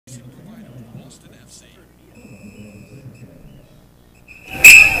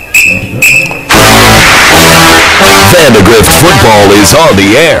VANDEGRIFT football is on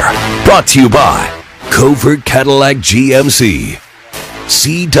the air. Brought to you by Covert Cadillac GMC,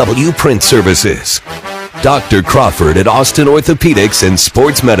 CW Print Services, Dr. Crawford at Austin Orthopedics and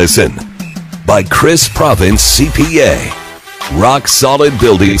Sports Medicine, by Chris Province CPA, Rock Solid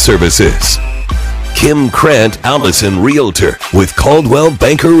Building Services, Kim Krant Allison Realtor with Caldwell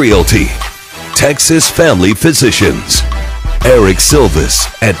Banker Realty, Texas Family Physicians, Eric Silvas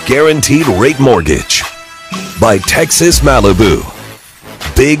at Guaranteed Rate Mortgage, by Texas Malibu,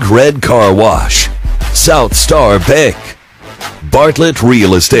 Big Red Car Wash, South Star Bank, Bartlett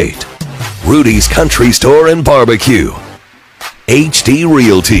Real Estate, Rudy's Country Store and Barbecue, HD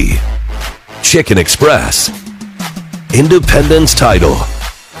Realty, Chicken Express, Independence Title,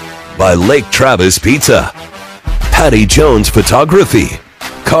 by Lake Travis Pizza, Patty Jones Photography,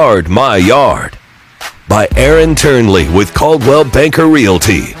 Card My Yard, by Aaron Turnley with Caldwell Banker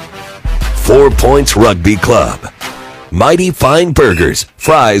Realty, 4 Points Rugby Club, Mighty Fine Burgers,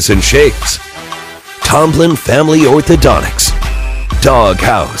 Fries and Shakes, Tomlin Family Orthodontics, Dog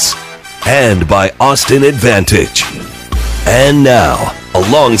House, and by Austin Advantage. And now,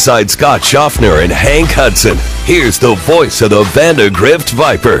 alongside Scott Schaffner and Hank Hudson, here's the voice of the VANDEGRIFT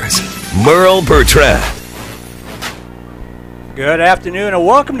Vipers, Merle Bertrand. Good afternoon and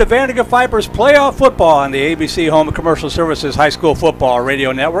welcome to VANDEGRIFT Vipers Playoff Football on the ABC Home and Commercial Services High School Football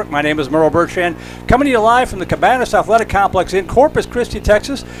Radio Network. My name is Merle Bertrand, coming to you live from the Cabanas Athletic Complex in Corpus Christi,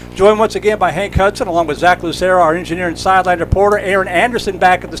 Texas. Joined once again by Hank Hudson, along with Zach Lucero, our engineer and sideline reporter. Aaron Anderson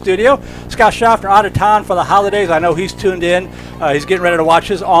back at the studio. Scott Schaffner out of town for the holidays. I know he's tuned in. He's getting ready to watch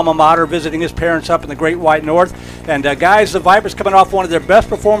his alma mater, visiting his parents up in the Great White North. And guys, the Vipers coming off one of their best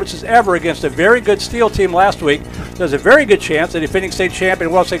performances ever against a very good Steel team last week. There's a very good chance the defending state champion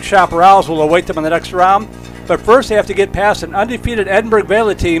Wells Lake Chaparrals will await them in the next round. But first they have to get past an undefeated Edinburg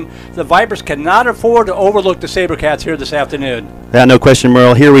Vela team. The Vipers cannot afford to overlook the SaberCats here this afternoon. Yeah, no question,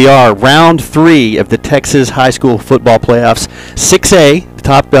 Merle. Here we are, round 3 of the Texas High School Football Playoffs. 6A, the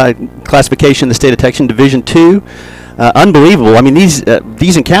top classification in the state of Texas, Division 2. Unbelievable. I mean,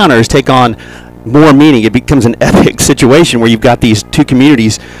 these encounters take on more meaning. It becomes an epic situation where you've got these two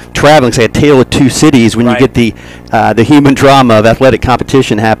communities traveling, say a tale of two cities, when you get the human drama of athletic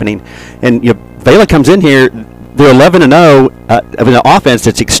competition happening. And Vela comes in here, they're 11-0 of an offense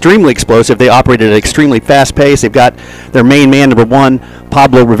that's extremely explosive. They operate at an extremely fast pace. They've got their main man, number 1,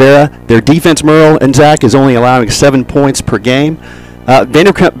 Pablo Rivera. Their defense, Merle and Zach, is only allowing 7 points per game.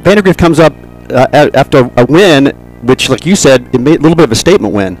 VANDEGRIFT comes up after a win, which, like you said, it made a little bit of a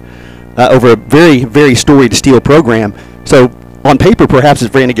statement win over a very, very storied Steel program. So on paper, perhaps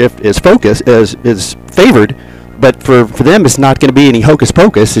VANDEGRIFT is favored, but for them, it's not going to be any hocus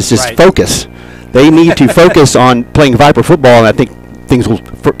pocus. It's just focus. They need to focus on playing Viper football, and I think things will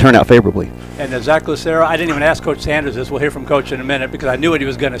turn out favorably. And Zach Lucero, I didn't even ask Coach Sanders this. We'll hear from Coach in a minute because I knew what he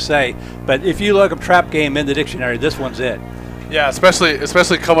was going to say. But if you look up trap game in the dictionary, this one's it. Yeah,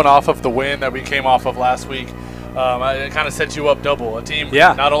 especially coming off of the win that we came off of last week. It kind of sets you up double. A team,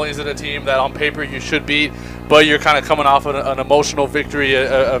 not only is it a team that on paper you should beat, but you're kind of coming off an emotional victory,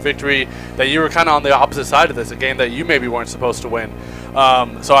 a victory that you were kind of on the opposite side of this, a game that you maybe weren't supposed to win.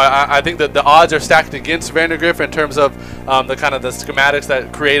 So I think that the odds are stacked against VANDEGRIFT in terms of the kind of the schematics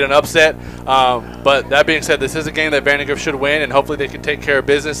that create an upset. But that being said, this is a game that VANDEGRIFT should win, and hopefully they can take care of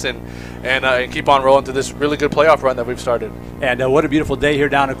business and keep on rolling to this really good playoff run that we've started. And what a beautiful day here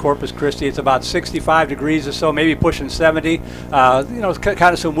down in Corpus Christi. It's about 65 degrees or so, maybe pushing 70. It's kind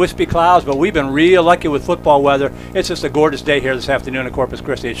of some wispy clouds, but we've been real lucky with football weather. It's just a gorgeous day here this afternoon in Corpus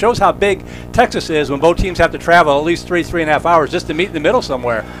Christi. It shows how big Texas is when both teams have to travel at least 3.5 hours just to meet in the middle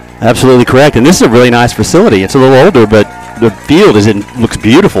somewhere. Absolutely correct. And this is a really nice facility. It's a little older, but the field looks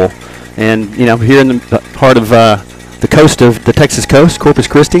beautiful. And, here in the heart of the coast of the Texas coast, Corpus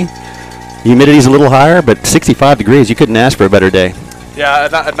Christi, humidity is a little higher, but 65 degrees. You couldn't ask for a better day. Yeah,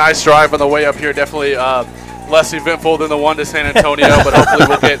 a nice drive on the way up here. Definitely less eventful than the one to San Antonio, but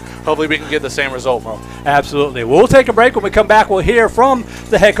hopefully we can get the same result, bro. Absolutely. We'll take a break. When we come back, we'll hear from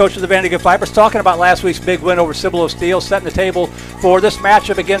the head coach of the VANDEGRIFT Vipers talking about last week's big win over Cibolo Steel, setting the table for this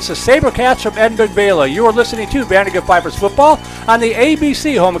matchup against the SaberCats from Edinburg Vela. You are listening to VANDEGRIFT Vipers football on the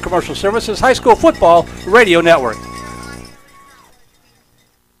ABC Home and Commercial Services High School Football Radio Network.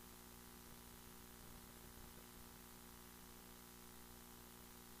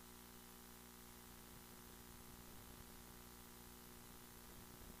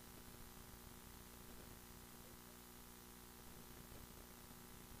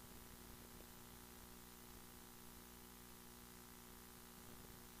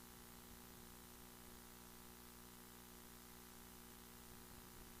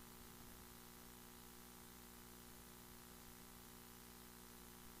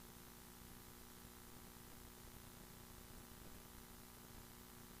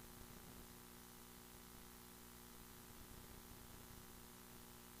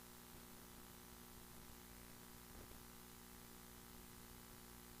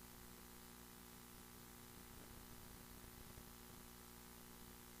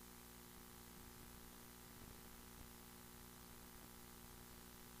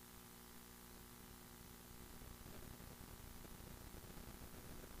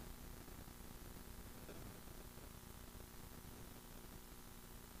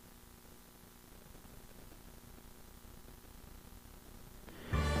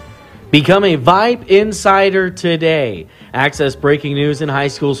 Become a Vype Insider today. Access breaking news in high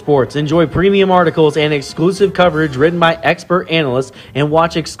school sports. Enjoy premium articles and exclusive coverage written by expert analysts, and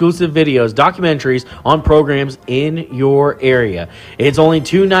watch exclusive videos, documentaries on programs in your area. It's only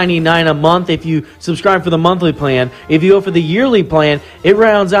 $2.99 a month if you subscribe for the monthly plan. If you go for the yearly plan, it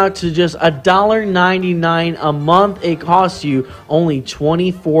rounds out to just $1.99 a month. It costs you only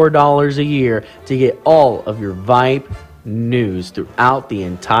 $24 a year to get all of your Vype news throughout the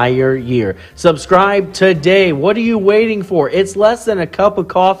entire year. Subscribe today. What are you waiting for? It's less than a cup of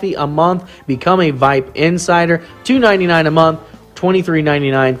coffee a month. Become a Vype Insider. $2.99 a month,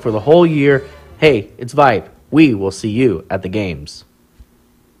 $23.99 for the whole year. Hey, it's Vype. We will see you at the games.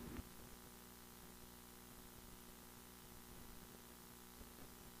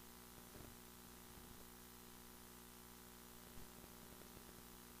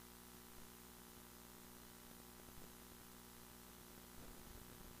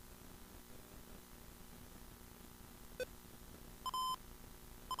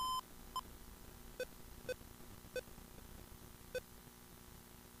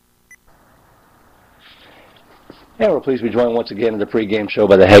 And we're pleased to be joined once again in the pregame show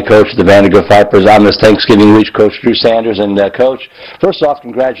by the head coach of the Vandegrift Vipers on this Thanksgiving week, Coach Drew Sanders. And, Coach, first off,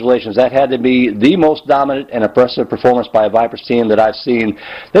 congratulations. That had to be the most dominant and impressive performance by a Vipers team that I've seen.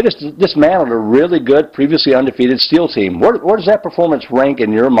 They just dismantled a really good, previously undefeated Steel team. Where does that performance rank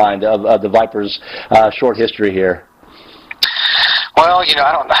in your mind of the Vipers' short history here? Well, you know,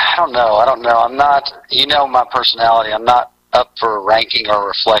 I don't know. I'm not, you know, my personality. I'm not up for ranking or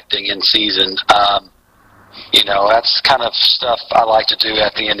reflecting in season. You know, that's kind of stuff I like to do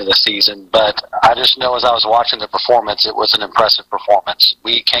at the end of the season. But I just know as I was watching the performance, it was an impressive performance.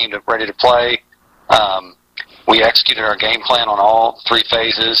 We came ready to play. We executed our game plan on all three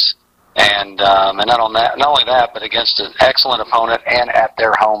phases, and not only that, but against an excellent opponent and at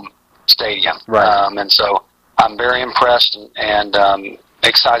their home stadium. Right. And so I'm very impressed and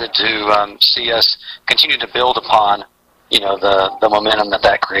excited to see us continue to build upon, you know, the momentum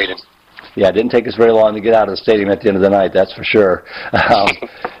that created. Yeah, it didn't take us very long to get out of the stadium at the end of the night, that's for sure.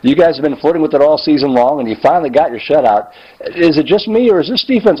 You guys have been flirting with it all season long, and you finally got your shutout. Is it just me, or is this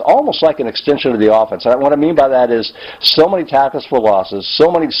defense almost like an extension of the offense? And what I mean by that is so many tackles for losses,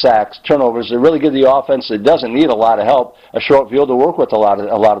 so many sacks, turnovers, that really give the offense that doesn't need a lot of help a short field to work with a lot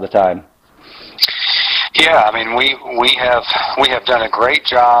of the time. Yeah, I mean, we have done a great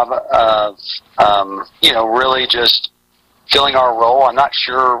job of you know, really just filling our role. I'm not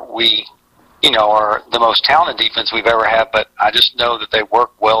sure we, you know, are the most talented defense we've ever had, but I just know that they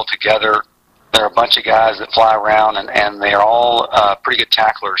work well together. They're a bunch of guys that fly around, and they're all pretty good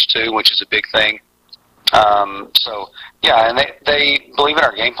tacklers too, which is a big thing. So yeah, and they believe in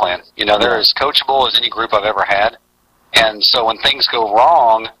our game plan. You know, they're as coachable as any group I've ever had, and so when things go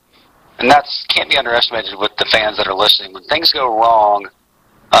wrong, and that's can't be underestimated with the fans that are listening. When things go wrong,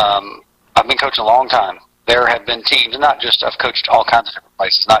 I've been coaching a long time. There have been teams, and not just, I've coached all kinds of different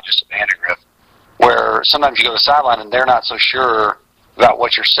places, not just at Vandegrift, where sometimes you go to the sideline and they're not so sure about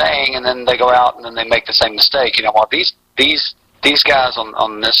what you're saying, and then they go out and then they make the same mistake. You know, while these guys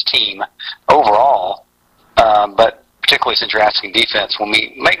on this team overall, but particularly since you're asking defense, when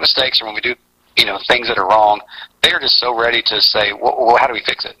we make mistakes or when we do, you know, things that are wrong, they're just so ready to say, well, how do we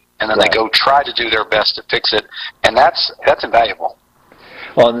fix it? And then they go try to do their best to fix it, and that's invaluable.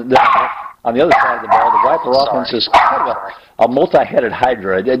 Well, on the other side of the ball, the Viper offense is kind of a multi-headed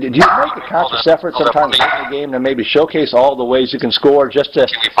hydra. Do you make a conscious effort sometimes in the game to maybe showcase all the ways you can score just to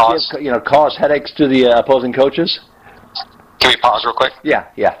give, you know, cause headaches to the opposing coaches? Can we pause real quick? Yeah.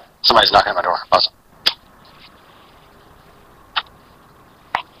 Somebody's knocking at my door. Pause.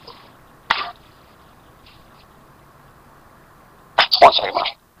 One second,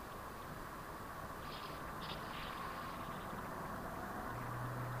 Mike.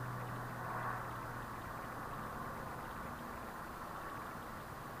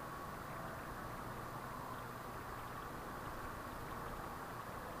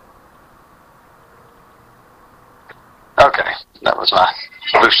 Okay, that was my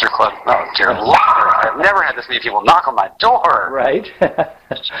booster club. Oh, dear Lord, I've never had this many people knock on my door. Right.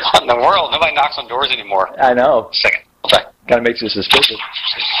 What in the world? Nobody knocks on doors anymore. I know. Second. Okay. Kind of makes you suspicious.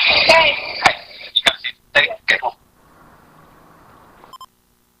 Hey. You got to see. Hey, okay, cool.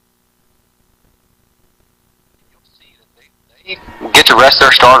 You'll see that they get to rest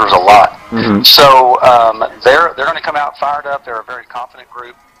their starters a lot. Mm-hmm. So they're going to come out fired up. They're a very confident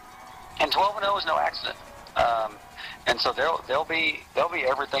group. And 12-0 is no accident. And so they'll be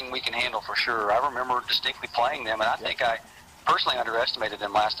everything we can handle for sure. I remember distinctly playing them, and I think I personally underestimated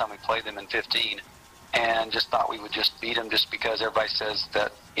them last time we played them in 15. and just thought we would just beat them just because everybody says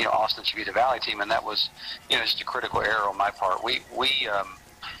that, you know, Austin should be the Valley team, and that was, you know, just a critical error on my part. We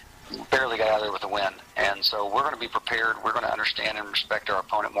barely got out of there with a win, and so we're going to be prepared. We're going to understand and respect our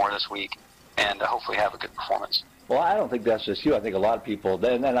opponent more this week, and hopefully have a good performance. Well, I don't think that's just you. I think a lot of people,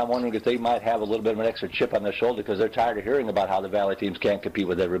 and then I'm wondering if they might have a little bit of an extra chip on their shoulder because they're tired of hearing about how the Valley teams can't compete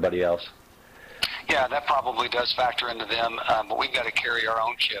with everybody else. Yeah, that probably does factor into them, but we've got to carry our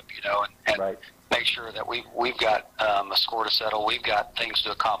own chip, you know, and right. Make sure that we've got a score to settle. We've got things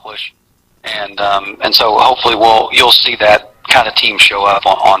to accomplish, and so hopefully you'll see that kind of team show up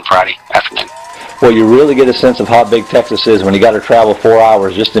on Friday afternoon. Well, you really get a sense of how big Texas is when you got to travel 4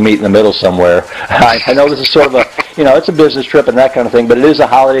 hours just to meet in the middle somewhere. I know this is sort of a, you know, it's a business trip and that kind of thing, but it is the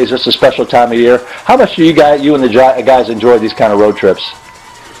holidays, just a special time of year. How much do you and the guys enjoy these kind of road trips?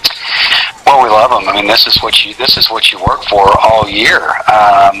 Well, we love them. I mean, this is what you work for all year.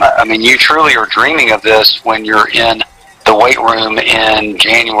 I mean, you truly are dreaming of this when you're in the weight room in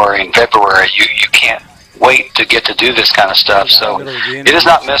January and February. You can't wait to get to do this kind of stuff. So it is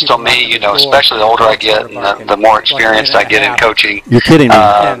not missed on me, you know, especially the older I get and the more experienced I get in coaching. You're kidding me.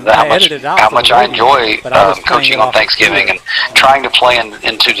 How much I enjoy coaching on Thanksgiving and trying to play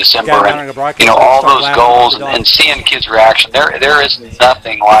into December, and you know, all those goals and seeing kids' reaction. There is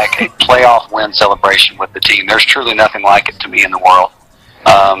nothing like a playoff win celebration with the team. There's truly nothing like it to me in the world.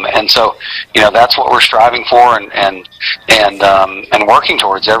 And so, you know, that's what we're striving for and working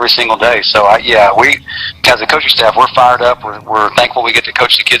towards every single day. So, we, as a coaching staff, we're fired up. We're thankful we get to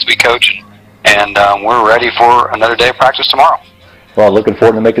coach the kids we coach, and we're ready for another day of practice tomorrow. Well, looking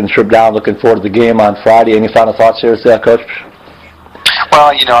forward to making the trip down. Looking forward to the game on Friday. Any final thoughts here, Coach?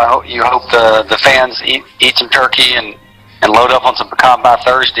 Well, you know, you hope the fans eat some turkey and load up on some pecan by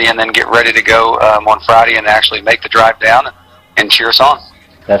Thursday, and then get ready to go on Friday and actually make the drive down and cheer us on.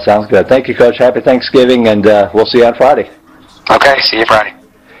 That sounds good. Thank you, Coach. Happy Thanksgiving, and we'll see you on Friday. Okay, see you Friday.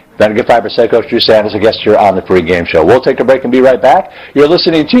 Vandergrift Vipers head coach Drew Sanders, a guest here on the pregame show. We'll take a break and be right back. You're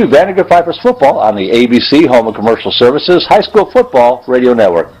listening to Vandergrift Vipers football on the ABC Home of Commercial Services High School Football Radio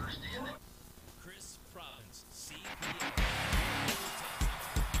Network.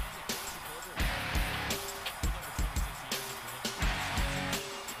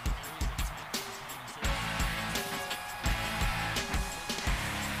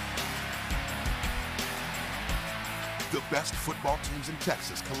 The best football teams in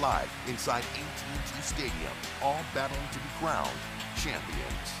Texas collide inside AT&T Stadium, all battling to be crowned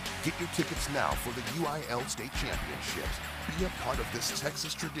champions. Get your tickets now for the UIL State Championships. Be a part of this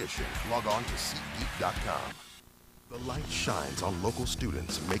Texas tradition. Log on to SeatGeek.com. The light shines on local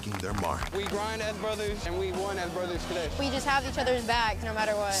students making their mark. We grind as brothers, and we won as brothers today. We just have each other's back no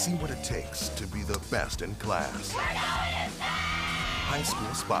matter what. See what it takes to be the best in class. High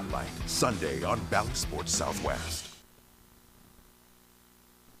School Spotlight, Sunday on Valley Sports Southwest.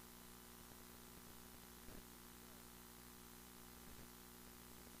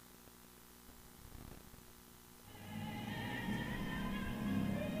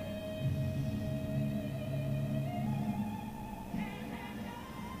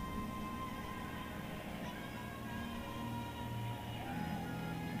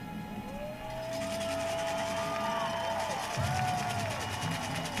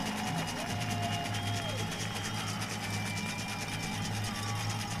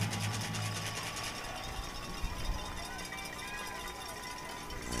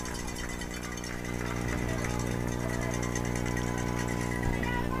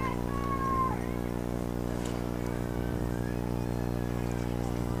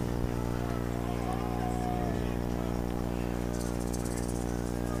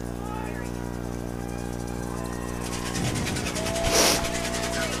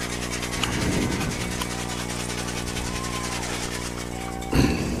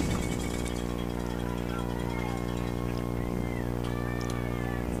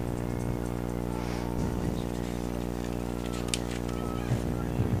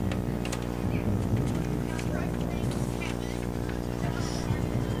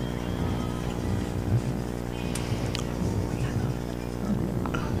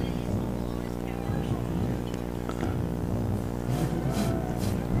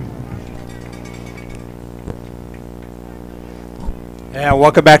 And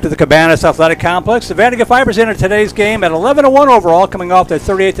welcome back to the Cabanas Athletic Complex. The Vandergrift Vipers entered today's game at 11-1 overall, coming off their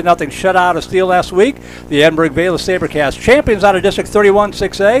 38-0 shutout of Steele last week. The Edinburg Vela Sabercats, champions out of District 31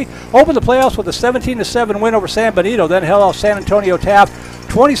 6A, opened the playoffs with a 17-7 win over San Benito, then held off San Antonio Taft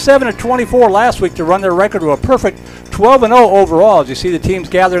 27-24 last week to run their record to a perfect 12-0 overall. As you see the teams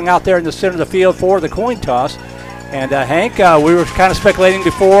gathering out there in the center of the field for the coin toss. And Hank, we were kind of speculating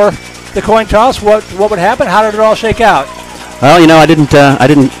before the coin toss, what would happen? How did it all shake out? Well, you know, I didn't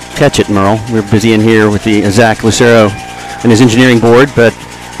catch it, Merle. We were busy in here with the Zach Lucero and his engineering board, but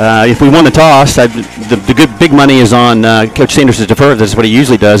if we won the toss, the good big money is on Coach Sanders' defer. That's what he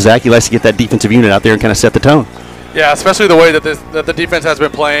usually does. Zach, he likes to get that defensive unit out there and kind of set the tone. Yeah, especially the way that the defense has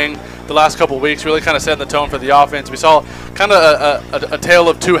been playing the last couple of weeks, really kind of setting the tone for the offense. We saw kind of a tale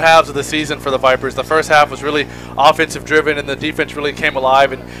of two halves of the season for the Vipers. The first half was really offensive driven, and the defense really came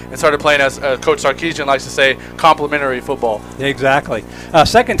alive and started playing, as Coach Sarkisian likes to say, complementary football. Exactly.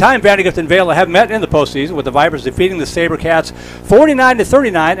 Second time Vandegrift and Vela have met in the postseason, with the Vipers defeating the SaberCats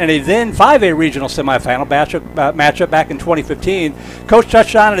 49-39 in a then 5A regional semifinal matchup back in 2015. Coach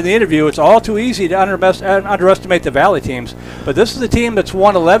touched on it in the interview. It's all too easy to underestimate the Valley teams, but this is a team that's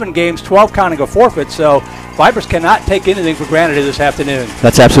won 11 games, 12 counting a forfeit, so Vipers cannot take anything for granted this afternoon.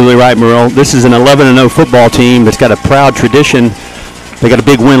 That's absolutely right, Merle. This is an 11-0 football team that's got a proud tradition. They got a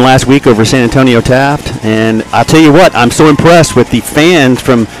big win last week over San Antonio Taft, and I'll tell you what, I'm so impressed with the fans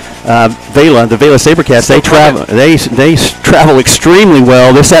from Vela, the Vela SaberCats. They travel extremely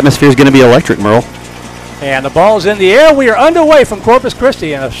well. This atmosphere is going to be electric, Merle. And the ball's in the air. We are underway from Corpus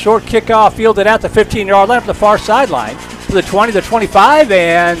Christi, and a short kickoff fielded at the 15-yard line up the far sideline to the 20, the 25,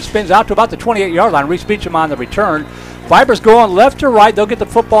 and spins out to about the 28-yard line. Reese Beecham on the return. Vipers going left to right. They'll get the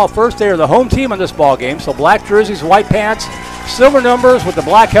football first. They are the home team in this ball game. So black jerseys, white pants, silver numbers with the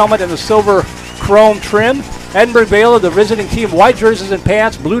black helmet and the silver chrome trim. Edinburg Vela, the visiting team, white jerseys and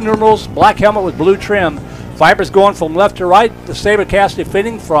pants, blue numerals, black helmet with blue trim. Vipers going from left to right. The SaberCats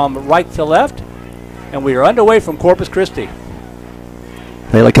defending from right to left. And we are underway from Corpus Christi.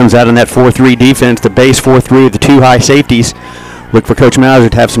 Vela comes out in that 4-3 defense, the base 4-3 with the two high safeties. Look for Coach Mauser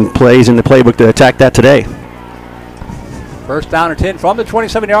to have some plays in the playbook to attack that today. First down and 10 from the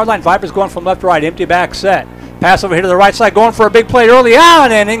 27-yard line. Vipers going from left to right, empty back set. Pass over here to the right side, going for a big play early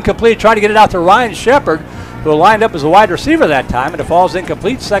on and incomplete. Trying to get it out to Ryan Shepard, who lined up as a wide receiver that time, and it falls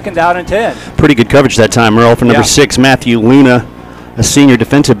incomplete. Second down and 10. Pretty good coverage that time, Earl, for number 6, Matthew Luna, a senior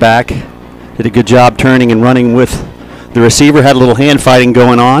defensive back. Did a good job turning and running with the receiver. Had a little hand fighting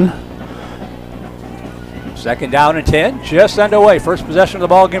going on. Second down and 10, just underway. First possession of the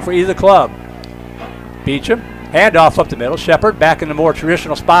ball game for either club. Beecham, handoff up the middle. Shepard back in the more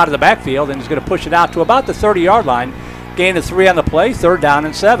traditional spot of the backfield, and he's going to push it out to about the 30-yard line. Gain of 3 on the play, third down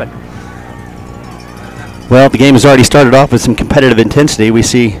and 7. Well, the game has already started off with some competitive intensity. We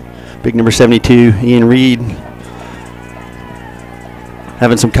see big number 72, Ian Reed,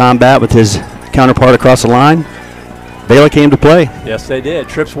 having some combat with his counterpart across the line. Vela came to play. Yes, they did.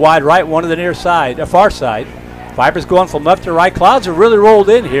 Trips wide right, one to the near side, far side. Vipers going from left to right. Clouds are really rolled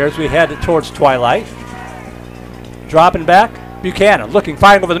in here as we head towards twilight. Dropping back, Buchanan looking,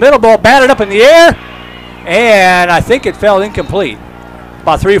 firing over the middle, ball batted up in the air, and I think it fell incomplete.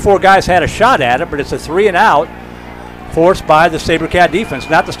 About 3 or 4 guys had a shot at it, but it's a 3 and out forced by the SaberCat defense.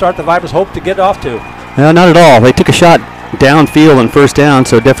 Not the start the Vipers hope to get off to. No, not at all. They took a shot downfield on first down,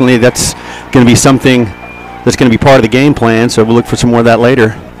 so definitely that's going to be something that's going to be part of the game plan, so we'll look for some more of that later.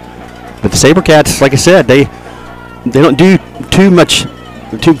 But the SaberCats, like I said, they don't do too much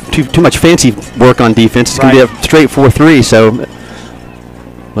fancy work on defense. It's going to be a straight 4-3, so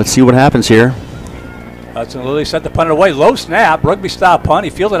let's see what happens here. Hudson Lilly set the punt away. Low snap, rugby-style punt. He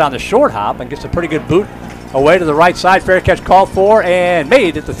fielded on the short hop and gets a pretty good boot away to the right side. Fair catch called for and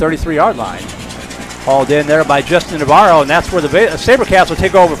made at the 33-yard line. Hauled in there by Justin Navarro, and that's where the SaberCats will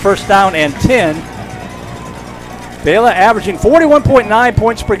take over first down and 10. Vela averaging 41.9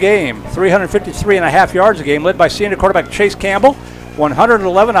 points per game, 353.5 yards a game, led by senior quarterback Chase Campbell,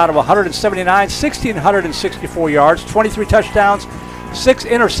 111 out of 179, 1,664 yards, 23 touchdowns, 6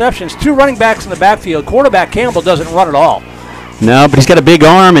 interceptions, 2 running backs in the backfield. Quarterback Campbell doesn't run at all. No, but he's got a big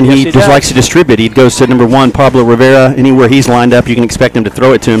arm, and he just likes to distribute. He goes to number 1, Pablo Rivera. Anywhere he's lined up, you can expect him to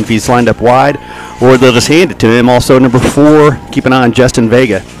throw it to him if he's lined up wide, or they'll just hand it to him. Also, number 4, keep an eye on Justin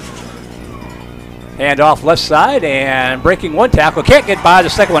Vega. Hand off left side, and breaking one tackle. Can't get by the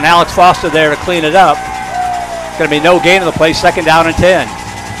second one. Alex Foster there to clean it up. Going to be no gain of the play, second down and 10.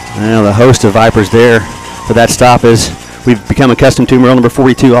 Well, the host of Vipers there for that stop is we've become accustomed to. Number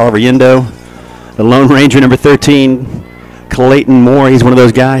 42, Oliver Yendo. The Lone Ranger, number 13, Clayton Moore. He's one of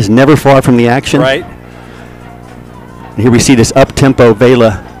those guys never far from the action. Right. And here we see this up-tempo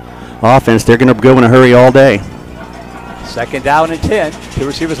Vela offense. They're going to go in a hurry all day. Second down and 10. 2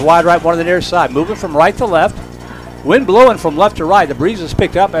 receivers wide right, one on the near side. Moving from right to left. Wind blowing from left to right. The breeze has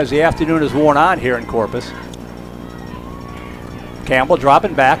picked up as the afternoon is worn on here in Corpus. Campbell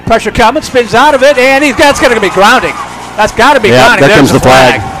dropping back. Pressure coming, spins out of it, and that's going to be grounding. That's got to be grounding. There comes the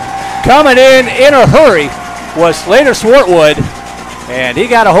flag. Coming in a hurry was Slater Swartwood, And he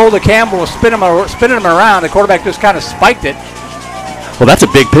got a hold of Campbell, spinning him around. The quarterback just kind of spiked it. Well, that's a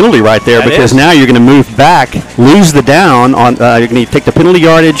big penalty right there, because now you're going to move back, lose the down. You're going to take the penalty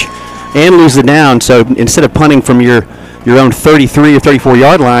yardage and lose the down. So instead of punting from your own 33 or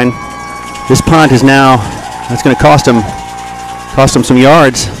 34-yard line, this punt is now, that's going to cost them some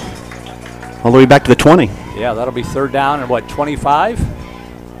yards all the way back to the 20. Yeah, that'll be third down and what, 25?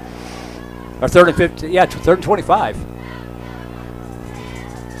 Or third and 50? Yeah, third and 25.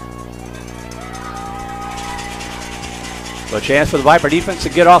 So a chance for the Viper defense to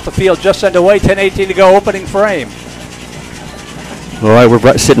get off the field just underway. 10:18 to go, opening frame. All right,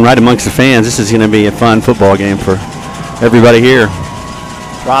 we're sitting right amongst the fans. This is going to be a fun football game for everybody here.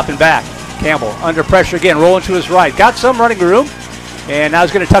 Dropping back. Campbell under pressure again, rolling to his right. Got some running room, and now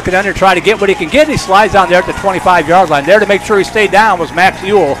he's going to tuck it under, try to get what he can get. He slides down there at the 25-yard line. There to make sure he stayed down was Max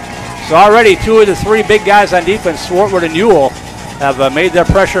Ewell. So already two of the three big guys on defense, Swartwood and Ewell, have made their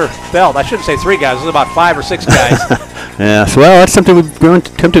pressure felt. I shouldn't say three guys. There's about 5 or 6 guys. Yeah, so, well, that's something we've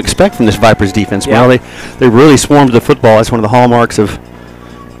come to expect from this Vipers defense. Yeah. Well, they really swarmed the football. That's one of the hallmarks of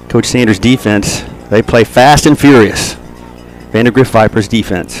Coach Sanders' defense. They play fast and furious. Vandegrift Vipers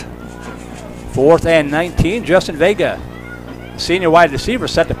defense. 4th and 19. Justin Vega, senior wide receiver,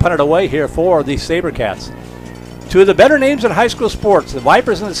 set to punt it away here for the SaberCats. Two of the better names in high school sports, the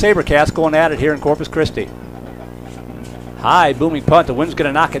Vipers and the SaberCats, going at it here in Corpus Christi. High booming punt. The wind's going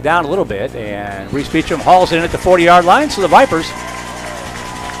to knock it down a little bit, and Reese Beecham hauls it in at the 40-yard line. So the Vipers,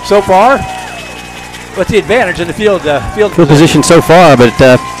 so far, with the advantage in the field position so far. But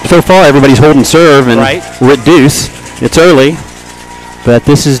so far everybody's holding serve, and we're at deuce. It's early, but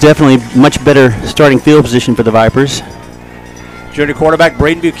this is definitely much better starting field position for the Vipers. Junior quarterback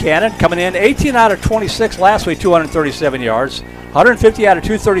Braden Buchanan coming in 18 out of 26 last week, 237 yards. 150 out of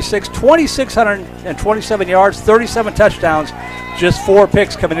 236, 2,627 yards, 37 touchdowns, just 4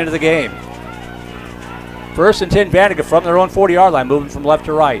 picks coming into the game. 1st and 10 Vandegrift from their own 40-yard line, moving from left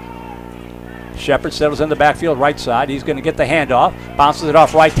to right. Shepard settles in the backfield right side. He's going to get the handoff, bounces it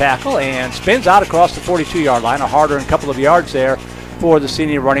off right tackle, and spins out across the 42-yard line. A harder and couple of yards there for the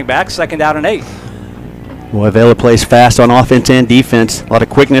senior running back. 2nd down and 8. Boy, Vela plays fast on offense and defense. A lot of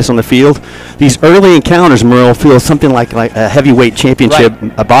quickness on the field. These early encounters, Merle, feel something like a heavyweight championship,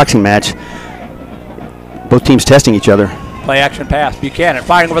 a boxing match. Both teams testing each other. Play action pass. Buchanan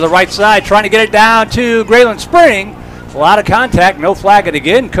firing over the right side, trying to get it down to Graylin Spring. A lot of contact, no flagging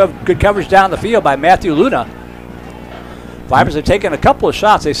again. Good coverage down the field by Matthew Luna. Vipers have taken a couple of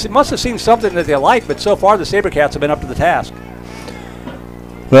shots. They must have seen something that they like, but so far the SaberCats have been up to the task.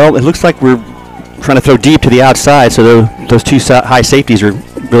 Well, it looks like we're trying to throw deep to the outside, so those two high safeties are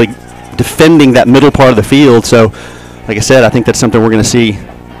really defending that middle part of the field. So, like I said, I think that's something we're going to see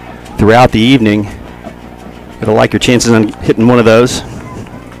throughout the evening. It'll like your chances on hitting one of those.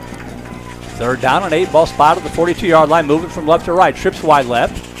 3rd down and 8, ball spot at the 42-yard line, moving from left to right. Trips wide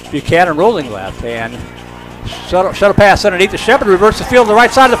left, Buchanan rolling left, and shuttle pass underneath the Shepard, reverse the field to the right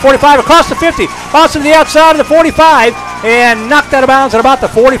side of the 45, across the 50, bounce to the outside of the 45, and knocked out of bounds at about the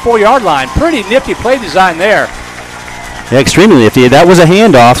 44-yard line. Pretty nifty play design there. Yeah, extremely nifty. That was a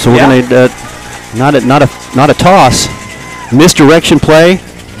handoff, so we're going to not a toss. Misdirection play.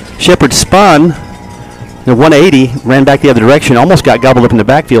 Shepard spun. The 180 ran back the other direction. Almost got gobbled up in the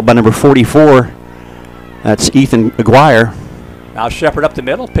backfield by number 44. That's Ethan Aguirre. Now Shepard up the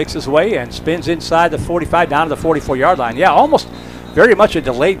middle, picks his way, and spins inside the 45 down to the 44-yard line. Yeah, almost very much a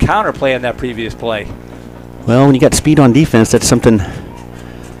delayed counter play in that previous play. Well, when you got speed on defense, that's something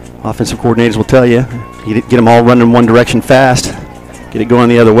offensive coordinators will tell you. You get them all running in one direction fast, get it going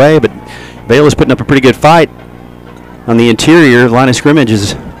the other way. But Vela's putting up a pretty good fight on the interior. Line of scrimmage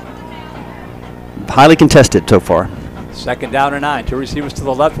is highly contested so far. 2nd down and 9. 2 receivers to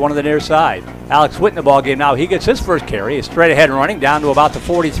the left, 1 to the near side. Alex Witt in the ball game now. He gets his first carry. He's straight ahead and running down to about the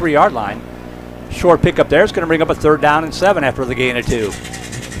 43-yard line. Short pickup there is going to bring up a 3rd down and 7 after the gain of 2.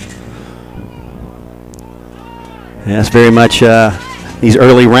 Yes, very much these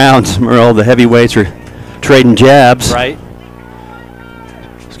early rounds, Merle, the heavyweights are trading jabs. Right.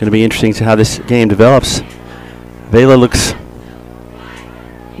 It's going to be interesting to see how this game develops. Vela looks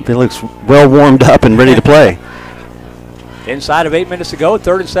well warmed up and ready to play. Inside of 8 minutes to go,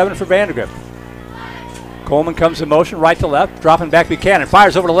 3rd and 7 for Vandegrift. Coleman comes in motion, right to left, dropping back Buchanan.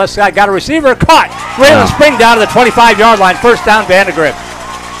 Fires over the left side, got a receiver, caught. Graylin Spring down to the 25-yard line, 1st down Vandegrift.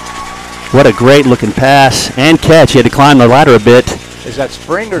 What a great looking pass and catch. He had to climb the ladder a bit. Is that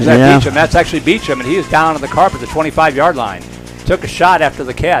Spring or is that Beecham? That's actually Beecham, and he is down on the carpet, the 25-yard line. Took a shot after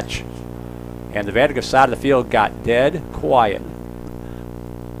the catch. And the Vandegrift side of the field got dead quiet.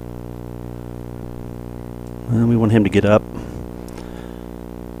 Well, we want him to get up.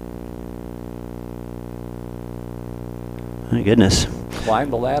 My goodness.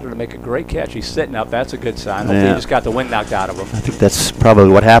 Climbed the ladder to make a great catch. He's sitting up. That's a good sign. Hopefully he just got the wind knocked out of him. I think that's probably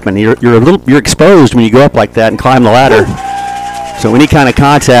what happened. You're exposed when you go up like that and climb the ladder. So any kind of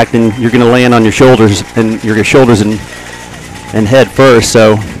contact, and you're going to land on your shoulders and head first.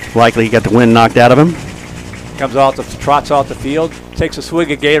 So likely you got the wind knocked out of him. Comes off trots off the field, takes a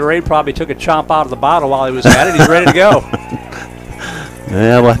swig of Gatorade. Probably took a chomp out of the bottle while he was at it. He's ready to go.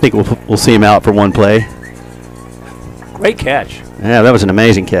 Yeah, well, I think we'll see him out for one play. Great catch. Yeah, that was an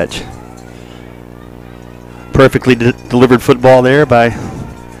amazing catch. Perfectly delivered football there by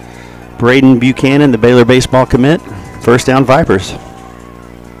Braden Buchanan, the Baylor baseball commit. First down, Vipers.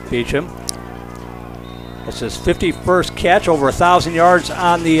 Beecham. It's his 51st catch, over 1,000 yards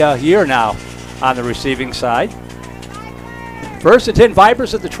on the year now on the receiving side. First and 10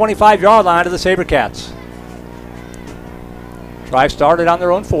 Vipers at the 25-yard line of the SaberCats. Drive started on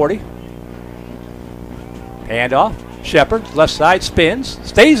their own 40. Handoff. Shepard, left side, spins,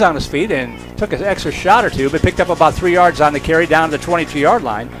 stays on his feet, and took an extra shot or two, but picked up about 3 yards on the carry down to the 22-yard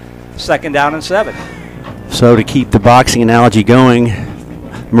line. Second down and 7. So to keep the boxing analogy going,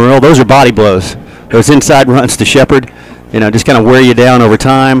 Merle, those are body blows. Those inside runs to Shepard, just kind of wear you down over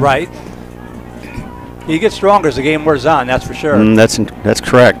time. Right. He gets stronger as the game wears on, that's for sure. That's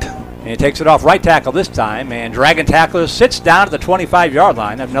correct. And he takes it off right tackle this time, and dragging tackler sits down at the 25-yard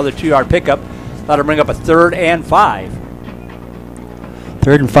line. Another 2-yard pickup. That'll bring up a 3rd and 5.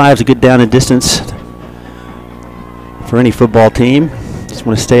 3rd and 5 is a good down and distance for any football team. Just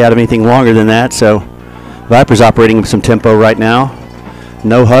want to stay out of anything longer than that. So Vipers operating with some tempo right now.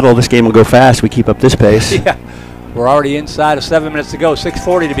 No huddle. This game will go fast. We keep up this pace. Yeah, we're already inside of 7 minutes to go.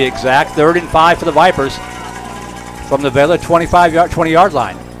 6:40 to be exact. 3rd and 5 for the Vipers from the Vela 20-yard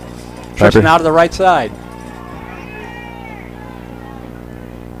line. Tristan out of the right side.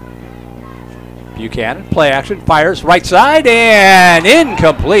 Buchanan, play action, fires right side, and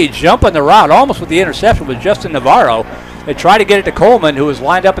incomplete. Jumping the route, almost with the interception, was Justin Navarro. They tried to get it to Coleman, who was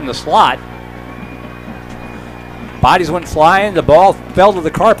lined up in the slot. Bodies went flying, the ball fell to the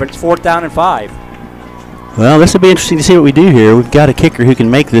carpet. It's 4th down and 5. Well, this will be interesting to see what we do here. We've got a kicker who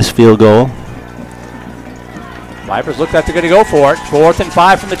can make this field goal. Vipers look like they're going to go for it. 4th and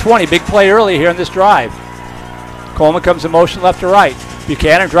 5 from the 20. Big play early here in this drive. Coleman comes in motion left to right.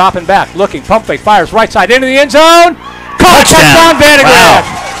 Buchanan dropping back, looking, pump fake, fires right side into the end zone. Touchdown, VandeGrift.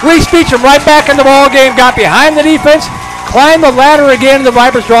 Wow. Reese Beecham right back in the ball game, got behind the defense, climbed the ladder again, and the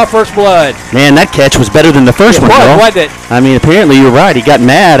Vipers draw first blood. Man, that catch was better than the first one, wasn't it? I mean, apparently you're right. He got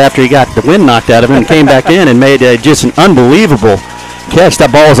mad after he got the wind knocked out of him and came back in and made just an unbelievable catch.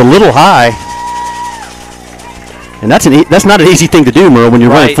 That ball was a little high. And that's not an easy thing to do, Merle, when you're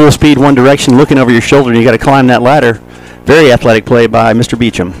running full speed one direction, looking over your shoulder, and you got to climb that ladder. Very athletic play by Mr.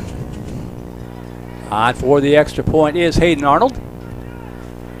 Beecham. On for the extra point is Hayden Arnold.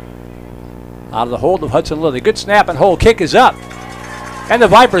 Out of the hold of Hudson Lilly. Good snap and hold. Kick is up. And the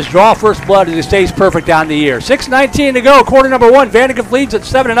Vipers draw first blood as it stays perfect on the year. 6:19 to go. Quarter number 1. VandeGrift leads at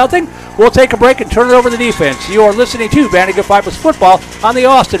 7-0. We'll take a break and turn it over to the defense. You are listening to VandeGrift Vipers football on the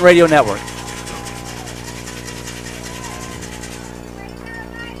Austin Radio Network.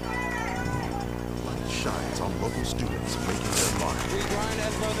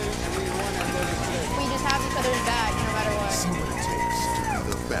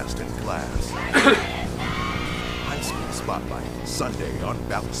 Sunday on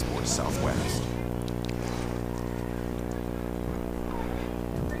Valley Sports Southwest.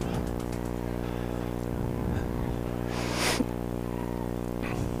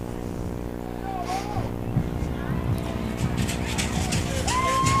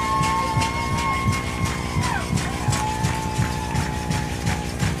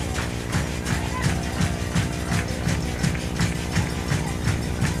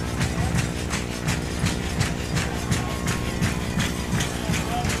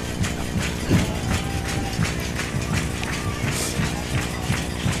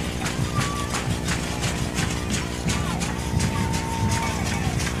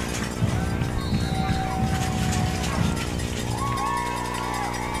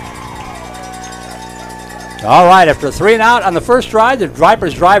 All right, after 3 and out on the first drive, the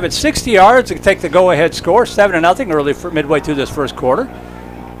Vipers drive at 60 yards to take the go-ahead score, 7-0 early midway through this first quarter.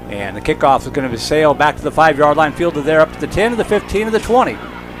 And the kickoff is going to be sailed back to the 5-yard line, fielded there up to the 10, to the 15, to the 20.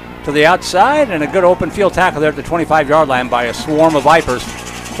 To the outside, and a good open field tackle there at the 25-yard line by a swarm of Vipers.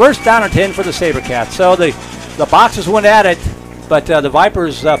 First down and 10 for the SaberCats. So the Boxers went at it but the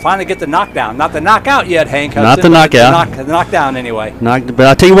Vipers finally get the knockdown. Not the knockout yet, Hank. Not the knockout. The knockdown anyway. But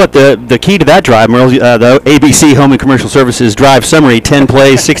I'll tell you what, the key to that drive, Merle, the ABC Home and Commercial Services drive summary, 10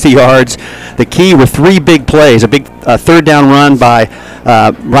 plays, 60 yards. The key were 3 big plays, a big third down run by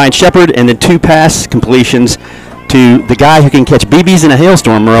Ryan Shepard, and then 2 pass completions to the guy who can catch BBs in a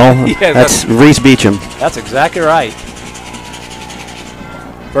hailstorm, Merle. Yeah, that's Reese Beecham. That's exactly right.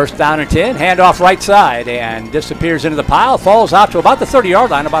 First down and 10, handoff right side, and disappears into the pile, falls out to about the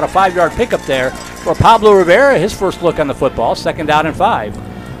 30-yard line, about a 5-yard pickup there for Pablo Rivera, his first look on the football, second down and 5.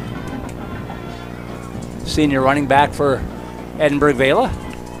 Senior running back for Edinburg Vela.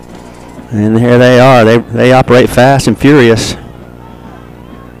 And here they are. They operate fast and furious.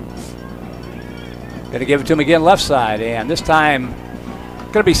 Going to give it to him again left side, and this time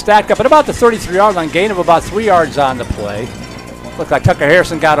going to be stacked up at about the 33-yard line, gain of about 3 yards on the play. Looked like Tucker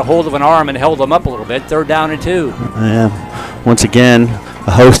Harrison got a hold of an arm and held him up a little bit. Third down and 2. Yeah. Once again,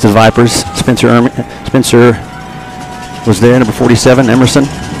 a host of Vipers. Spencer was there, number 47, Emerson.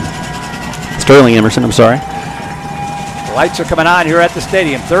 Sterling Emerson, I'm sorry. The lights are coming on here at the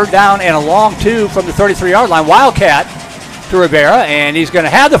stadium. Third down and a long 2 from the 33-yard line. Wildcat to Rivera, and he's going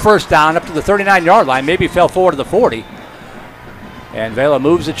to have the first down up to the 39-yard line. Maybe fell forward to the 40. And Vela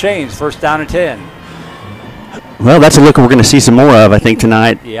moves the chains. First down and 10. Well, that's a look we're going to see some more of, I think,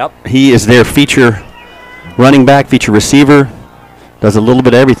 tonight. Yep. He is their feature running back, feature receiver. Does a little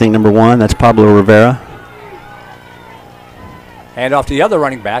bit of everything, number 1. That's Pablo Rivera. Hand off to the other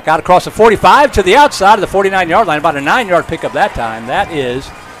running back. Out across the 45 to the outside of the 49-yard line. About a 9-yard pickup that time. That is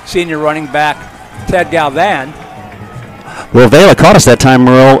senior running back Ted Galvan. Well, Vela caught us that time,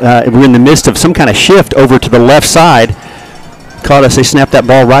 Merle. We were in the midst of some kind of shift over to the left side. Caught us. They snapped that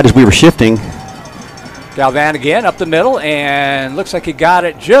ball right as we were shifting. Galvan again up the middle, and looks like he got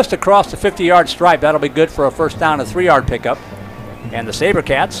it just across the 50-yard stripe. That'll be good for a first down and 3-yard pickup. And the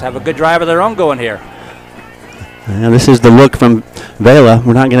SaberCats have a good drive of their own going here. And this is the look from Vela.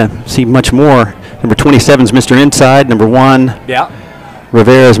 We're not going to see much more. Number 27 is Mr. Inside. Number 1,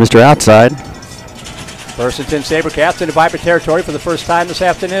 Rivera is Mr. Outside. First and 10 SaberCats into Viper territory for the first time this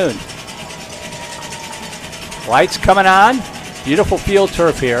afternoon. Lights coming on. Beautiful field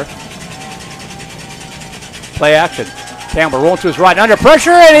turf here. Play action. Campbell rolling to his right, under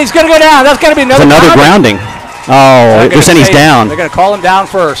pressure, and he's going to go down. That's going to be another grounding. Oh, they're saying he's down. They're going to call him down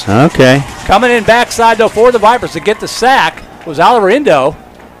first. Okay. Coming in backside, though, for the Vipers to get the sack was Oliver Indo.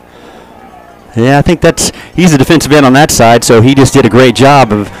 Yeah, I think he's the defensive end on that side, so he just did a great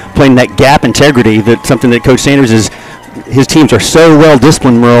job of playing that gap integrity. That's something that Coach Sanders his teams are so well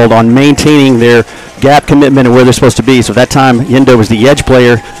disciplined, Merle, on maintaining their gap commitment and where they're supposed to be. So that time, Indo was the edge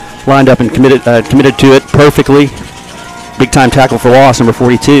player, lined up and committed to it perfectly. Big time tackle for loss, number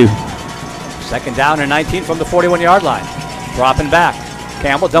 42. Second down and 19 from the 41-yard line. Dropping back.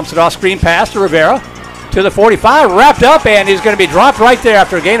 Campbell dumps it off, screen pass to Rivera. To the 45, wrapped up, and he's going to be dropped right there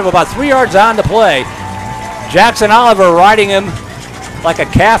after a gain of about 3 yards on the play. Jackson Oliver riding him like a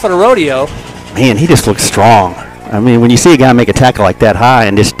calf at a rodeo. Man, he just looks strong. I mean, when you see a guy make a tackle like that high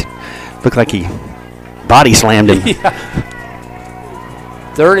and just look like he body slammed him. Yeah.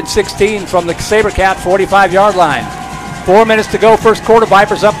 Third and 16 from the SaberCat 45-yard line. 4 minutes to go, first quarter.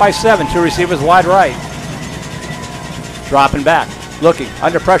 Vipers up by 7. 2 receivers wide right. Dropping back, looking,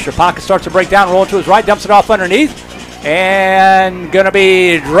 under pressure. Pocket starts to break down, rolling to his right, dumps it off underneath. And going to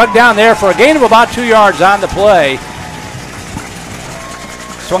be drugged down there for a gain of about 2 yards on the play.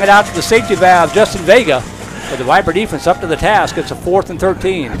 Swung it out to the safety valve, Justin Vega. But the Viper defense up to the task. It's a 4th and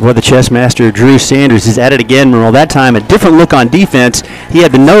 13. Well, the chess master, Drew Sanders, is at it again, Merle. That time, a different look on defense. He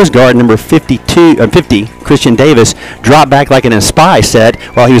had the nose guard, number 50, Christian Davis, drop back like in a spy set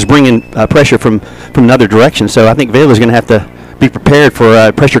while he was bringing pressure from another direction. So I think Vela's going to have to be prepared for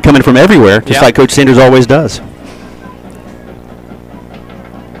pressure coming from everywhere, just like Coach Sanders always does.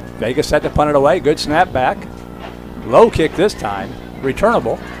 Vegas set to punt it away. Good snap back. Low kick this time.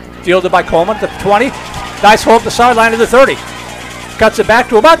 Returnable. Fielded by Coleman at the 20. Nice hole up the sideline to the 30. Cuts it back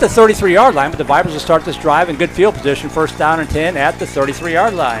to about the 33-yard line, but the Vipers will start this drive in good field position. First down and 10 at the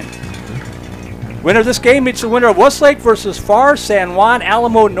 33-yard line. Winner of this game meets the winner of Westlake versus Far San Juan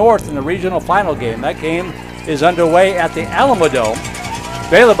Alamo North in the regional final game. That game is underway at the Alamo Dome.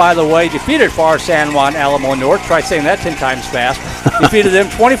 Vela, by the way, defeated Far San Juan Alamo North. Try saying that 10 times fast. Defeated them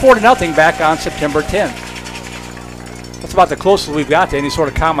 24-0 back on September 10th. That's about the closest we've got to any sort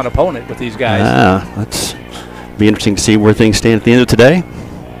of common opponent with these guys. That's be interesting to see where things stand at the end of today.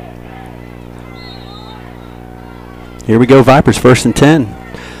 Here we go, Vipers, 1st and 10.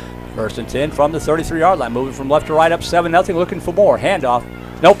 1st and 10 from the 33-yard line. Moving from left to right, up 7-0, looking for more. Handoff,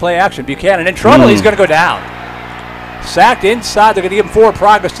 no play action. Buchanan in trouble. He's going to go down. Sacked inside. They're going to give him forward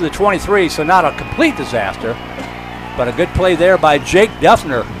progress to the 23, so not a complete disaster. But a good play there by Jake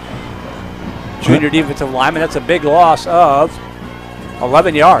Duffner, junior defensive lineman. That's a big loss of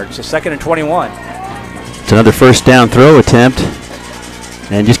 11 yards, a 2nd and 21. It's another first down throw attempt.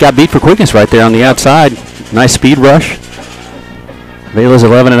 And just got beat for quickness right there on the outside. Nice speed rush. Vela's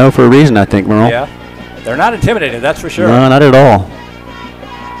 11-0 for a reason, I think, Merle. Yeah. They're not intimidated, that's for sure. No, not at all.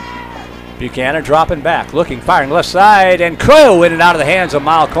 Buchanan dropping back, looking, firing left side, and Crow in and out of the hands of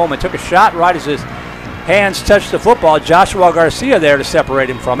Miles Coleman. Took a shot right as his hands touched the football. Joshua Garcia there to separate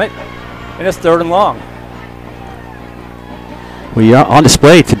him from it. And it's 3rd and long. Well, on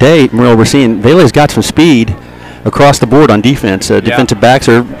display today, Merle, we're seeing Vela's got some speed across the board on defense. Defensive backs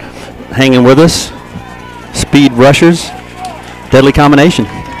are hanging with us. Speed rushers, deadly combination.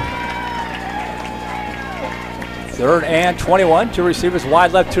 3rd and 21. 2 receivers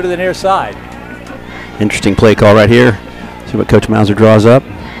wide left, 2 to the near side. Interesting play call right here. See what Coach Mauser draws up.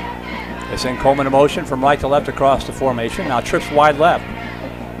 They send Coleman in motion from right to left across the formation. Now trips wide left.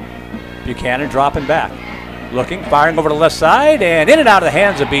 Buchanan dropping back. Looking, firing over the left side, and in and out of the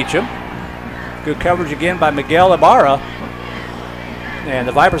hands of Beecham. Good coverage again by Miguel Ibarra. And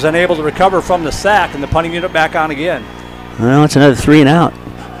the Vipers unable to recover from the sack, and the punting unit back on again. Well, it's another 3 and out.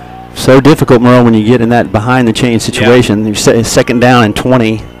 So difficult, Merle, when you get in that behind the chain situation. You're 2nd down and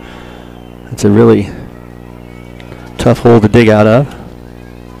 20. It's a really tough hole to dig out of.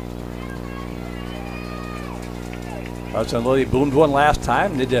 Hudson Lilly boomed one last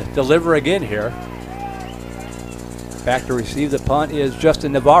time. Need to deliver again here. Back to receive the punt is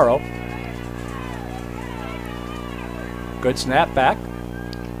Justin Navarro. Good snap back.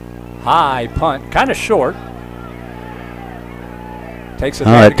 High punt, kind of short. Takes it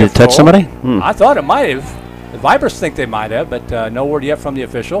back. Did it touch somebody? I thought it might have. The Vipers think they might have, but no word yet from the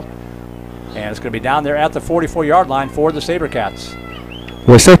official. And it's going to be down there at the 44-yard line for the SaberCats.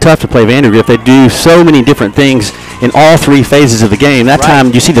 Well, it's so tough to play Vandergrift. They do so many different things in all 3 phases of the game. That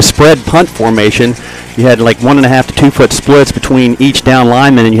time, you see the spread punt formation. You had like 1.5 to 2 foot splits between each down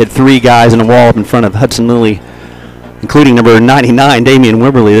lineman, and you had 3 guys in a wall up in front of Hudson Lilly, including number 99, Damian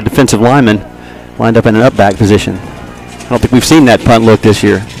Wimberly, the defensive lineman, lined up in an up back position. I don't think we've seen that punt look this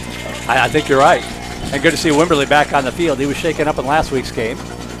year. I think you're right. And good to see Wimberly back on the field. He was shaken up in last week's game.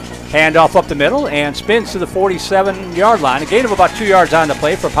 Handoff up the middle and spins to the 47-yard line. A gain of about 2 yards on the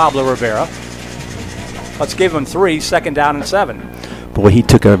play for Pablo Rivera. Let's give him 3, 2nd down and 7. Boy, he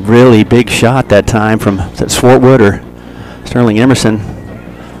took a really big shot that time from Swartwood or Sterling Emerson.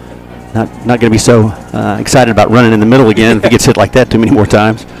 Not going to be so excited about running in the middle again if he gets hit like that too many more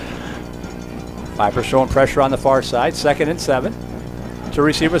times. Vipers showing pressure on the far side, 2nd and 7. 2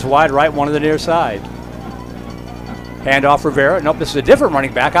 receivers wide right, 1 to the near side. Handoff Rivera. Nope, this is a different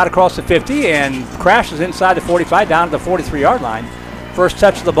running back out across the 50 and crashes inside the 45 down to the 43-yard line. First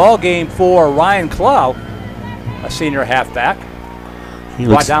touch of the ball game for Ryan Clough, a senior halfback.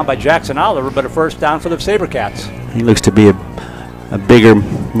 Brought down by Jackson Oliver, but a first down for the SaberCats. He looks to be a bigger,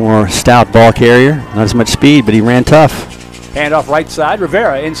 more stout ball carrier. Not as much speed, but he ran tough. Handoff right side.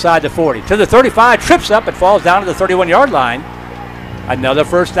 Rivera inside the 40. To the 35, trips up and falls down to the 31-yard line. Another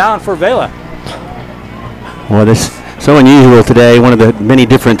first down for Vela. Well, this is so unusual today. One of the many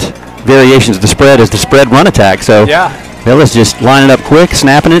different variations of the spread is the spread run attack. So Vela's just lining up quick,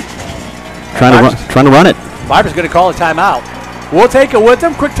 snapping it, trying to run it. Vipers going to call a timeout. We'll take it with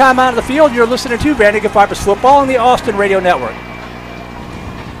them. Quick timeout of the field. You're listening to Vandergrift Vipers football on the Austin Radio Network.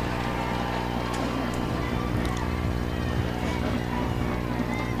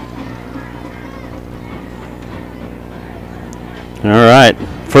 All right,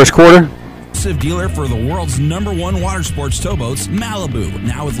 first quarter. Dealer for the world's #1 water sports towboats, Malibu.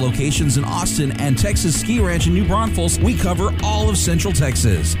 Now with locations in Austin and Texas Ski Ranch in New Braunfels, we cover all of Central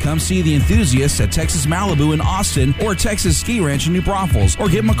Texas. Come see the enthusiasts at Texas Malibu in Austin or Texas Ski Ranch in New Braunfels, or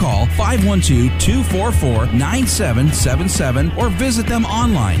give them a call 512-244-9777 or visit them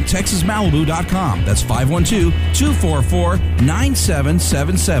online, texasmalibu.com. That's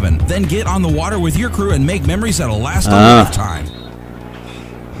 512-244-9777. Then get on the water with your crew and make memories that'll last a lifetime.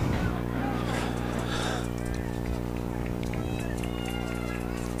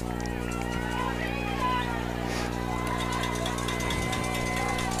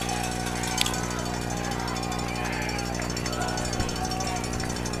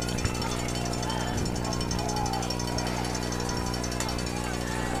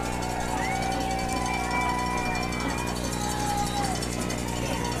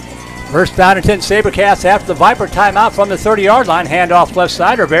 First down and 10 SaberCats after the Viper timeout from the 30-yard line. Handoff left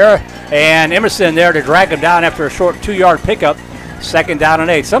side. Rivera and Emerson there to drag him down after a short 2-yard pickup. 2nd down and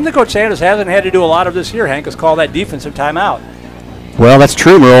 8. Something Coach Sanders hasn't had to do a lot of this year, Hank, is call that defensive timeout. Well, that's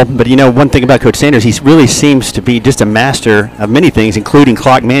true, Merle. But, one thing about Coach Sanders, he really seems to be just a master of many things, including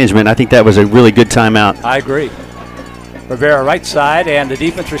clock management. I think that was a really good timeout. I agree. Rivera right side, and the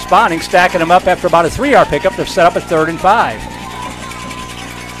defense responding, stacking them up after about a 3-yard pickup. They're set up at 3rd and 5.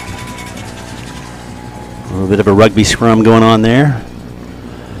 A little bit of a rugby scrum going on there.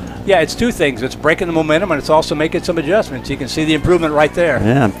 Yeah, it's two things. It's breaking the momentum, and it's also making some adjustments. You can see the improvement right there.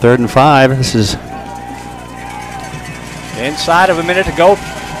 Yeah, 3rd and 5. This is inside of a minute to go.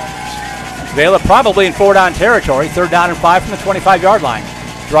 Vela probably in 4-down territory. 3rd down and 5 from the 25-yard line.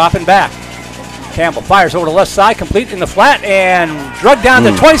 Dropping back. Campbell fires over the left side, complete in the flat, and drug down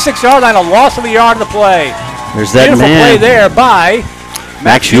the 26-yard line. A loss of a yard in the play. There's that beautiful man. Play there by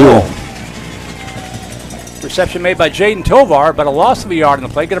Max Ewell. Reception made by Jaden Tovar, but a loss of a yard in the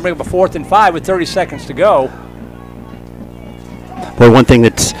play. Going to bring up a 4th and 5 with 30 seconds to go. Well, one thing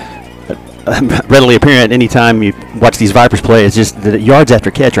that's readily apparent anytime you watch these Vipers play is just the yards after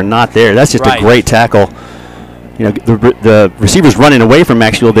catch are not there. That's just a great tackle. The receivers running away from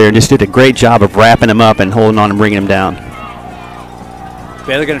Max Ewell there and just did a great job of wrapping him up and holding on and bringing him down.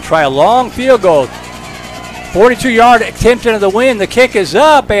 They're going to try a long field goal. 42-yard attempt into the wind. The kick is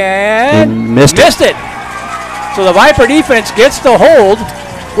up and missed it. So the Viper defense gets the hold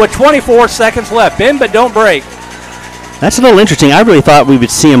with 24 seconds left. Bend but don't break. That's a little interesting. I really thought we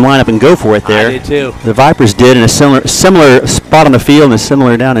would see him line up and go for it there. I did too. The Vipers did in a similar spot on the field and a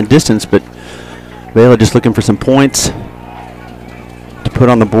similar down in distance, but Vela just looking for some points to put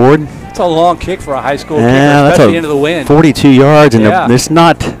on the board. It's a long kick for a high school kicker, that's especially into the wind. 42 yards, and it's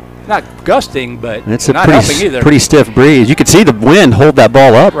not gusting, but it's not helping either. Pretty stiff breeze. You could see the wind hold that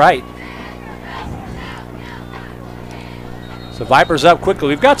ball up. Right. So Vipers up quickly.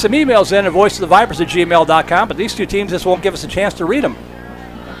 We've got some emails in at voiceofthevipers@gmail.com, but these two teams just won't give us a chance to read them.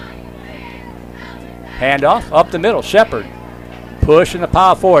 Handoff up the middle. Shepard pushing the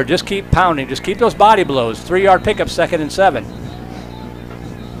power forward. Just keep pounding. Just keep those body blows. 3-yard pickup, 2nd and 7.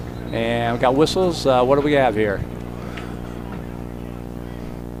 And we got whistles. What do we have here?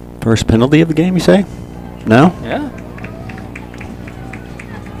 First penalty of the game, you say? No? Yeah.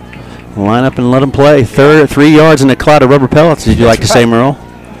 Line up and let them play. 3 yards in a cloud of rubber pellets, did you like to say, Merle?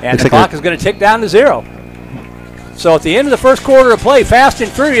 And the clock is going to tick down to 0. So at the end of the first quarter of play, fast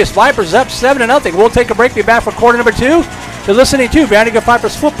and furious, Vipers up 7-0. We'll take a break. Be back for quarter number 2. You're listening to Vandergrift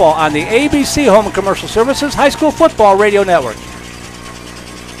Vipers football on the ABC Home and Commercial Services High School Football Radio Network.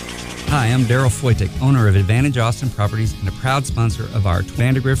 Hi, I'm Daryl Foytik, owner of Advantage Austin Properties and a proud sponsor of our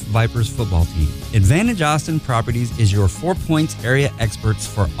Vandergrift Vipers football team. Advantage Austin Properties is your 4 Points area experts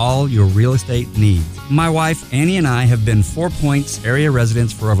for all your real estate needs. My wife, Annie, and I have been 4 Points area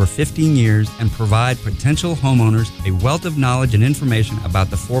residents for over 15 years and provide potential homeowners a wealth of knowledge and information about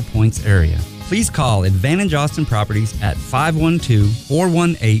the 4 Points area. Please call Advantage Austin Properties at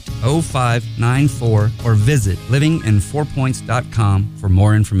 512-418-0594 or visit livinginfourpoints.com for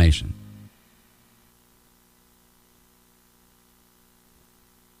more information.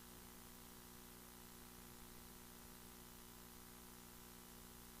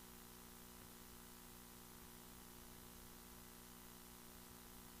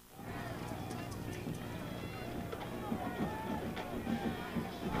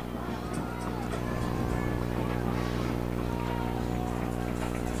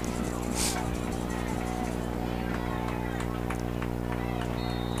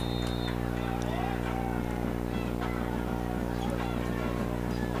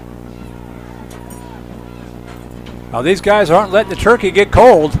 Now these guys aren't letting the turkey get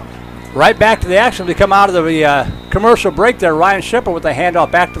cold. Right back to the action. They come out of the commercial break there. Ryan Shepard with the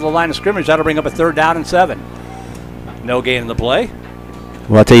handoff back to the line of scrimmage. That'll bring up a 3rd down and 7. No gain in the play.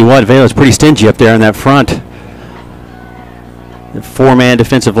 Well, I'll tell you what, Vela's pretty stingy up there in that front. The 4-man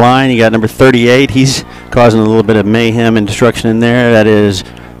defensive line. You got number 38. He's causing a little bit of mayhem and destruction in there. That is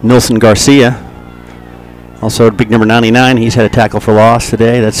Nilson Garcia. Also, big number 99. He's had a tackle for loss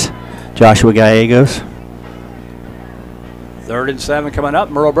today. That's Joshua Gallegos. 3rd and 7 coming up.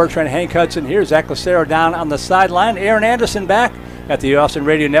 Merle Bertrand, Hank Hudson here. Zach Lucero down on the sideline. Aaron Anderson back at the Austin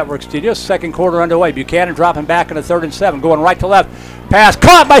Radio Network studios. Second quarter underway. Buchanan dropping back in the 3rd and 7. Going right to left. Pass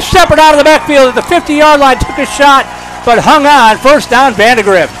caught by Shepard out of the backfield at the 50-yard line. Took a shot, but hung on. 1st down,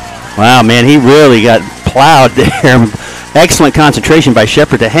 Vandegrift. Wow, man, he really got plowed there. Excellent concentration by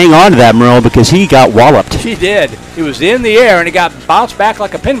Shepard to hang on to that, Merle, because he got walloped. He did. He was in the air, and he got bounced back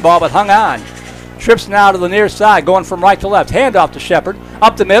like a pinball, but hung on. Trips now to the near side, going from right to left. Handoff to Shepard.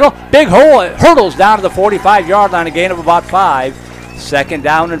 Up the middle. Big hole. Hurdles down to the 45-yard line. A gain of about 5. 2nd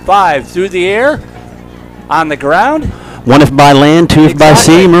down and 5. Through the air. On the ground. One if by land, two if by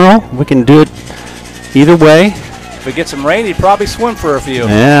sea, Merle. We can do it either way. If we get some rain, he'd probably swim for a few.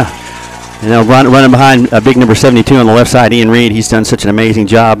 Yeah. You know, running behind big number 72 on the left side, Ian Reed. He's done such an amazing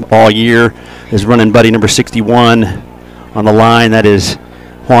job all year. His running buddy number 61 on the line. That is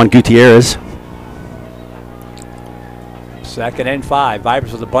Juan Gutierrez. 2nd and 5.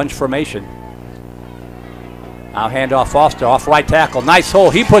 Vipers with a bunch formation. Now hand off Foster, off right tackle. Nice hole.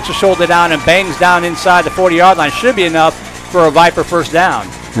 He puts a shoulder down and bangs down inside the 40-yard line. Should be enough for a Viper first down.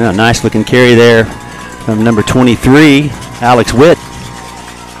 Yeah, nice looking carry there from number 23, Alex Witt.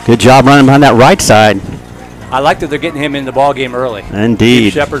 Good job running behind that right side. I like that they're getting him in the ball game early. Indeed.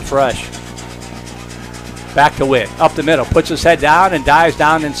 Keep Shepard fresh. Back to Witt. Up the middle. Puts his head down and dives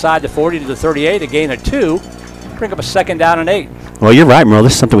down inside the 40 to the 38. A gain of 2. Bring up a 2nd down and 8. Well, you're right, Merle.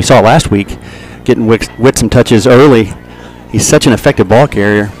 This is something we saw last week. Getting Witt some touches early. He's such an effective ball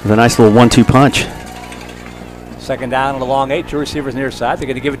carrier with a nice little 1-2 punch. 2nd down and a long 8. 2 receivers near side. They're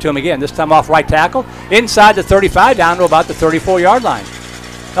going to give it to him again. This time off right tackle. Inside the 35 down to about the 34-yard line.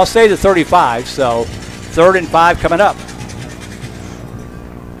 They'll say the 35, so 3rd and 5 coming up.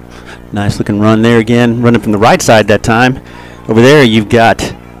 Nice looking run there again. Running from the right side that time. Over there you've got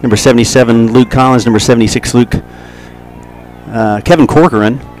number 77 Luke Collins, number 76 Kevin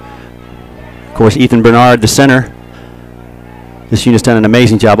Corcoran. Of course, Ethan Bernard, the center. This unit's done an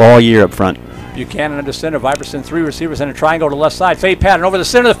amazing job all year up front. Buchanan under center. Vipers send 3 receivers in a triangle to the left side. Fade pattern over the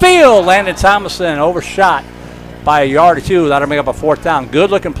center of the field. Landon Thomason overshot by a yard or 2. That'll make up a 4th down. Good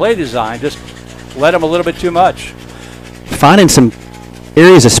looking play design. Just led him a little bit too much. Finding some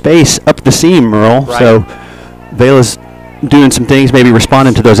areas of space up the seam, Merle. Right. So Vela's doing some things, maybe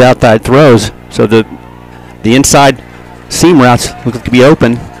responding to those outside throws. So the inside seam routes look to be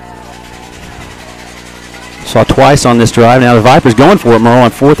open. Saw twice on this drive. Now the Vipers going for it, Merle,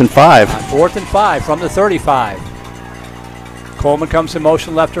 on 4th and 5. On 4th and 5 from the 35. Coleman comes in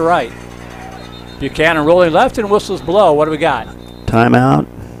motion left to right. Buchanan rolling left and whistles below. What do we got? Timeout.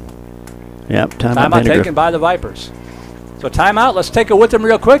 Yep, timeout taken by the Vipers. So timeout. Let's take it with them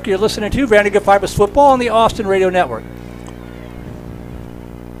real quick. You're listening to Vandergrift Vipers football on the Austin Radio Network.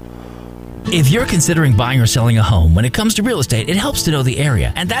 If you're considering buying or selling a home, when it comes to real estate, it helps to know the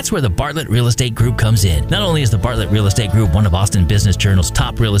area, and that's where the Bartlett Real Estate Group comes in. Not only is the Bartlett Real Estate Group one of Austin Business Journal's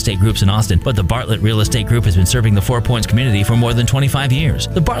top real estate groups in Austin, but the Bartlett Real Estate Group has been serving the 4 Points community for more than 25 years.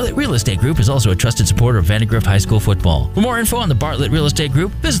 The Bartlett Real Estate Group is also a trusted supporter of Vandegrift High School football. For more info on the Bartlett Real Estate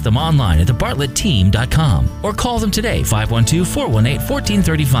Group, visit them online at thebartlettteam.com or call them today,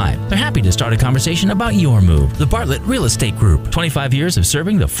 512-418-1435. They're happy to start a conversation about your move. The Bartlett Real Estate Group, 25 years of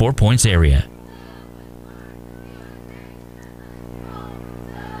serving the 4 Points area.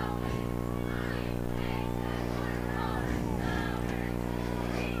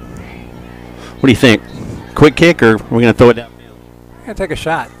 What do you think? Quick kick, or are we going to throw it downfield? I'm going to take a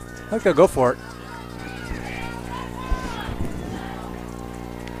shot. I think I'll go for it.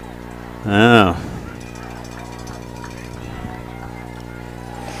 Oh.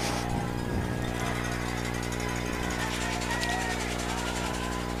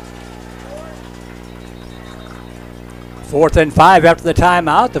 Fourth and 5 after the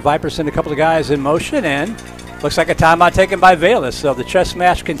timeout. The Vipers send a couple of guys in motion, and looks like a timeout taken by Vela. So the chess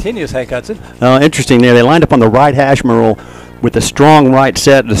match continues, Hank Hudson. Interesting there. They lined up on the right hash, Merle, with a strong right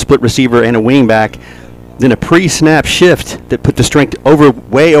set, the split receiver, and a wing back. Then a pre-snap shift that put the strength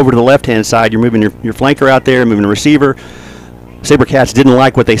way over to the left-hand side. You're moving your flanker out there, moving the receiver. Sabercats didn't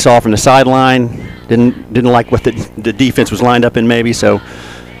like what they saw from the sideline. Didn't like what the defense was lined up in, maybe. So,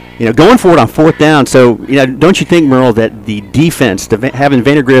 going for it on 4th down. So, don't you think, Merle, that the defense, having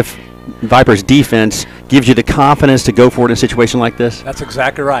Vandegrift Vipers defense, gives you the confidence to go for it in a situation like this? That's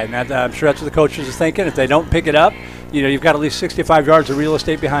exactly right. And I'm sure that's what the coaches are thinking. If they don't pick it up, you've got at least 65 yards of real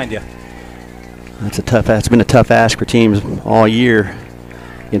estate behind you. That's been a tough ask for teams all year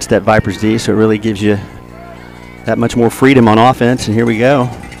against that Vipers D, so it really gives you that much more freedom on offense, and here we go.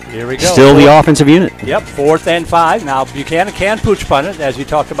 Here we go. Still the offensive unit. Yep, 4th and 5. Now Buchanan can pooch punt it, as you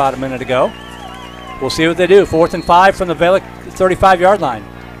talked about a minute ago. We'll see what they do. 4th and 5 from the Vela 35-yard line.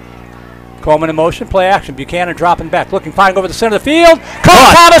 Coleman in motion, play action. Buchanan dropping back, looking, firing over the center of the field. Cole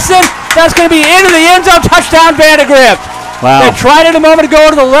Thomason, that's going to be into the end zone. Touchdown, Vandegrift. Wow. They tried it a moment ago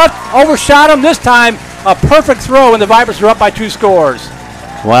to the left, overshot him. This time, a perfect throw, and the Vipers are up by 2 scores.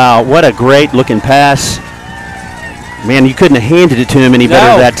 Wow, what a great looking pass. Man, you couldn't have handed it to him any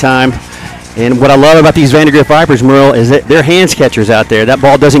better that time. And what I love about these Vandegrift Vipers, Merle, is that they're hands catchers out there. That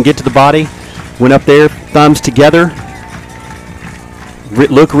ball doesn't get to the body. Went up there, thumbs together.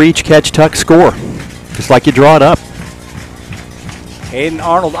 Look, reach, catch, tuck, score. Just like you draw it up. Hayden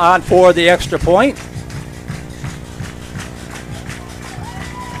Arnold on for the extra point.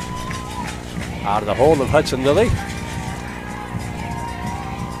 Out of the hold of Hudson Lilly.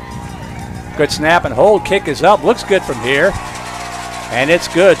 Good snap and hold. Kick is up. Looks good from here. And it's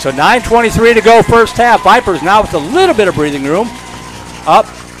good. So 9:23 to go first half. Vipers now with a little bit of breathing room. Up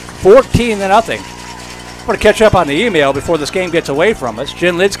 14-0. I want to catch up on the email before this game gets away from us.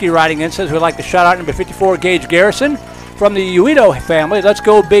 Jen Lidsky writing in says we'd like to shout out number 54, Gage Garrison. From the Uito family, let's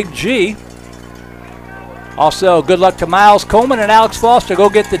go Big G. Also, good luck to Miles Coleman and Alex Foster. Go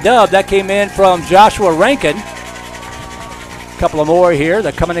get the dub. That came in from Joshua Rankin. A couple of more here.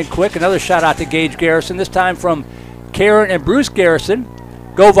 They're coming in quick. Another shout out to Gage Garrison, this time from Karen and Bruce Garrison.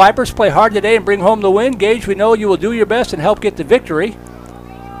 Go Vipers, play hard today and bring home the win. Gage, we know you will do your best and help get the victory.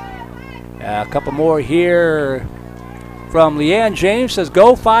 A couple more here from Leanne James. Says,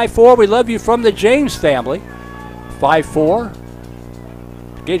 go 5-4. We love you from the James family.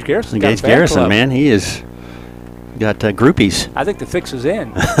 5-4. Gage Garrison. Gage Garrison, man. He is got groupies. I think the fix is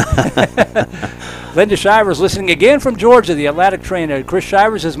in. Linda Shivers listening again from Georgia, the Atlantic trainer. Chris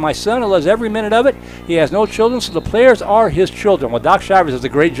Shivers is my son. He loves every minute of it. He has no children, so the players are his children. Well, Doc Shivers does a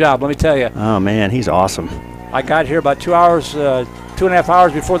great job, let me tell you. Oh, man, he's awesome. I got here about 2 hours, 2.5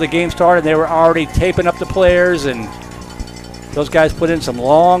 hours before the game started. They were already taping up the players, and those guys put in some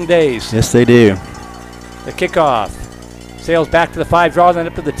long days. Yes, they do. The kickoff. Sails back to the 5-yard line,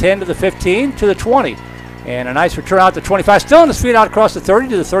 up to the 10, to the 15, to the 20. And a nice return out to 25. Still on his feet out across the 30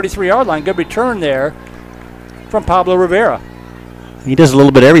 to the 33-yard line. Good return there from Pablo Rivera. He does a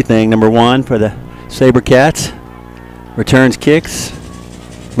little bit of everything, number one, for the SaberCats. Returns kicks.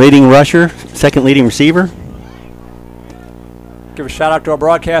 Leading rusher, second leading receiver. Give a shout out to our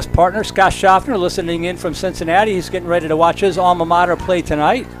broadcast partner, Scott Schaffner, listening in from Cincinnati. He's getting ready to watch his alma mater play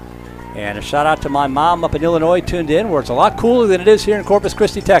tonight. And a shout out to my mom up in Illinois, tuned in, where it's a lot cooler than it is here in Corpus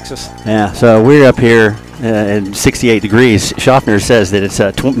Christi, Texas. Yeah, so we're up here at 68 degrees. Schaffner says that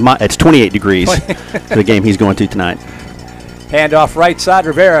it's 28 degrees for the game he's going to tonight. Handoff right side,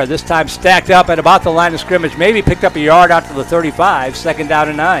 Rivera, this time stacked up at about the line of scrimmage. Maybe picked up a yard out to the 35, 2nd down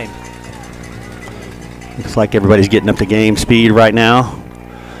and 9. Looks like everybody's getting up to game speed right now.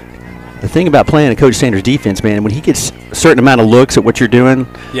 The thing about playing a Coach Sanders defense, man, when he gets a certain amount of looks at what you're doing,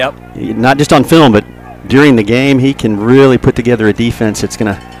 yep, not just on film, but during the game, he can really put together a defense that's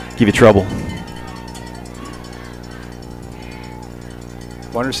going to give you trouble.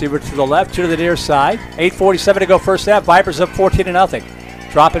 One receiver to the left, 2 to the near side. 8:47 to go first half. Vipers up 14-0.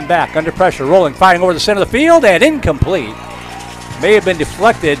 Dropping back, under pressure, rolling, firing over the center of the field, and incomplete. May have been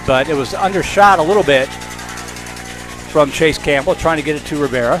deflected, but it was undershot a little bit from Chase Campbell, trying to get it to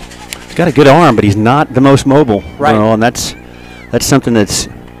Rivera. He's got a good arm, but he's not the most mobile. Right. And that's something that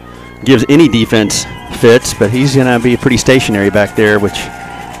gives any defense fits, but he's going to be pretty stationary back there, which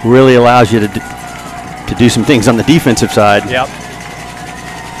really allows you to do some things on the defensive side. Yep.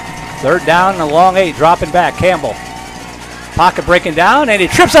 3rd down and a long 8, dropping back. Campbell. Pocket breaking down, and he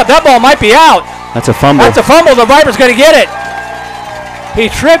trips up. That ball might be out. That's a fumble. That's a fumble. The Vipers going to get it. He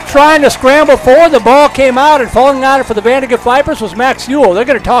tripped trying to scramble forward. The ball came out, and falling on it for the Vandegrift Vipers was Max Ewell. They're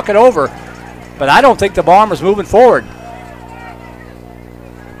going to talk it over, but I don't think the Bombers moving forward.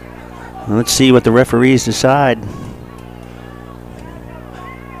 Let's see what the referees decide.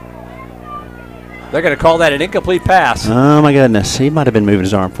 They're going to call that an incomplete pass. Oh, my goodness. He might have been moving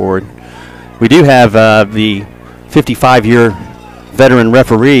his arm forward. We do have the 55-year veteran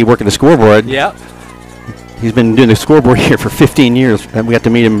referee working the scoreboard. Yep. He's been doing the scoreboard here for 15 years. And we got to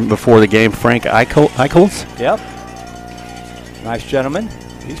meet him before the game, Frank Eichholz. Yep. Nice gentleman.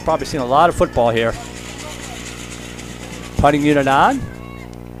 He's probably seen a lot of football here. Punting unit on.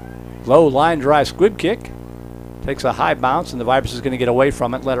 Low line drive squib kick. Takes a high bounce, and the Vipers is going to get away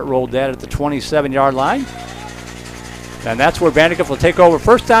from it. Let it roll dead at the 27-yard line. And that's where Vandegrift will take over.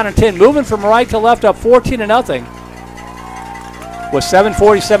 1st down and 10. Moving from right to left, up 14-0. With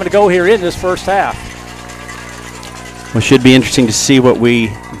 7:47 to go here in this first half. Well, it should be interesting to see what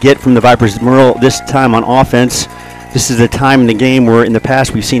we get from the Vipers. Merle, this time on offense, this is the time in the game where in the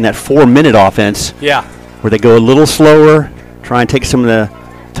past we've seen that 4-minute offense. Yeah. Where they go a little slower, try and take some of the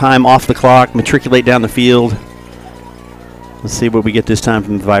time off the clock, matriculate down the field. Let's see what we get this time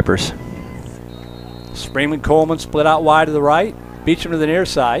from the Vipers. Springman Coleman split out wide to the right. Beecham to the near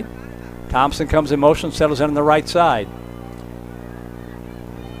side. Thompson comes in motion, settles in on the right side.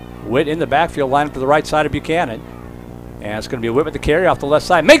 Witt in the backfield, line up to the right side of Buchanan. And it's going to be Witt with the carry off the left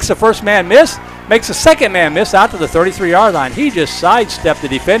side. Makes the first man miss. Makes the second man miss out to the 33-yard line. He just sidestepped the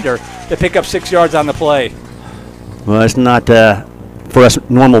defender to pick up 6 yards on the play. Well, it's not for us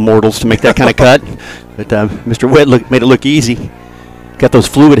normal mortals to make that kind of cut. But Mr. Witt made it look easy. Got those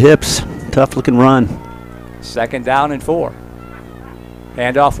fluid hips. Tough looking run. 2nd down and 4.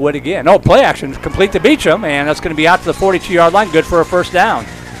 Hand off Wood again. No, play action, complete to Beecham, and that's going to be out to the 42-yard line, good for a first down.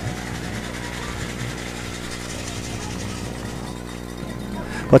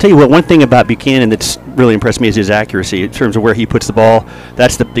 Well, I'll tell you what, one thing about Buchanan that's really impressed me is his accuracy in terms of where he puts the ball.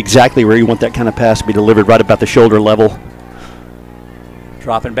 That's exactly where you want that kind of pass to be delivered, right about the shoulder level.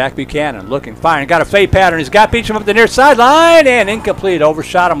 Dropping back Buchanan, looking, firing, got a fade pattern. He's got Beecham up the near sideline, and incomplete,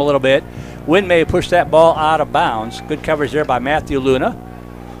 overshot him a little bit. Wind may have pushed that ball out of bounds. Good coverage there by Matthew Luna.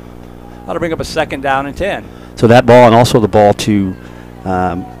 That'll bring up a 2nd down and 10. So that ball, and also the ball to,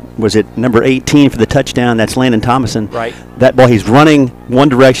 was it number 18 for the touchdown? That's Landon Thomason. Right. That ball, he's running one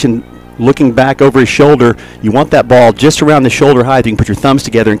direction, looking back over his shoulder. You want that ball just around the shoulder height. You can put your thumbs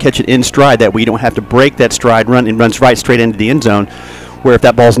together and catch it in stride. That way you don't have to break that stride, and runs right straight into the end zone. Where if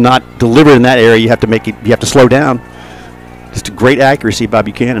that ball's not delivered in that area, you have to slow down. Just a great accuracy by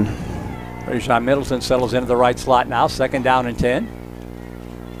Buchanan. Rajon Middleton settles into the right slot now, 2nd down and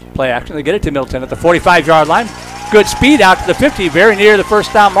 10. Play action, they get it to Middleton at the 45-yard line. Good speed out to the 50, very near the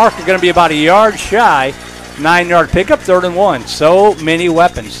first down marker, going to be about a yard shy. 9-yard pickup, 3rd and 1. So many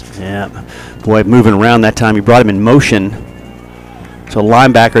weapons. Yeah, boy, moving around that time, he brought him in motion. So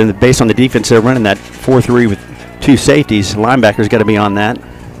linebacker, and based on the defense, they're running that 4-3 with 2 safeties. Linebacker's got to be on that.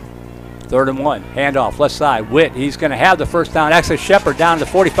 3rd and 1, handoff, left side. Witt, he's going to have the first down. Actually, Shepard down to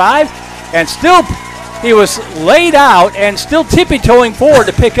 45, and still he was laid out and still tippy-toeing forward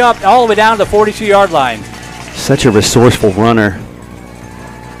to pick up all the way down to the 42-yard line. Such a resourceful runner,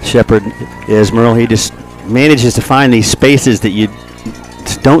 Shepard is, Merle. He just manages to find these spaces that you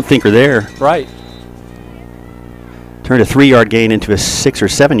just don't think are there. Right. Turned a 3-yard gain into a 6 or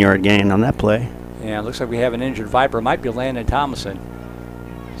 7-yard gain on that play. Yeah, it looks like we have an injured Viper. It might be Landon Thomason.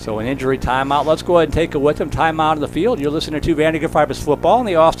 So an injury timeout. Let's go ahead and take it with him. Timeout on the field. You're listening to Vandergrift Vipers football on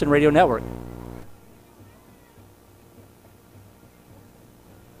the Austin Radio Network.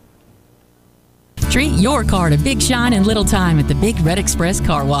 Treat your car to big shine and little time at the Big Red Express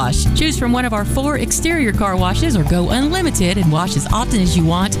Car Wash. Choose from one of our 4 exterior car washes or go unlimited and wash as often as you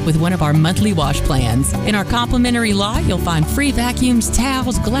want with one of our monthly wash plans. In our complimentary lot, you'll find free vacuums,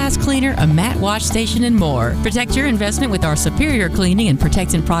 towels, glass cleaner, a matte wash station, and more. Protect your investment with our superior cleaning and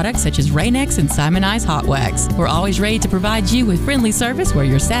protectant products such as Rain-X and Simonize Hot Wax. We're always ready to provide you with friendly service where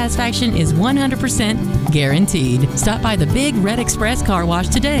your satisfaction is 100% guaranteed. Stop by the Big Red Express Car Wash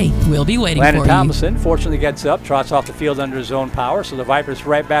today. We'll be waiting for you. Thomason fortunately gets up, trots off the field under his own power, so the Vipers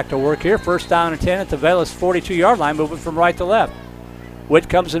right back to work here. 1st down and 10 at the Vela's 42-yard line, moving from right to left. Witt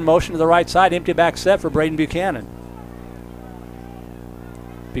comes in motion to the right side, empty back set for Braden Buchanan.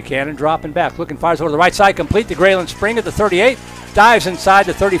 Buchanan dropping back, looking, fires over the right side, complete to Graylin Spring at the 38, dives inside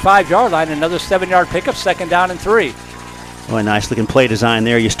the 35-yard line, another 7-yard pickup, 2nd down and 3. Oh, a nice looking play design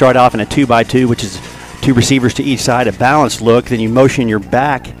there. You start off in a 2-by-2, which is 2 receivers to each side, a balanced look, then you motion your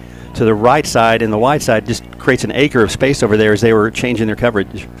back to the right side, and the wide side just creates an acre of space over there as they were changing their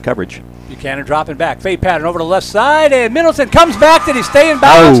coverage. Buchanan dropping back, fade pattern over the left side, and Middleton comes back. Did he stay in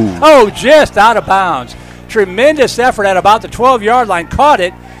bounds? Oh, just out of bounds. Tremendous effort at about the 12-yard line. Caught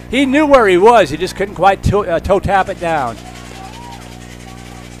it. He knew where he was. He just couldn't quite toe tap it down.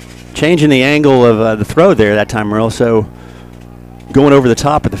 Changing the angle of the throw there that time, Merle. So going over the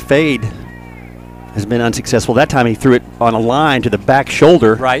top of the fade has been unsuccessful. That time he threw it on a line to the back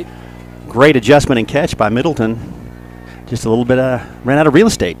shoulder. Right. Great adjustment and catch by Middleton. Just a little bit ran out of real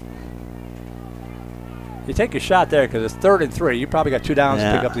estate. You take a shot there because it's 3rd and 3. You probably got 2 downs to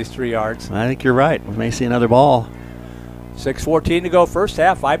pick up these 3 yards. I think you're right. We may see another ball. 6:14 to go first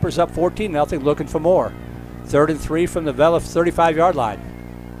half. Vipers up 14-0, looking for more. 3rd and 3 from the Vela 35-yard line.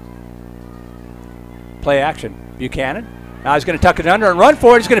 Play action. Buchanan. Now he's going to tuck it under and run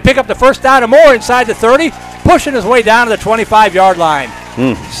for it. He's going to pick up the first down and more inside the 30, pushing his way down to the 25-yard line.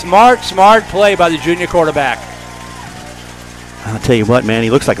 Smart play by the junior quarterback. I'll tell you what, man, he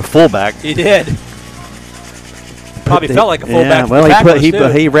looks like a fullback. He did. Probably felt like a fullback. Yeah, well,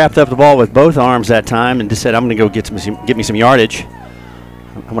 he wrapped up the ball with both arms that time and just said, I'm going to go get me some yardage.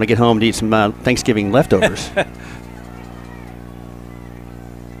 I want to get home to eat some Thanksgiving leftovers.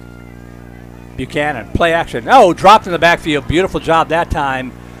 Buchanan, play action. Oh, dropped in the backfield. Beautiful job that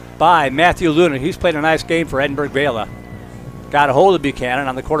time by Matthew Luna. He's played a nice game for Edinburg Vela. Got a hold of Buchanan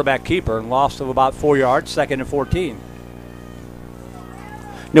on the quarterback keeper and lost of about 4 yards, 2nd and 14.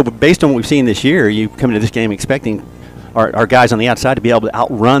 No, but based on what we've seen this year, you come into this game expecting our guys on the outside to be able to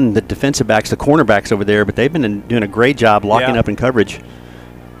outrun the defensive backs, the cornerbacks over there, but they've been doing a great job locking up in coverage.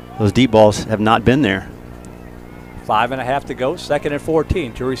 Those deep balls have not been there. 5.5 to go, 2nd and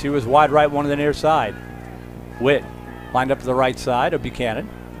 14. 2 receivers wide right, 1 on the near side. Witt lined up to the right side of Buchanan.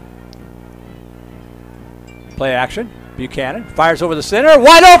 Play action. Buchanan fires over the center.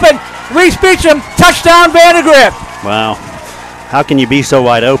 Wide open. Reese Beecham. Touchdown, VANDEGRIFT. Wow. How can you be so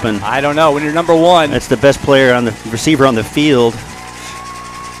wide open? I don't know. When you're number one. That's the best player on the receiver on the field.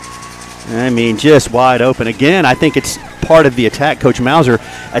 I mean, just wide open. Again, I think it's part of the attack. Coach Mauser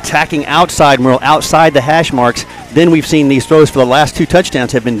attacking outside, outside the hash marks. Then we've seen these throws for the last 2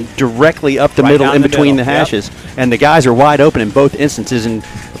 touchdowns have been directly up the middle, in between the hashes. Yep. And the guys are wide open in both instances. And,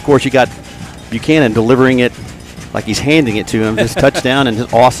 of course, you got Buchanan delivering it like he's handing it to him. This touchdown, and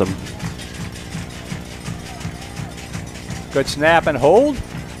it's awesome. Good snap and hold.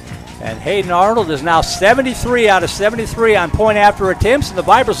 And Hayden Arnold is now 73 out of 73 on point after attempts, and the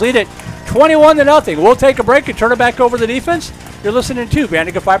Vipers lead it 21-0. We'll take a break and turn it back over to the defense. You're listening to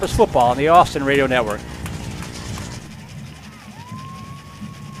Vandergrift Vipers football on the Austin Radio Network.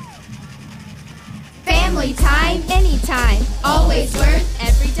 Family time, anytime, always worth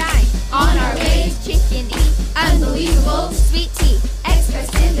every dime. On our way to Chicken E, unbelievable sweet tea. Express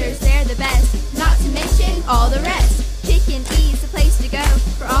tenders, they're the best, not to mention all the rest. Chicken E's the place to go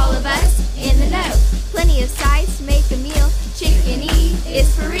for all of us in the know. Plenty of size to make a meal. Chicken E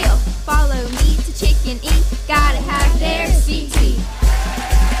is for real. Follow me to Chicken E. Gotta have their sweet tea.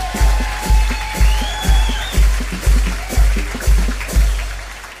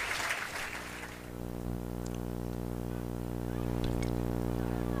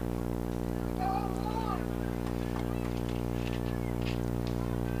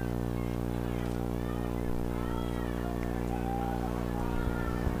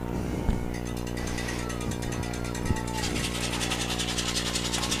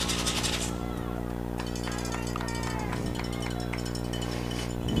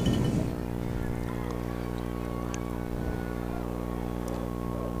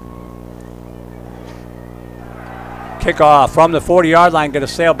 Kickoff from the 40-yard line, going to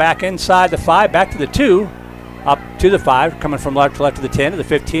sail back inside the 5, back to the 2, up to the 5, coming from left to left to the 10, to the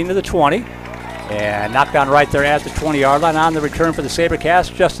 15, to the 20. And knocked down right there at the 20-yard line. On the return for the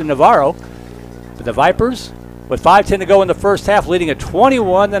SaberCats, Justin Navarro. But the Vipers, with 5:10 to go in the first half, leading at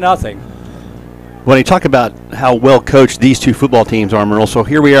 21-0. When you talk about how well coached these two football teams are, Merle, so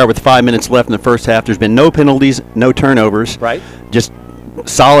here we are with 5 minutes left in the first half. There's been no penalties, no turnovers. Right. Just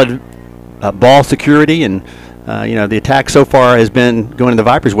solid ball security, and the attack so far has been going the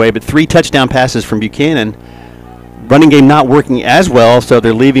Vipers' way, but 3 touchdown passes from Buchanan. Running game not working as well, so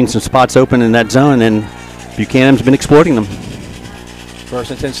they're leaving some spots open in that zone, and Buchanan's been exploiting them.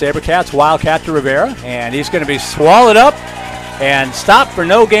 First and 10 SaberCats, Wildcat to Rivera, and he's going to be swallowed up and stopped for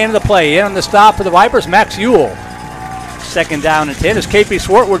no gain of the play. In on the stop for the Vipers, Max Ewell. Second down and 10 as KP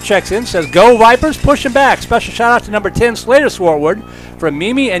Swartwood checks in, says, "Go Vipers, push him back." Special shout out to number 10, Slater Swartwood, from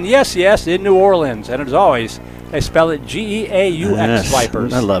Mimi and Yes Yes in New Orleans. And as always, they spell it Geaux, Yes,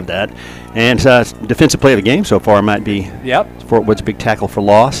 Vipers. I love that. And defensive play of the game so far might be Swartwood's big tackle for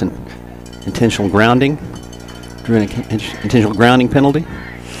loss and intentional grounding. Drew an intentional grounding penalty.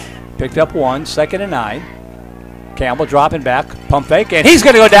 Picked up 1, 2nd and 9. Campbell dropping back, pump fake, and he's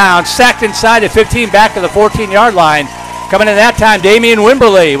going to go down. Sacked inside the 15, back to the 14-yard line. Coming in that time, Damian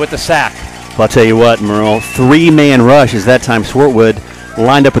Wimberly with the sack. Well, I'll tell you what, Merle, 3-man rush is that time Swartwood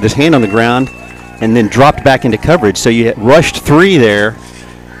lined up with his hand on the ground and then dropped back into coverage. So you rushed 3 there,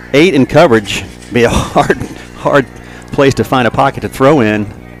 8 in coverage. Be a hard place to find a pocket to throw in.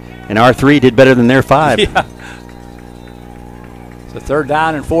 And our 3 did better than their 5. Yeah. So 3rd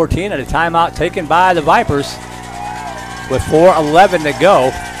down and 14 at a timeout taken by the Vipers with 4:11 to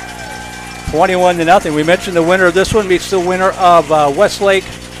go. 21-0. We mentioned the winner of this one meets the winner of Westlake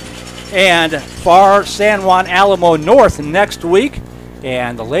and Far San Juan Alamo North next week.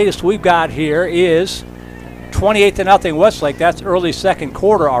 And the latest we've got here is 28-0 Westlake. That's early second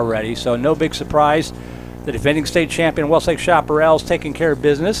quarter already, so no big surprise. The defending state champion Westlake Chaparral's taking care of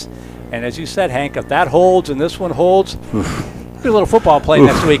business. And as you said, Hank, if that holds and this one holds, be a little football play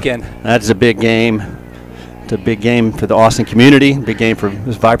next weekend. That's a big game. It's a big game for the Austin community, big game for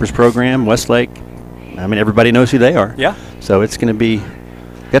this Vipers program, Westlake. I mean, everybody knows who they are. Yeah. So it's going to be,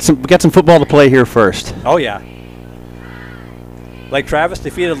 got some football to play here first. Oh, yeah. Lake Travis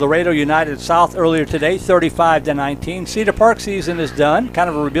defeated Laredo United South earlier today, 35-19. Cedar Park season is done. Kind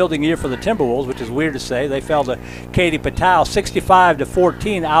of a rebuilding year for the Timberwolves, which is weird to say. They fell to Katy Patel,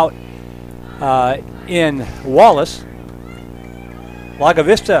 65-14 out in Wallace. Laga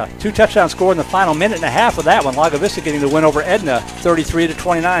Vista, 2 touchdowns scored in the final minute and a half of that one. Laga Vista getting the win over Edna,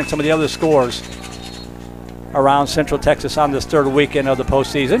 33-29. Some of the other scores around Central Texas on this 3rd weekend of the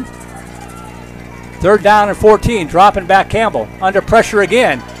postseason. 3rd down and 14, dropping back Campbell. Under pressure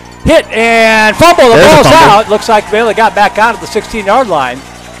again. Hit and fumble. The ball's out. Looks like Vela got back out at the 16-yard line.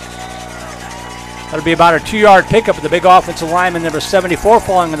 That'll be about a 2-yard pickup of the big offensive lineman, number 74,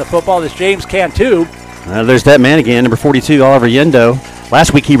 falling on the football. This James Cantu. There's that man again, number 42, Oliver Yendo.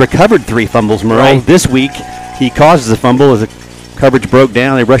 Last week he recovered 3 fumbles, Merle. Right. This week he causes a fumble as the coverage broke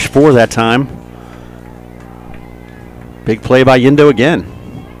down. They rushed 4 that time. Big play by Yendo again.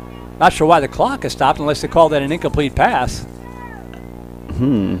 Not sure why the clock is stopped unless they call that an incomplete pass.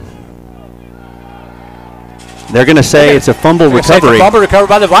 They're going to say it's a fumble recovery. It's a fumble recovered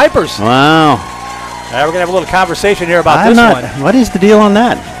by the Vipers. Wow. We're going to have a little conversation here about this one. What is the deal on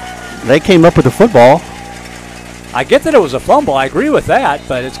that? They came up with the football. I get that it was a fumble. I agree with that,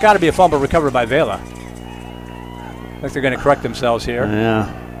 but it's got to be a fumble recovered by Vela. I think they're going to correct themselves here. Yeah.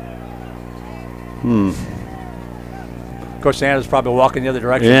 Coach Sanders probably walking the other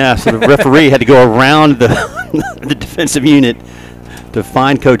direction. Yeah, so the referee had to go around the, the defensive unit to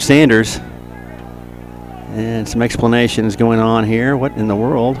find Coach Sanders. And some explanations going on here. What in the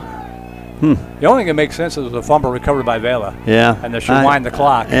world? The only thing that makes sense is it was a fumble recovered by Vela. Yeah. And they should wind the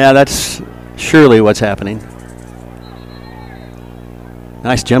clock. Yeah, that's surely what's happening.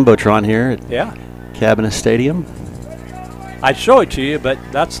 Nice jumbotron here at Cabinet Stadium. I'd show it to you, but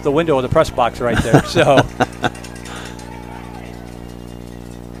that's the window of the press box right there. So.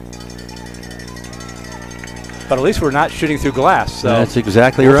 But at least we're not shooting through glass. So that's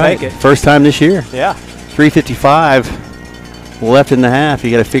exactly we'll right. Take it. First time this year. Yeah. 3:55 left in the half.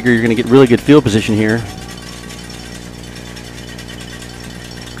 You got to figure you're going to get really good field position here.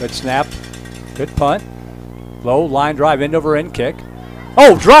 Good snap. Good punt. Low line drive, end over end kick.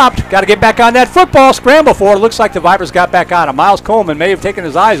 Oh, dropped. Got to get back on that football. Scramble for it. Looks like the Vipers got back on it. Miles Coleman may have taken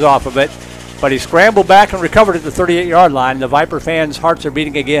his eyes off of it, but he scrambled back and recovered at the 38-yard line. The Viper fans' hearts are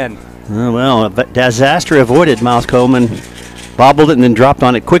beating again. Oh, well, disaster avoided. Miles Coleman bobbled it and then dropped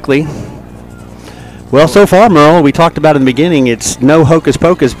on it quickly. Well, so far, Merle, we talked about in the beginning, it's no hocus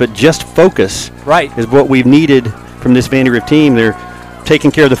pocus, but just focus. Right. Is what we've needed from this VandeGrift team. They're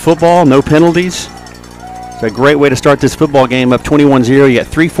taking care of the football, no penalties. It's a great way to start this football game up 21-0. You got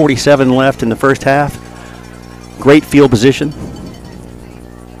 3:47 left in the first half. Great field position.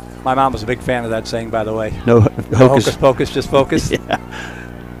 My mom was a big fan of that saying, by the way. No hocus pocus, just focus. Yeah.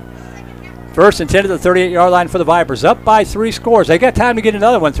 First and 10 to the 38-yard line for the Vipers. Up by 3 scores. They got time to get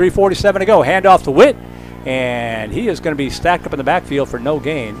another one. 3:47 to go. Hand off to Witt. And he is going to be stacked up in the backfield for no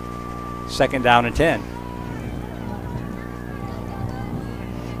gain. 2nd down and 10.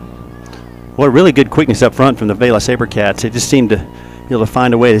 Well, really good quickness up front from the Vela SaberCats. They just seem to be able to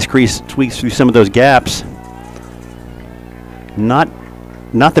find a way to squeeze through some of those gaps. Not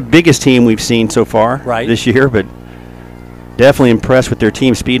the biggest team we've seen so far this year, but definitely impressed with their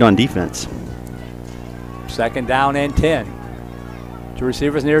team speed on defense. 2nd down and 10. 2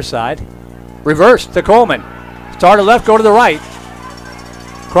 receivers near side. Reverse to Coleman. Start to left, go to the right.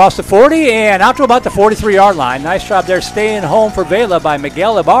 Across the 40 and out to about the 43-yard line. Nice job there staying home for Vela by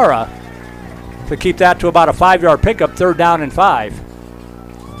Miguel Ibarra to keep that to about a 5-yard pickup, 3rd down and 5.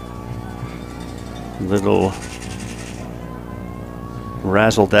 Little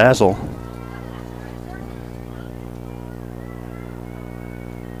razzle-dazzle.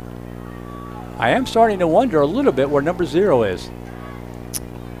 I am starting to wonder a little bit where number 0 is.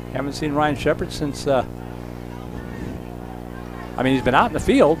 Haven't seen Ryan Shepard since, I mean, he's been out in the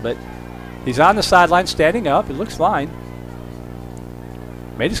field, but he's on the sideline standing up. It looks fine.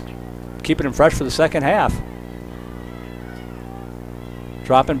 May just keeping him fresh for the second half.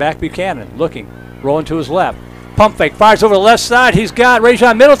 Dropping back Buchanan, looking, rolling to his left. Pump fake, fires over the left side. He's got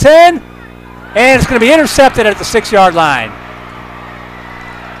Rajon Middleton, and it's going to be intercepted at the 6-yard line.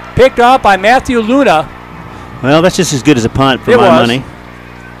 Picked up by Matthew Luna. Well, that's just as good as a punt for my money.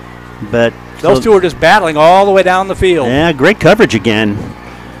 But those two are just battling all the way down the field. Yeah, great coverage again.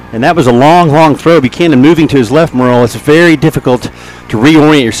 And that was a long, long throw. Buchanan moving to his left, Merle. It's very difficult to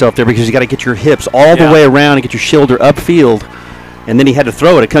reorient yourself there because you got to get your hips all the way around and get your shoulder upfield. And then he had to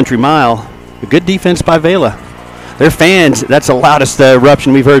throw it a country mile. A good defense by Vela. Their fans, that's the loudest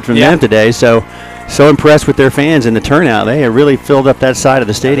eruption we've heard from them today. So impressed with their fans and the turnout. They have really filled up that side of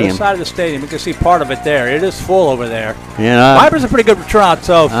the stadium. That side of the stadium, you can see part of it there. It is full over there. Yeah, Vipers a pretty good turnout.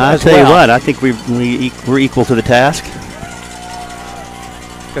 So I'll tell you what, I think we're equal to the task.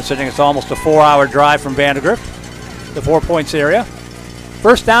 Considering it's almost a 4-hour drive from VandeGrift, the 4 Points area.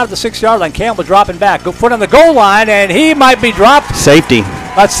 First down at the 6-yard line. Campbell dropping back. Good foot on the goal line, and he might be dropped. Safety.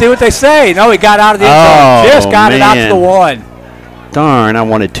 Let's see what they say. No, he got out of the end zone. Just got it out to the 1. Darn, I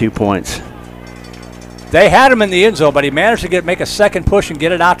wanted 2 points. They had him in the end zone, but he managed to make a second push and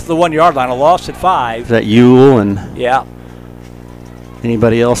get it out to the 1-yard line. A loss at 5. Is that Ewell and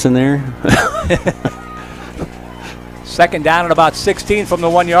anybody else in there? 2nd down at about 16 from the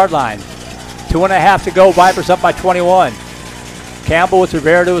 1-yard line. 2.5 to go. Vipers up by 21. Campbell with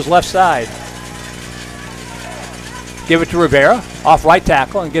Rivera to his left side. Give it to Rivera off right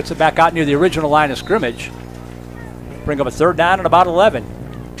tackle and gets it back out near the original line of scrimmage. Bring up a 3rd down and about 11.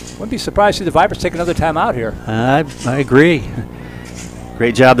 Wouldn't be surprised to see the Vipers take another timeout here. I agree.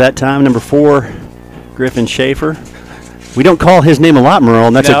 Great job that time. Number 4, Griffin Schaefer. We don't call his name a lot, Merle,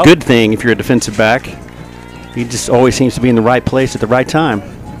 and that's a good thing if you're a defensive back. He just always seems to be in the right place at the right time.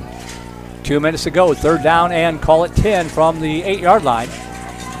 2 minutes to go. 3rd down and call it 10 from the 8-yard line.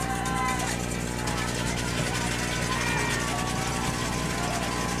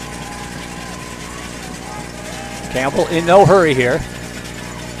 Campbell in no hurry here.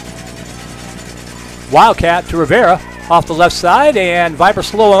 Wildcat to Rivera off the left side, and Vipers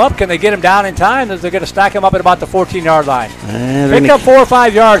slow him up. Can they get him down in time? They're going to stack him up at about the 14-yard line. Pick up 4 or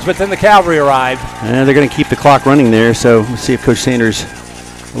 5 yards, but then the cavalry arrived. They're going to keep the clock running there, so we'll see if Coach Sanders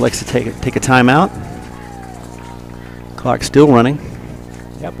elects to take a timeout. Clock's still running.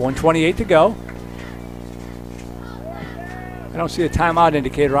 Yep, 1:28 to go. I don't see a timeout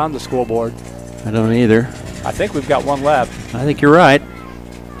indicator on the scoreboard. I don't either. I think we've got one left. I think you're right.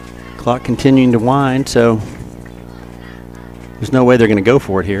 Clock continuing to wind, so there's no way they're going to go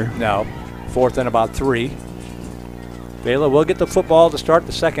for it here. No. 4th and about 3. Vela will get the football to start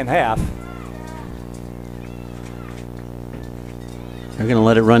the second half. They're going to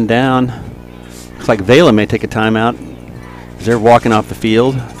let it run down. Looks like Vela may take a timeout as they're walking off the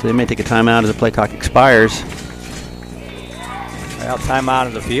field. So they may take a timeout as the play clock expires. Well, timeout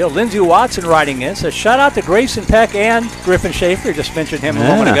in the field. Lindsey Watson writing in says, shout out to Grayson Peck and Griffin Schaefer. Just mentioned him a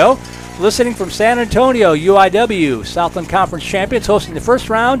moment ago. Listening from San Antonio, UIW, Southland Conference champions, hosting the first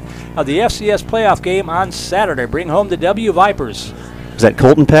round of the FCS playoff game on Saturday. Bring home the W Vipers. Is that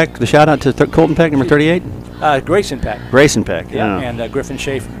Colton Peck? The shout out to Colton Peck, number 38? Grayson Peck. Grayson Peck, yeah. And Griffin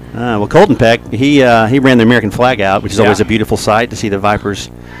Schaefer. Well, Colton Peck, he ran the American flag out, which is always a beautiful sight to see the Vipers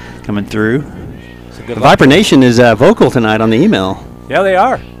coming through. The Viper Nation is vocal tonight on the email. Yeah, they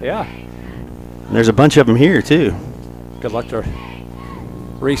are. Yeah. And there's a bunch of them here, too. Good luck to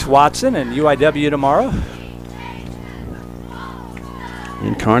Reese Watson and UIW tomorrow.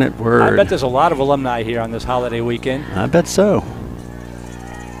 Incarnate Word. I bet there's a lot of alumni here on this holiday weekend. I bet so.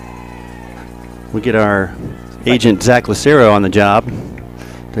 We get our agent Zach Lucero on the job,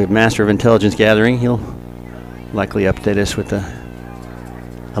 the Master of Intelligence Gathering. He'll likely update us with the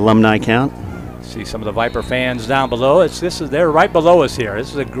alumni count. See some of the Viper fans down below. They're right below us here. This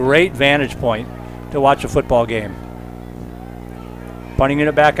is a great vantage point to watch a football game. Punting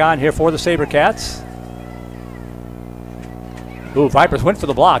it back on here for the SaberCats. Ooh, Vipers went for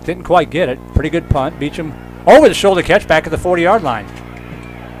the block. Didn't quite get it. Pretty good punt. Beecham over the shoulder catch back at the 40-yard line.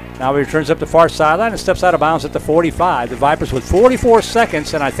 Now he returns up the far sideline and steps out of bounds at the 45. The Vipers with 44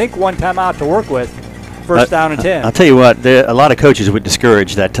 seconds and I think one timeout to work with. First down and 10. I'll tell you what, a lot of coaches would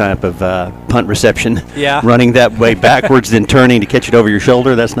discourage that type of punt reception. Yeah. Running that way backwards, then turning to catch it over your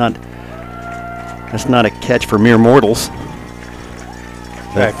shoulder. That's not a catch for mere mortals.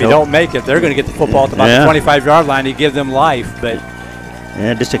 If you don't make it, they're going to get the football at about the 25-yard line to give them life. But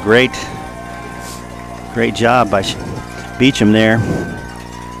yeah, just a great job by Beecham there.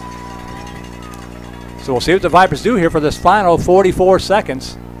 So we'll see what the Vipers do here for this final 44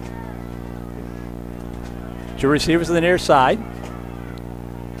 seconds. Two receivers to the near side.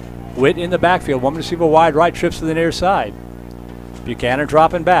 Witt in the backfield. One receiver wide right, trips to the near side. Buchanan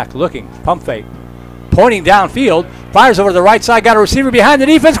dropping back, looking, pump fake. Pointing downfield, fires over to the right side, got a receiver behind the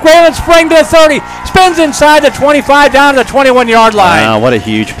defense. Grayland spring to the 30, spins inside the 25 down to the 21-yard line. Wow, what a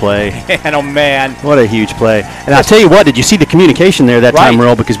huge play. And oh man. What a huge play. And I'll tell you what, did you see the communication there that time,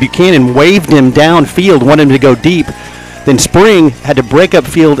 Merle? Because Buchanan waved him downfield, wanted him to go deep. Then Spring had to break up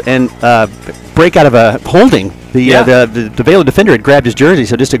field and break out of a holding. The Vela defender had grabbed his jersey,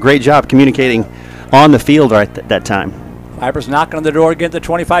 so just a great job communicating on the field right that time. Vipers knocking on the door again at the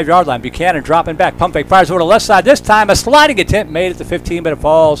 25-yard line. Buchanan dropping back. Pump fake fires over to the left side. This time a sliding attempt made at the 15, but it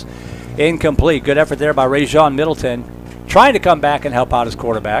falls incomplete. Good effort there by Rajon Middleton, trying to come back and help out his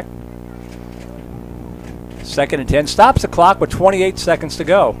quarterback. 2nd and 10. Stops the clock with 28 seconds to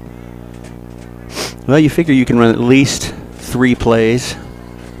go. Well, you figure you can run at least 3 plays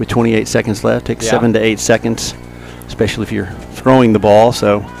with 28 seconds left. Takes 7 to 8 seconds, especially if you're throwing the ball.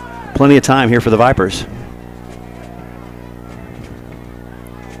 So plenty of time here for the Vipers.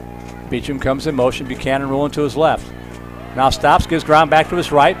 Beecham comes in motion. Buchanan rolling to his left. Now stops, gives ground back to his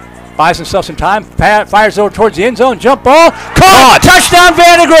right. Buys himself some time. Fires over towards the end zone. Jump ball. Caught! Touchdown,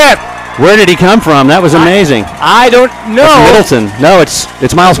 VANDEGRIFT! Where did he come from? That was amazing. I don't know. That's Middleton. No,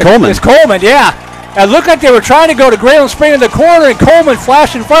 it's Miles Coleman. It's Coleman, yeah. It looked like they were trying to go to Grayland Spring in the corner, and Coleman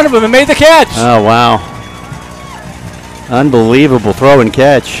flashed in front of him and made the catch. Oh, wow. Unbelievable throw and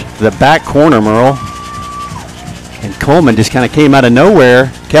catch. The back corner, Merle. And Coleman just kind of came out of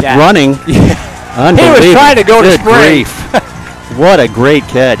nowhere, kept running. Yeah. He was trying to go to Spring. What a great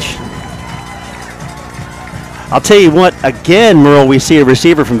catch. I'll tell you what, again, Merle, we see a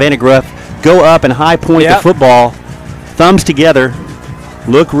receiver from VandeGrift go up and high point the football, thumbs together,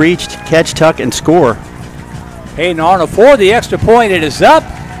 look reached, catch, tuck, and score. Hayden Arnold for the extra point. It is up,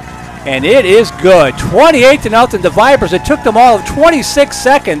 and it is good. 28-0, the Vipers. It took them all of 26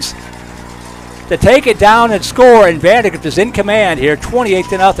 seconds to take it down and score, and VandeGrift is in command here,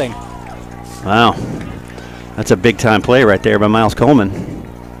 28-0. Wow. That's a big-time play right there by Miles Coleman.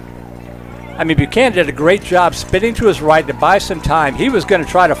 I mean, Buchanan did a great job spinning to his right to buy some time. He was going to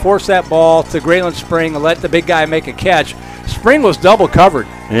try to force that ball to Grayland Spring and let the big guy make a catch. Spring was double covered.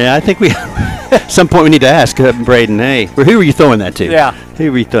 Yeah, I think we at some point we need to ask Braden, hey, who were you throwing that to? Yeah.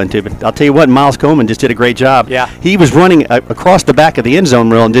 Who were you throwing to? But I'll tell you what, Miles Coleman just did a great job. Yeah. He was running across the back of the end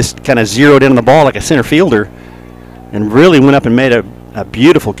zone, and just kind of zeroed in on the ball like a center fielder and really went up and made a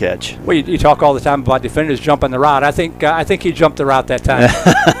beautiful catch. Well, you talk all the time about defenders jumping the route. I think he jumped the route that time.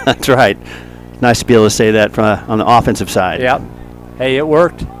 That's right. Nice to be able to say that from on the offensive side. Yep. Hey, it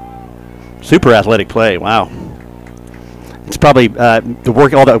worked. Super athletic play. Wow. It's probably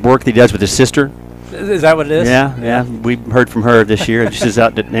all that work that he does with his sister. Is that what it is? Yeah. We heard from her this year. She's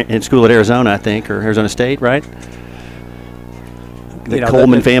out in school at Arizona, I think, or Arizona State, right? The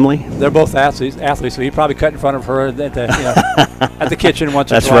Coleman family. They're both athletes, so he probably cut in front of her at the kitchen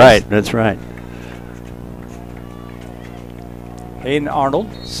once or twice. That's right. That's right. Hayden Arnold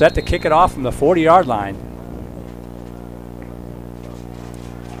set to kick it off from the 40-yard line.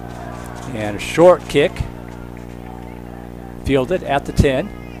 And a short kick. Fielded at the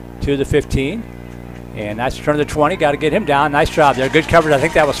 10 to the 15. And nice return to the 20. Got to get him down. Nice job there. Good coverage. I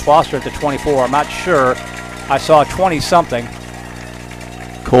think that was Foster at the 24. I'm not sure. I saw 20-something.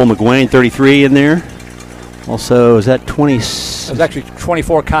 Cole McGuane, 33 in there. Also, is that 20? It was actually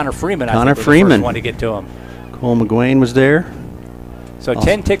 24, Connor Freeman. Connor I think was Freeman. The first one to get to him. Cole McGuane was there. So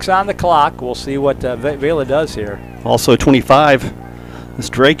 10 ticks on the clock. We'll see what Vela does here. Also 25, that's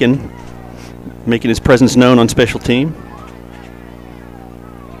Draken, making his presence known on special team.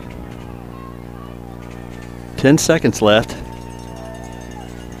 10 seconds left.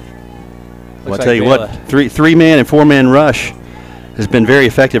 Well, I'll tell you what, three-man and four-man rush has been very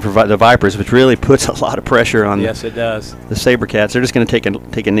effective for the Vipers, which really puts a lot of pressure on yes, it does. The SaberCats. They're just going to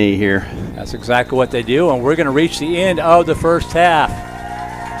take a knee here. That's exactly what they do, and we're going to reach the end of the first half.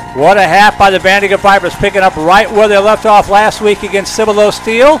 What a half by the VandeGrift Vipers, picking up right where they left off last week against Cibolo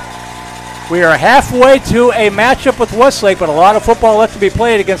Steel. We are halfway to a matchup with Westlake, but a lot of football left to be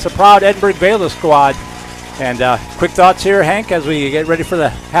played against the proud Edinburg Vela squad. And quick thoughts here, Hank, as we get ready for the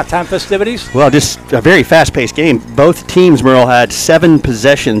halftime festivities? Well, just a very fast-paced game. Both teams, Merle, had 7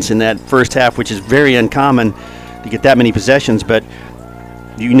 possessions in that first half, which is very uncommon to get that many possessions. But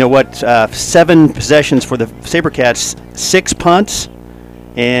you know what? 7 possessions for the SaberCats, 6 punts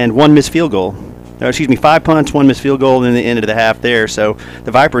and 1 missed field goal. No, excuse me, 5 punts, 1 missed field goal in the end of the half there. So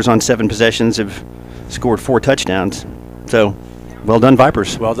the Vipers on 7 possessions have scored 4 touchdowns. So well done,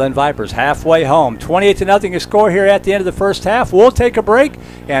 Vipers. Well done, Vipers. Halfway home. 28-0 your score here at the end of the first half. We'll take a break,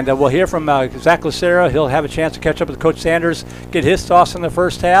 and we'll hear from Zach Lucero. He'll have a chance to catch up with Coach Sanders, get his thoughts in the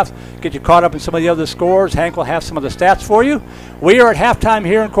first half, get you caught up in some of the other scores. Hank will have some of the stats for you. We are at halftime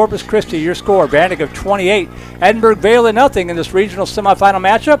here in Corpus Christi. Your score, VandeGrift 28, Edinburg Vela 0 in this regional semifinal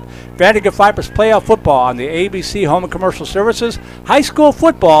matchup. VandeGrift Vipers playoff football on the ABC Home and Commercial Services High School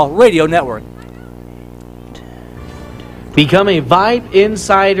Football Radio Network. Become a Vype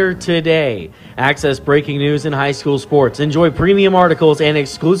Insider today. Access breaking news in high school sports. Enjoy premium articles and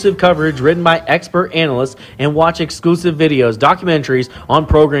exclusive coverage written by expert analysts, and watch exclusive videos, documentaries on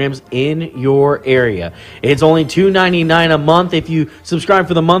programs in your area. It's only $2.99 a month if you subscribe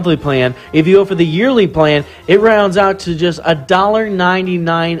for the monthly plan. If you go for the yearly plan, it rounds out to just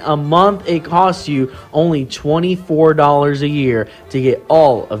 $1.99 a month. It costs you only $24 a year to get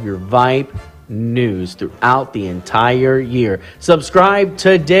all of your Vype news throughout the entire year. Subscribe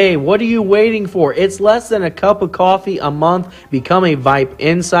today. What are you waiting for? It's less than a cup of coffee a month. Become a Vype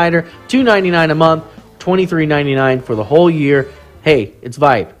Insider. $2.99 a month, $23.99 for the whole year. Hey, it's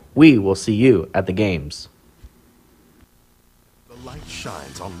Vype. We will see you at the games. The light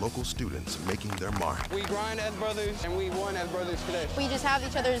shines on local students making their mark. We grind as brothers, and we won as brothers today. We just have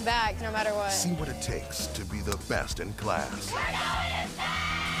each other's backs no matter what. See what it takes to be the best in class.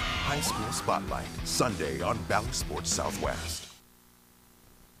 High School Spotlight, Sunday on Valley Sports Southwest.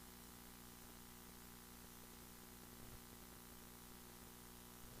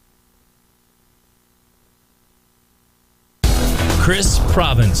 Chris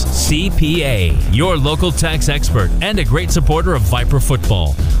Province, CPA, your local tax expert and a great supporter of Viper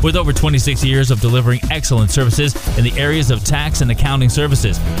football. With over 26 years of delivering excellent services in the areas of tax and accounting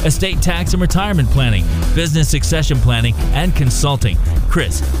services, estate tax and retirement planning, business succession planning, and consulting.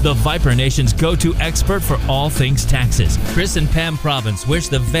 Chris, the Viper Nation's go-to expert for all things taxes. Chris and Pam Province wish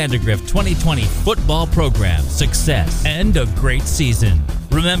the VANDEGRIFT 2020 football program success and a great season.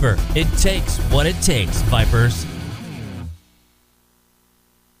 Remember, it takes what it takes, Vipers.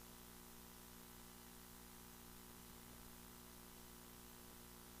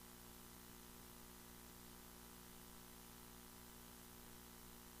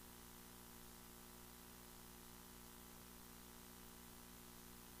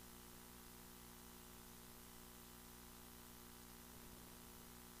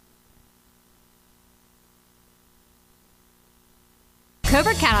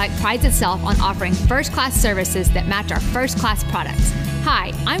 Covert Cadillac prides itself on offering first-class services that match our first-class products.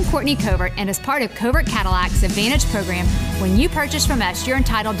 Hi, I'm Courtney Covert, and as part of Covert Cadillac's Advantage program, when you purchase from us, you're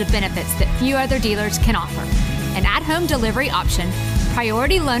entitled to benefits that few other dealers can offer. An at-home delivery option,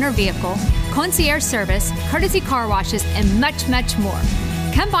 priority loaner vehicle, concierge service, courtesy car washes, and much, much more.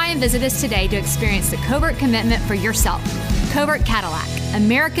 Come by and visit us today to experience the Covert commitment for yourself. Covert Cadillac.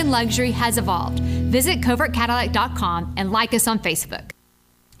 American luxury has evolved. Visit covertcadillac.com and like us on Facebook.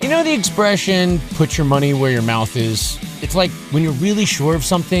 You know the expression, put your money where your mouth is? It's like when you're really sure of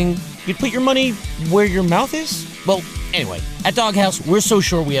something, you put your money where your mouth is? Well, anyway, at Doghouse, we're so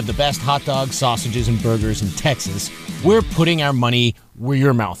sure we have the best hot dogs, sausages, and burgers in Texas. We're putting our money where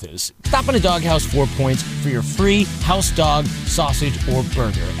your mouth is. Stop in a Doghouse 4 Points for your free house dog, sausage, or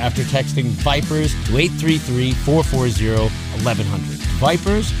burger after texting VIPERS to 833-440-1100.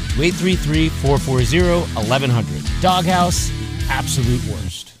 VIPERS to 833-440-1100. Doghouse, absolute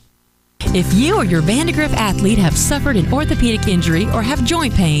worst. If you or your VANDEGRIFT athlete have suffered an orthopedic injury or have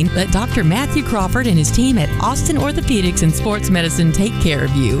joint pain, let Dr. Matthew Crawford and his team at Austin Orthopedics and Sports Medicine take care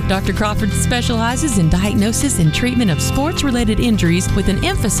of you. Dr. Crawford specializes in diagnosis and treatment of sports-related injuries with an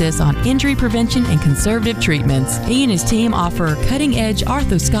emphasis on injury prevention and conservative treatments. He and his team offer cutting-edge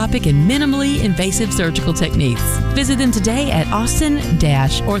arthroscopic and minimally invasive surgical techniques. Visit them today at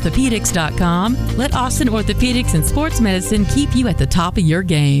austin-orthopedics.com. Let Austin Orthopedics and Sports Medicine keep you at the top of your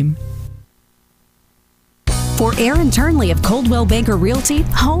game. For Aaron Turnley of Coldwell Banker Realty,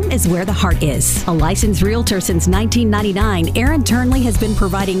 home is where the heart is. A licensed realtor since 1999, Aaron Turnley has been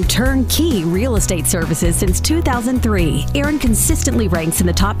providing turnkey real estate services since 2003. Aaron consistently ranks in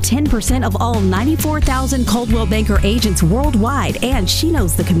the top 10% of all 94,000 Coldwell Banker agents worldwide, and she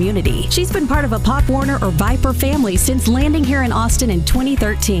knows the community. She's been part of a Pop Warner or Viper family since landing here in Austin in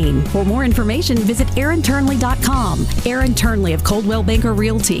 2013. For more information, visit AaronTurnley.com. Aaron Turnley of Coldwell Banker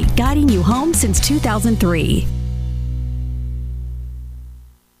Realty, guiding you home since 2003.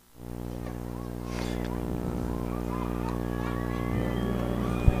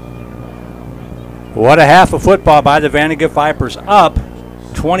 What a half of football by the VANDEGRIFT Vipers, up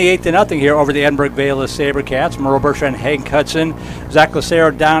 28-0 here over the Edinburg Vela SaberCats. Merle Bertrand, Hank Hudson, Zach Lucero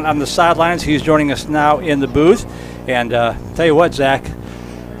down on the sidelines. He's joining us now in the booth. And tell you what, Zach,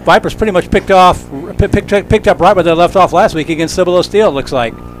 Vipers pretty much picked up right where they left off last week against Cibolo Steel, it looks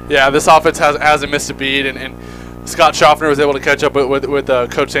like. Yeah, this offense hasn't missed a beat, and Scott Schaffner was able to catch up with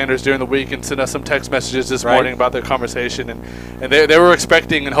Coach Sanders during the week and send us some text messages this morning about their conversation. And they were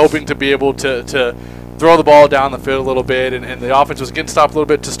expecting and hoping to be able to throw the ball down the field a little bit. And the offense was getting stopped a little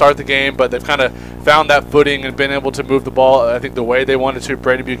bit to start the game, but they've kind of found that footing and been able to move the ball, I think, the way they wanted to.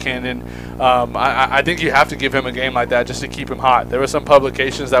 Brady Buchanan, I think you have to give him a game like that just to keep him hot. There were some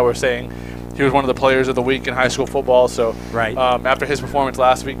publications that were saying he was one of the players of the week in high school football. So after his performance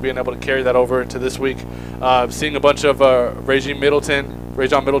last week, being able to carry that over into this week, seeing a bunch of Rajon Middleton,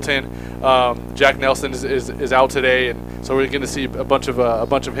 Jack Nelson is out today, and so we're going to see a bunch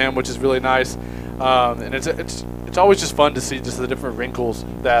of him, which is really nice. And it's always just fun to see just the different wrinkles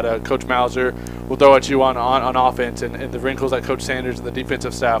that Coach Mauser will throw at you on offense, and the wrinkles that Coach Sanders and the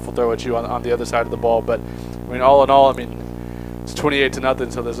defensive staff will throw at you on the other side of the ball. But I mean, all in all, I mean, it's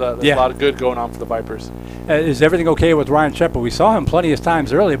 28-0, so there's a lot of good going on for the Vipers. Is everything okay with Ryan Shepard? We saw him plenty of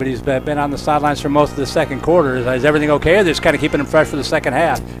times early, but he's been on the sidelines for most of the second quarter. Is everything okay, or they're just kind of keeping him fresh for the second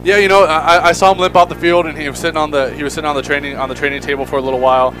half? Yeah, you know, I saw him limp out the field, and he was sitting on the training table for a little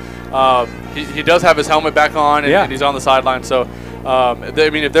while. He does have his helmet back on, and he's on the sideline. So, I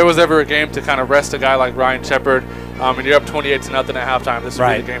mean, if there was ever a game to kind of rest a guy like Ryan Shepard, and you're up 28-0 at halftime, this would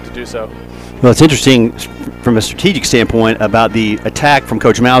be the game to do so. Well, it's interesting from a strategic standpoint about the attack from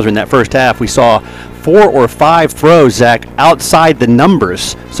Coach Mauser in that first half. We saw 4 or 5 throws, Zach, outside the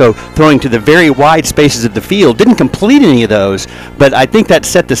numbers. So throwing to the very wide spaces of the field. Didn't complete any of those, but I think that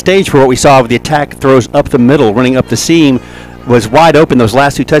set the stage for what we saw with the attack throws up the middle, running up the seam. Was wide open. Those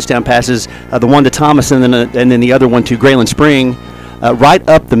last 2 touchdown passes, the one to Thomas and then the other one to Graylin Spring, right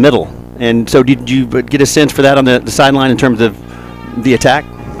up the middle. And so did you get a sense for that on the sideline in terms of the attack?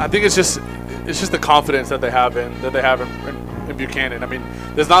 I think it's just the confidence that they have in Buchanan. I mean,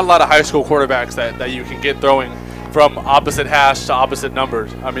 there's not a lot of high school quarterbacks that you can get throwing from opposite hash to opposite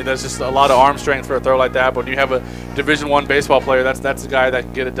numbers. I mean, there's just a lot of arm strength for a throw like that. But when you have a Division I baseball player, that's the guy that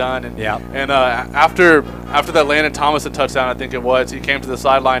can get it done. And after that Landon Thomason touchdown, I think it was, he came to the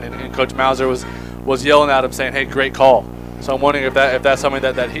sideline and Coach Mauser was yelling at him saying, "Hey, great call." So I'm wondering if that's something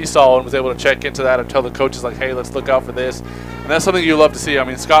that he saw and was able to check into that and tell the coaches, like, hey, let's look out for this. And that's something you love to see. I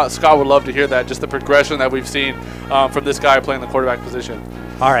mean, Scott would love to hear that, just the progression that we've seen from this guy playing the quarterback position.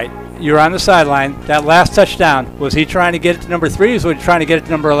 All right. You're on the sideline. That last touchdown, was he trying to get it to number 3 or was he trying to get it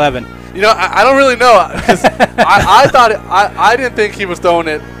to number 11? You know, I don't really know. Because I didn't think he was throwing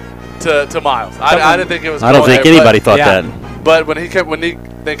it to Miles. I didn't think it was. I don't think anybody thought that. But when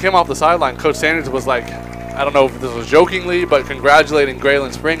they came off the sideline, Coach Sanders was like, I don't know if this was jokingly, but congratulating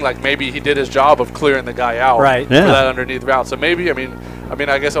Graylin Spring, like maybe he did his job of clearing the guy out for that underneath route. So maybe, I mean,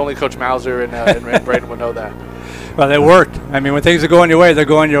 I guess only Coach Mauser and Braden would know that. Well, they worked. I mean, when things are going your way, they're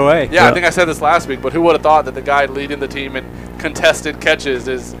going your way. Yeah, I think I said this last week, but who would have thought that the guy leading the team in contested catches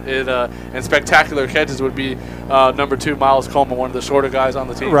and spectacular catches would be number 2 Miles Coleman, one of the shorter guys on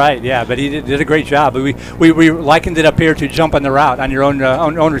the team. Right, yeah, but he did a great job. We likened it up here to jump on the route on your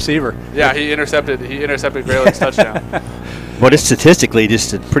own receiver. Yeah, he intercepted Graylin's touchdown. Well, it's statistically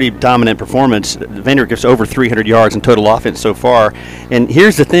just a pretty dominant performance. Vandergrift's over 300 yards in total offense so far. And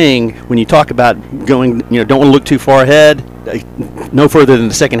here's the thing, when you talk about going, don't want to look too far ahead, no further than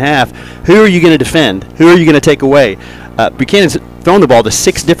the second half, who are you going to defend? Who are you going to take away? Buchanan's thrown the ball to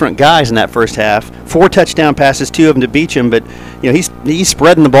 6 different guys in that first half, 4 touchdown passes, 2 of them to Beecham, but he's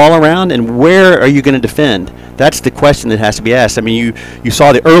spreading the ball around, and where are you going to defend? That's the question that has to be asked. I mean, you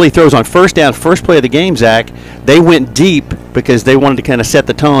saw the early throws on first down, first play of the game, Zach. They went deep because they wanted to kind of set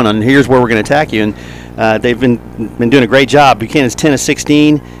the tone on here's where we're going to attack you, and they've been doing a great job. Buchanan's 10 of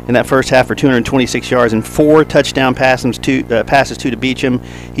 16 in that first half for 226 yards and 4 touchdown passes, 2 to Beecham.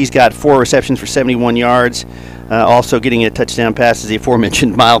 He's got 4 receptions for 71 yards. Also getting a touchdown pass is the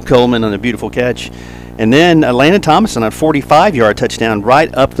aforementioned Miles Coleman on a beautiful catch. And then Landon Thomason on a 45-yard touchdown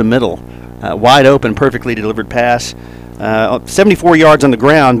right up the middle. Wide open, perfectly delivered pass. 74 yards on the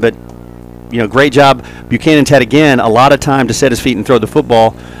ground, but great job. Buchanan's had, again, a lot of time to set his feet and throw the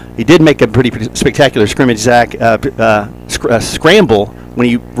football. He did make a pretty spectacular scrimmage, Zach, scramble when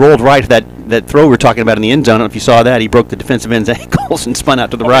he rolled right to that throw we were talking about in the end zone. I don't know if you saw that. He broke the defensive end's ankles and spun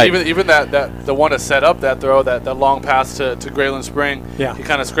out to the right. Even the one that set up that throw, that long pass to Graylin Spring, he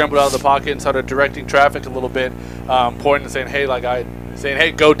kind of scrambled out of the pocket and started directing traffic a little bit, pointing and saying,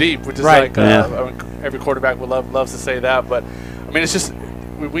 hey, go deep, which is every quarterback loves to say that. But, I mean, it's just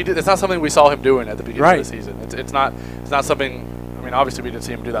it's not something we saw him doing at the beginning of the season. It's not something. I mean, obviously we didn't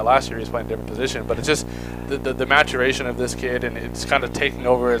see him do that last year. He's playing a different position, but it's just the maturation of this kid, and it's kind of taking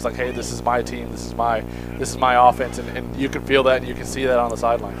over as like, hey, this is my team, this is my offense, and you can feel that and you can see that on the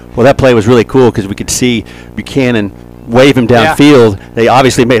sideline. Well, that play was really cool because we could see Buchanan wave him downfield. They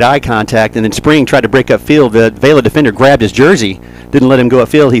obviously made eye contact, and then Spring tried to break upfield. The Vela defender grabbed his jersey, didn't let him go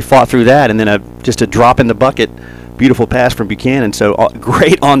upfield. He fought through that, and then just a drop in the bucket. Beautiful pass from Buchanan. So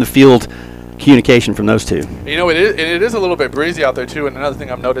great on the field communication from those two. It is a little bit breezy out there too. And another thing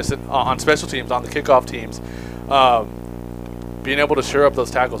I've noticed on special teams, on the kickoff teams, being able to shore up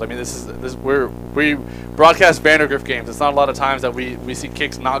those tackles. I mean, we broadcast Vandergrift games. It's not a lot of times that we see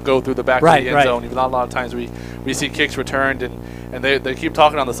kicks not go through the back of the end zone. Even not a lot of times we see kicks returned, and they keep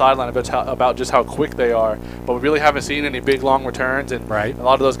talking on the sideline about just how quick they are. But we really haven't seen any big long returns. And a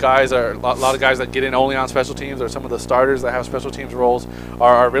lot of those guys are a lot of guys that get in only on special teams, or some of the starters that have special teams roles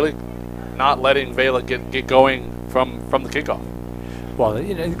are really not letting Vela get going from the kickoff. Well,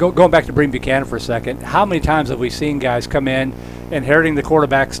 going back to Bream Buchanan for a second, how many times have we seen guys come in, inheriting the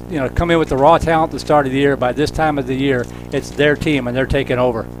quarterbacks, come in with the raw talent at the start of the year. By this time of the year, it's their team and they're taking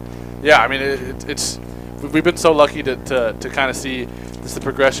over. Yeah, I mean, we've been so lucky to kind of see the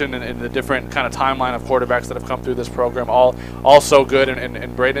progression and the different kind of timeline of quarterbacks that have come through this program, all so good,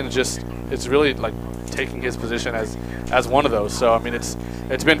 and Braden it's really like taking his position as one of those. So I mean, it's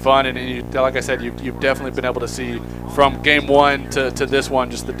been fun, and like I said, you've definitely been able to see from game 1 to this one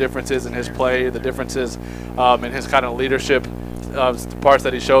just the differences in his play, the differences in his kind of leadership, the parts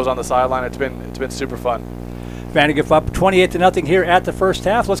that he shows on the sideline. It's been super fun. Vandegrifft up 28-0 here at the first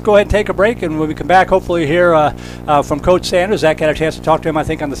half. Let's go ahead and take a break, and when we come back, hopefully hear from Coach Sanders. Zach had a chance to talk to him, I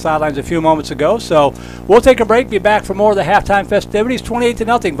think, on the sidelines a few moments ago. So we'll take a break, be back for more of the halftime festivities.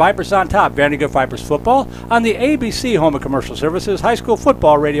 28-0, Vipers on top. Vandegrifft Vipers football on the ABC Home of Commercial Services High School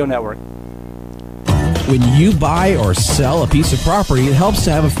Football Radio Network. When you buy or sell a piece of property, it helps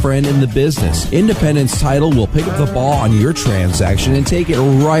to have a friend in the business. Independence Title will pick up the ball on your transaction and take it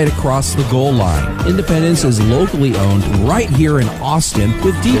right across the goal line. Independence is locally owned right here in Austin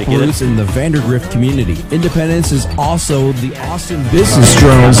with deep roots in the Vandergrift community. Independence is also the Austin Business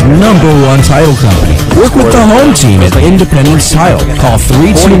Journal's #1 title company. Work with the home team at Independence Title. Call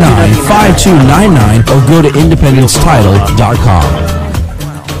 329-5299 or go to independencetitle.com.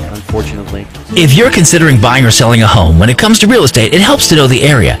 Unfortunately. If you're considering buying or selling a home, when it comes to real estate, it helps to know the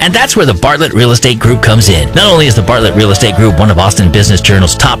area, and that's where the Bartlett Real Estate Group comes in. Not only is the Bartlett Real Estate Group one of Austin Business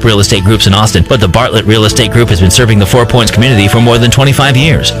Journal's top real estate groups in Austin, but the Bartlett Real Estate Group has been serving the Four Points community for more than 25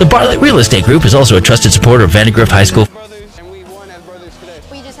 years. The Bartlett Real Estate Group is also a trusted supporter of Vandegrift High School.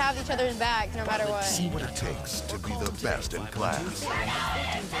 We just have each other's back no matter what. See what it takes to be the best in class.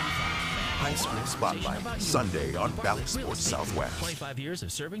 High School Spotlight, Sunday on Valley Sports Southwest. 25 years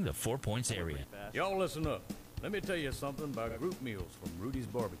of serving the 4 Points area. Y'all listen up. Let me tell you something about group meals from Rudy's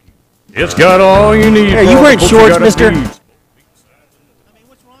Barbecue. It's got all you need. Are you wearing shorts, mister?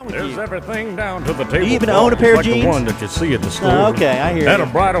 There's everything down to the table. Do you even own a pair of jeans? The one that you see at the store. Oh, okay, I hear At you. a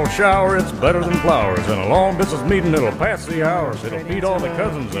bridal shower, it's better than flowers. And a long business meeting, it'll pass the hours. It'll feed all the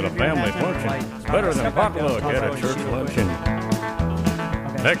cousins at a family function. It's better than potluck at a church luncheon.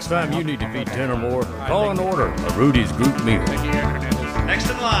 Next time you need to feed 10 or more, call and order a Rudy's group meal. Next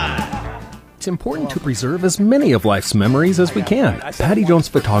in line. It's important to preserve as many of life's memories as we can. Patty Jones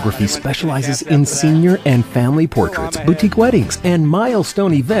Photography specializes in senior and family portraits, boutique weddings, and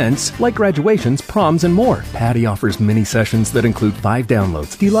milestone events like graduations, proms, and more. Patty offers mini sessions that include 5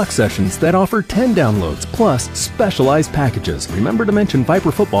 downloads, deluxe sessions that offer 10 downloads, plus specialized packages. Remember to mention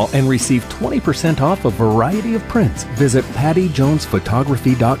Viper Football and receive 20% off a variety of prints. Visit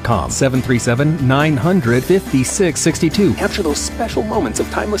pattyjonesphotography.com, 737-900-5662. Capture those special moments of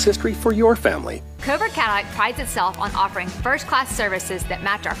timeless history for your family. Covert Cadillac prides itself on offering first-class services that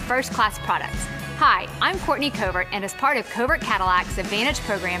match our first-class products. Hi, I'm Courtney Covert, and as part of Covert Cadillac's Advantage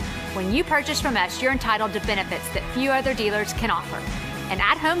program, when you purchase from us, you're entitled to benefits that few other dealers can offer. An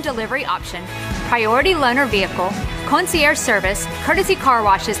at-home delivery option, priority loaner vehicle, concierge service, courtesy car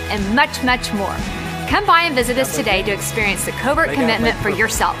washes, and much, much more. Come by and visit us today to experience the Covert commitment for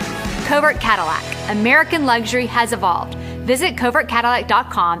yourself. Covert Cadillac. American luxury has evolved. Visit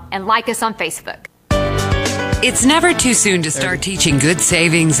covertcadillac.com and like us on Facebook. It's never too soon to start teaching good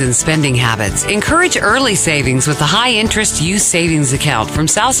savings and spending habits. Encourage early savings with the high-interest youth savings account from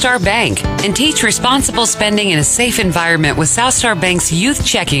Southstar Bank and teach responsible spending in a safe environment with Southstar Bank's youth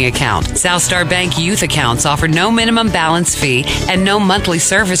checking account. Southstar Bank youth accounts offer no minimum balance fee and no monthly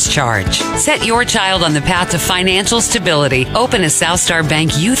service charge. Set your child on the path to financial stability. Open a Southstar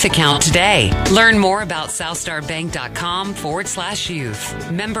Bank youth account today. Learn more about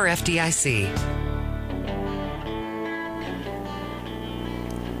southstarbank.com/youth. Member FDIC.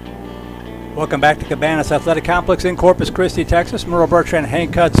 Welcome back to Cabanas Athletic Complex in Corpus Christi, Texas. Merle Bertrand,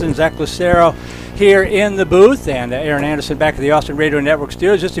 Hank Hudson, Zach Lucero here in the booth, and Aaron Anderson back at the Austin Radio Network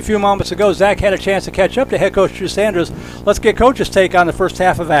studios. Just a few moments ago, Zach had a chance to catch up to head coach Drew Sanders. Let's get Coach's take on the first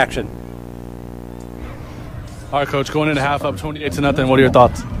half of action. All right, Coach, going into half up 28-0, what are your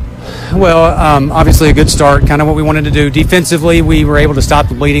thoughts? Well, obviously a good start, kind of what we wanted to do. Defensively, we were able to stop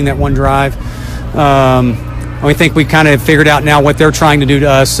the bleeding that one drive. We think we kind of figured out now what they're trying to do to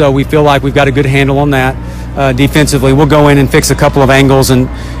us, so we feel like we've got a good handle on that. Defensively, we'll go in and fix a couple of angles and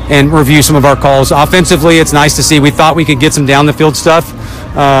review some of our calls. Offensively, it's nice to see. We thought we could get some down the field stuff,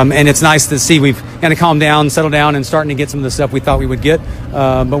 and it's nice to see we've kind of calmed down, settled down, and starting to get some of the stuff we thought we would get.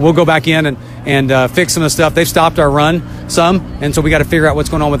 But we'll go back in and fix some of the stuff. They've stopped our run some, and so we got to figure out what's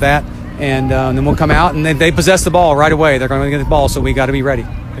going on with that. And then we'll come out, and they possess the ball right away. They're going to get the ball, so we got to be ready.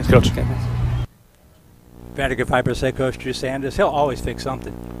 Thanks, Coach. Okay. Vandegrifft Vipers head coach Drew Sanders, he'll always fix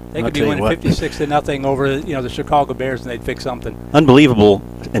something. They could be winning 56-0 over the Chicago Bears, and they'd fix something. Unbelievable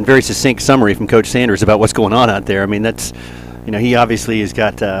and very succinct summary from Coach Sanders about what's going on out there. I mean, that's, he obviously has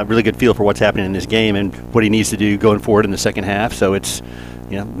got a really good feel for what's happening in this game and what he needs to do going forward in the second half. So it's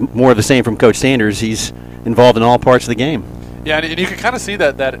more of the same from Coach Sanders. He's involved in all parts of the game. Yeah, and you can kind of see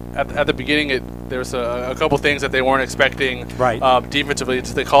that at the beginning there's a couple things that they weren't expecting. Right. Defensively,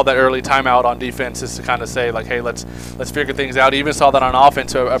 they called that early timeout on defense just to kind of say like, hey, let's figure things out. Even saw that on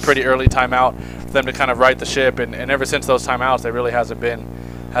offense, a pretty early timeout for them to kind of right the ship. And ever since those timeouts, there really hasn't been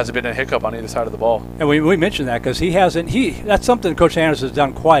hasn't been a hiccup on either side of the ball. And we mentioned that because that's something Coach Sanders has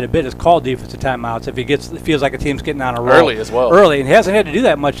done quite a bit, is call defensive timeouts if it feels like a team's getting on a roll. Early as well. Early, and he hasn't had to do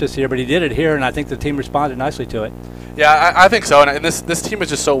that much this year, but he did it here, and I think the team responded nicely to it. Yeah, I think so, and this team is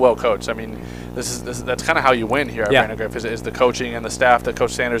just so well coached. I mean, that's kind of how you win here at Vandegrift is the coaching and the staff that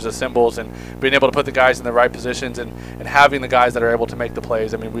Coach Sanders assembles, and being able to put the guys in the right positions and having the guys that are able to make the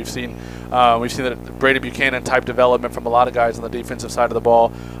plays. I mean, we've seen that Brady Buchanan type development from a lot of guys on the defensive side of the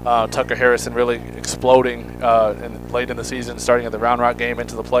ball. Tucker Harrison really exploding late in the season, starting at the Round Rock game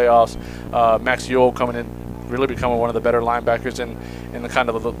into the playoffs. Max Ewell coming in, really becoming one of the better linebackers in the kind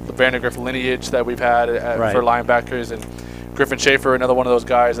of the Vandegrift lineage that we've had for linebackers. And Griffin Schaefer, another one of those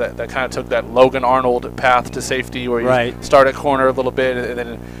guys that kind of took that Logan Arnold path to safety, where you start at corner a little bit and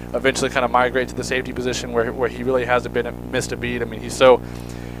then eventually kind of migrate to the safety position where he really hasn't missed a beat. I mean, he's so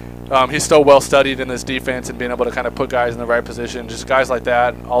well studied in this defense and being able to kind of put guys in the right position. Just guys like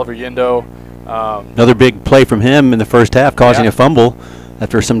that. Oliver Yendo. Another big play from him in the first half, causing a fumble.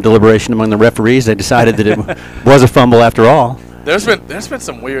 After some deliberation among the referees, they decided that it was a fumble after all. There's been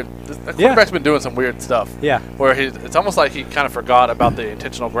some weird. The quarterback's been doing some weird stuff. Yeah. Where it's almost like he kind of forgot about the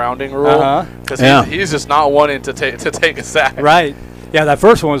intentional grounding rule, because he's just not wanting to take a sack. Right. Yeah, that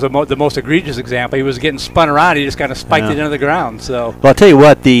first one was the most egregious example. He was getting spun around. He just kind of spiked it into the ground. So. Well, I'll tell you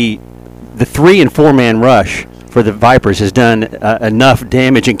what, the 3- and 4-man rush for the Vipers has done enough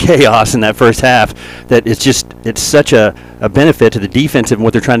damage and chaos in that first half that it's such a benefit to the defensive and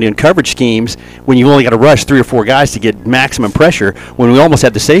what they're trying to do in coverage schemes when you've only got to rush 3 or 4 guys to get maximum pressure. When we almost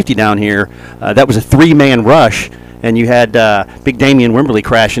had the safety down here, that was a 3-man rush, and you had big Damian Wimberly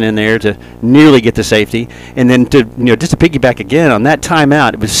crashing in there to nearly get the safety. And then just to piggyback again on that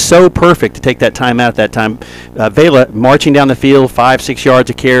timeout, it was so perfect to take that timeout at that time. Vela marching down the field, 5-6 yards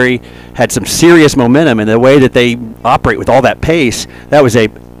a carry, had some serious momentum, and the way that they operate with all that pace, that was a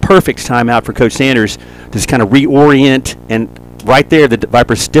perfect timeout for Coach Sanders to just kind of reorient. And right there, the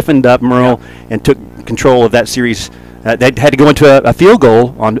Vipers stiffened up Merle and took control of that series. They had to go into a field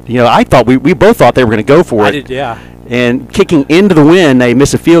goal on. I thought we both thought they were going to go for it. I did, yeah. And kicking into the wind, they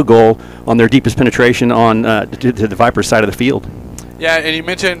miss a field goal on their deepest penetration on to the Vipers side of the field. Yeah, and you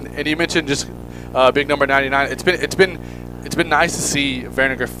mentioned just big number 99. It's been nice to see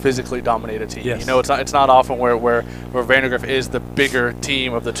Vandegrift physically dominate a team. Yes. It's not often where Vandegrift is the bigger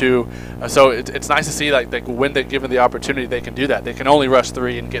team of the two. So it's nice to see like when they're given the opportunity, they can do that. They can only rush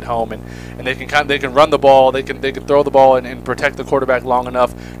 3 and get home, and they can run the ball, they can throw the ball and protect the quarterback long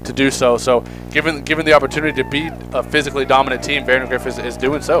enough to do so. So given the opportunity to beat a physically dominant team, Vandegrift is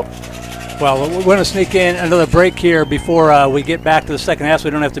doing so. Well, we're going to sneak in another break here before we get back to the second half, so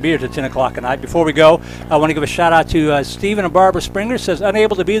we don't have to be here till 10 o'clock at night. Before we go, I want to give a shout-out to Stephen and Barbara Springer. Says,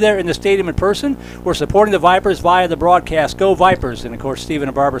 unable to be there in the stadium in person, we're supporting the Vipers via the broadcast. Go Vipers! And, of course, Stephen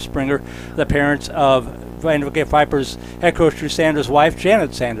and Barbara Springer, the parents of Vandegrift Vipers head coach Drew Sanders' wife,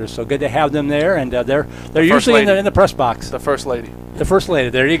 Janet Sanders. So good to have them there, and they're usually in the press box. The First Lady. The First Lady.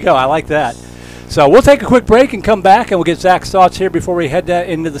 There you go. I like that. So we'll take a quick break and come back, and we'll get Zach's thoughts here before we head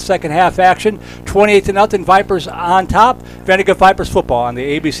into the second half action. 28-0, Vipers on top. Vandegrift Vipers football on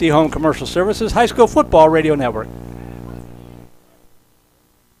the ABC Home Commercial Services High School Football Radio Network.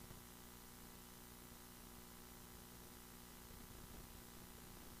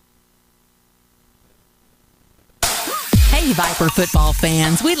 Hey, Viper football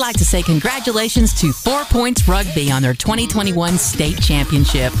fans, we'd like to say congratulations to 4 Points Rugby on their 2021 state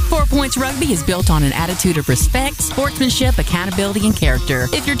championship. 4 Points Rugby is built on an attitude of respect, sportsmanship, accountability, and character.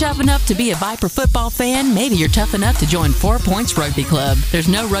 If you're tough enough to be a Viper football fan, maybe you're tough enough to join 4 Points Rugby Club. There's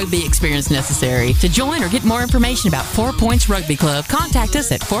no rugby experience necessary. To join or get more information about 4 Points Rugby Club, contact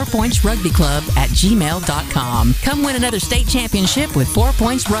us at 4pointsrugbyclub@gmail.com. Come win another state championship with 4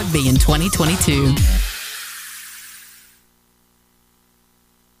 Points Rugby in 2022.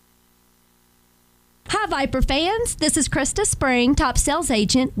 Hi, Viper fans. This is Krista Spring, top sales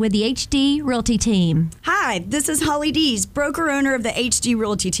agent with the HD Realty team. Hi, this is Holly Dees, broker owner of the HD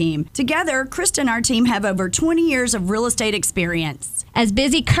Realty team. Together, Krista and our team have over 20 years of real estate experience. As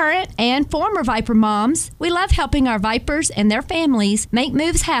busy current and former Viper moms, we love helping our Vipers and their families make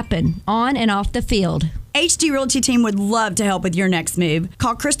moves happen on and off the field. HD Realty team would love to help with your next move.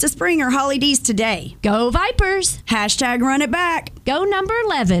 Call Krista Spring or Holly Dees today. Go Vipers! Hashtag run it back. Go number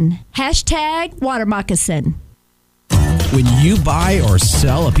 11. Hashtag water moccasin. When you buy or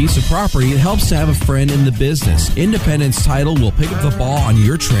sell a piece of property, it helps to have a friend in the business. Independence Title will pick up the ball on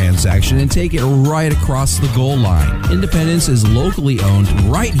your transaction and take it right across the goal line. Independence is locally owned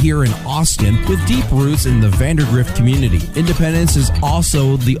right here in Austin with deep roots in the Vandergrift community. Independence is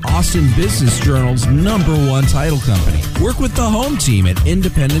also the Austin Business Journal's #1 title company. Work with the home team at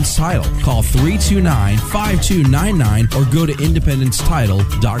Independence Title. Call 329-5299 or go to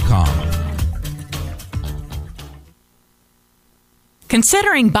independencetitle.com.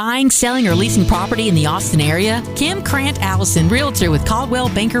 Considering buying, selling, or leasing property in the Austin area? Kim Krant Allison, realtor with Caldwell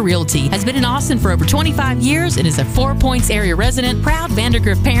Banker Realty, has been in Austin for over 25 years and is a 4 Points area resident, proud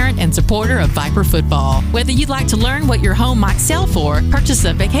Vandergrift parent, and supporter of Viper football. Whether you'd like to learn what your home might sell for, purchase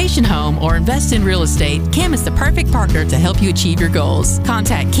a vacation home, or invest in real estate, Kim is the perfect partner to help you achieve your goals.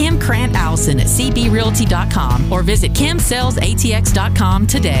 Contact Kim Krant Allison at cbrealty.com or visit kimsellsatx.com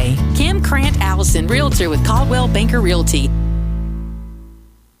today. Kim Krant Allison, realtor with Caldwell Banker Realty.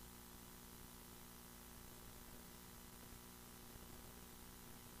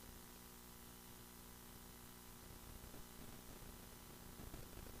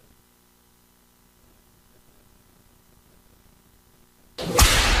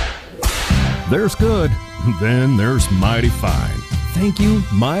 There's good, then there's mighty fine. Thank you,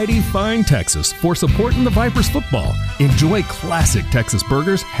 Mighty Fine Texas, for supporting the Vipers football. Enjoy classic Texas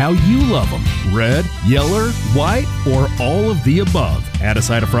burgers how you love them. Red, yellow, white, or all of the above. Add a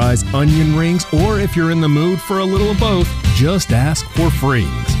side of fries, onion rings, or if you're in the mood for a little of both, just ask for frings.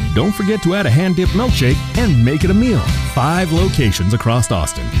 Don't forget to add a hand-dipped milkshake and make it a meal. 5 locations across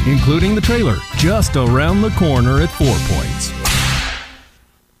Austin, including the trailer, just around the corner at 4 Points.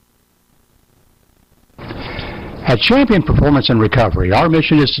 At Champion Performance and Recovery, our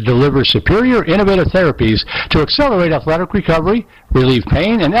mission is to deliver superior, innovative therapies to accelerate athletic recovery, relieve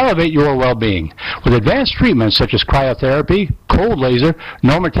pain, and elevate your well-being. With advanced treatments such as cryotherapy, cold laser,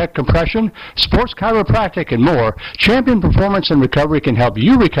 Normatec compression, sports chiropractic, and more, Champion Performance and Recovery can help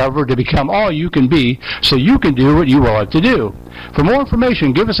you recover to become all you can be so you can do what you love to do. For more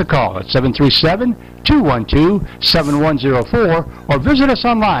information, give us a call at 737-212-7104 or visit us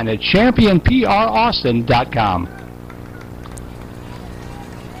online at championpraustin.com.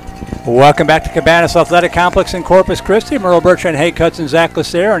 Welcome back to Cabanas Athletic Complex in Corpus Christi. Merle Bertrand, Hank Hudson, Zach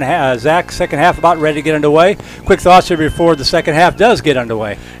Lacer, and Zach, second half about ready to get underway. Quick thoughts here before the second half does get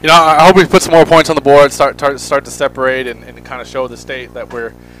underway. You know, I hope we put some more points on the board, start to separate, and kind of show the state that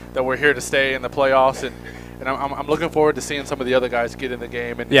we're here to stay in the playoffs, and I'm looking forward to seeing some of the other guys get in the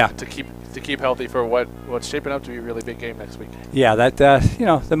game and to keep healthy for what's shaping up to be a really big game next week. Yeah, that there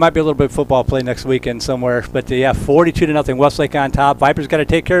might be a little bit of football play next weekend somewhere, but 42-0 Westlake on top. Vipers got to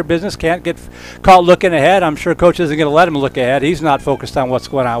take care of business. Can't get caught looking ahead. I'm sure coach isn't going to let him look ahead. He's not focused on what's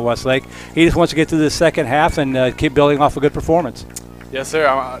going on at Westlake. He just wants to get through the second half and keep building off a good performance. Yes, sir.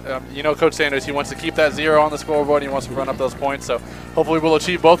 Coach Sanders, he wants to keep that 0 on the scoreboard. He wants to run up those points. So hopefully we'll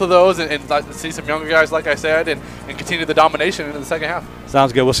achieve both of those and see some younger guys, like I said, and continue the domination into the second half.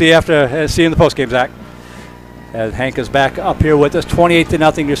 Sounds good. We'll see you see you in the postgame, Zach. As Hank is back up here with us,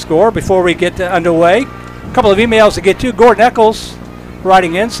 28-0 your score. Before we get underway, a couple of emails to get to. Gordon Eccles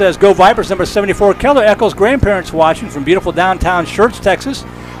writing in says, "Go Vipers, number 74. Keller Eccles' grandparents watching from beautiful downtown Schertz, Texas.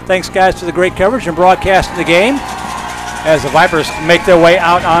 Thanks, guys, for the great coverage and broadcasting the game." As the Vipers make their way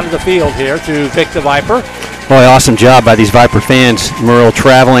out onto the field here to Vic the Viper. Boy, awesome job by these Viper fans. Merle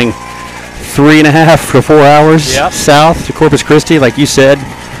traveling 3.5 to 4 hours south to Corpus Christi. Like you said,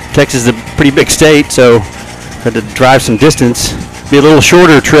 Texas is a pretty big state, so had to drive some distance. Be a little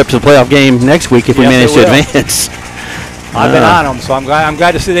shorter trip to the playoff game next week if we manage to advance. I've been on them, so I'm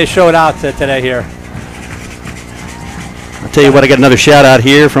glad to see they showed out today here. I'll tell you what, I got another shout out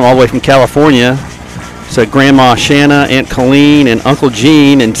here from all the way from California. So Grandma Shanna, Aunt Colleen, and Uncle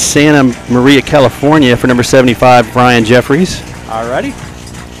Gene in Santa Maria, California for number 75, Brian Jeffries. Alrighty.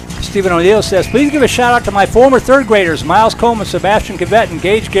 Stephen O'Neill says, "Please give a shout out to my former third graders, Miles Coleman, Sebastian Cavett, and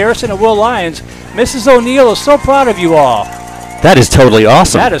Gage Garrison, and Will Lyons. Mrs. O'Neill is so proud of you all." That is totally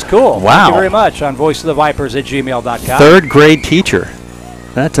awesome. That is cool. Wow. Thank you very much on voiceofthevipers@gmail.com. Third grade teacher.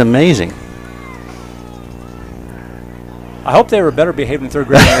 That's amazing. I hope they were better behaved in third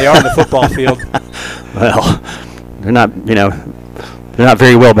grade than they are in the football field. Well, they're not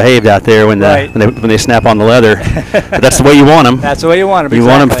very well behaved out there when they snap on the leather. But that's the way you want them. That's the way you want them. You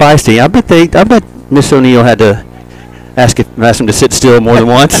want them feisty. I bet Miss O'Neill had to ask them to sit still more than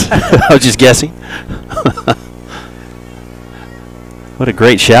once. I was just guessing. What a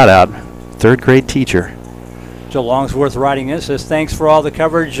great shout out, third grade teacher. Joe Longsworth writing in says, thanks for all the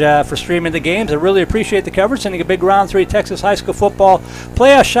coverage for streaming the games. I really appreciate the coverage. Sending a big round 3 Texas high school football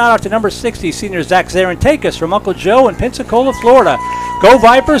playoff shout out to number 60 senior Zach Zarantakis from Uncle Joe in Pensacola, Florida. Go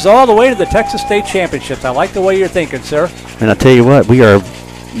Vipers all the way to the Texas State Championships. I like the way you're thinking, sir. And I'll tell you what, we are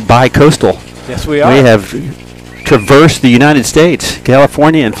bi-coastal. Yes, we are. We have traversed the United States,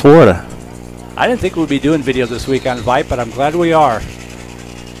 California, and Florida. I didn't think we'd be doing videos this week on Vype, but I'm glad we are.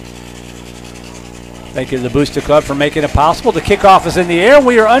 Thank you to the Booster Club for making it possible. The kickoff is in the air.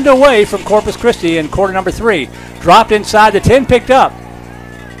 We are underway from Corpus Christi in quarter number 3. Dropped inside the 10, picked up.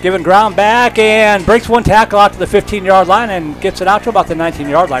 Giving ground back and breaks one tackle out to the 15-yard line and gets it out to about the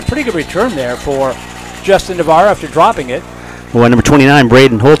 19-yard line. Pretty good return there for Justin Navarro after dropping it. Well, number 29,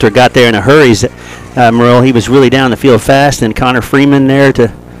 Braden Holter, got there in a hurry. Merle, he was really down the field fast, and Connor Freeman there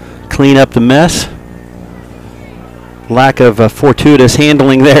to clean up the mess. Lack of fortuitous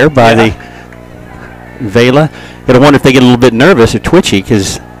handling there by the Vela. Gotta wonder if they get a little bit nervous or twitchy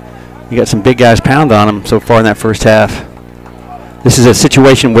because you got some big guys pound on them so far in that first half. This is a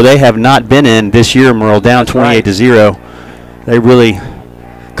situation where they have not been in this year, Merle, down 28-0. They really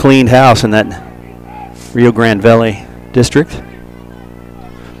cleaned house in that Rio Grande Valley district.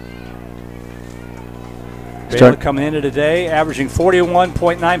 Vela coming into today, averaging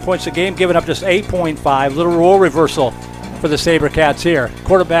 41.9 points a game, giving up just 8.5. Little role reversal for the SaberCats here.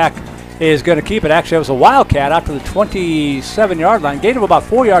 Quarterback is going to keep it. Actually, it was a Wildcat out to the 27-yard line. Gain of about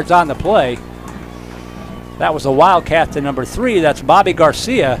 4 yards on the play. That was a Wildcat to number 3. That's Bobby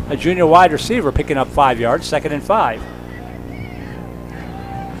Garcia, a junior wide receiver, picking up 5 yards, 2nd and 5.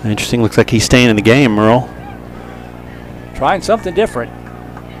 Interesting. Looks like he's staying in the game, Merle. Trying something different.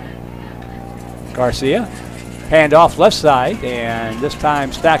 Garcia, handoff left side, and this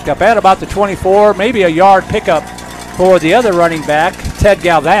time stacked up at about the 24, maybe a yard pickup for the other running back, Ted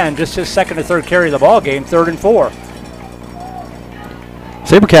Galvan, just his 2nd or 3rd carry of the ball game, 3rd and 4.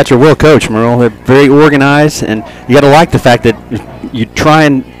 SaberCats are well coached, Merle. They're very organized, and you got to like the fact that you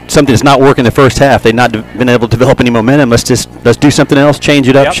trying something that's not working the first half. They've not been able to develop any momentum. Let's do something else, change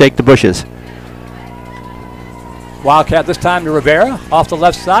it up, shake the bushes. Wildcat this time to Rivera off the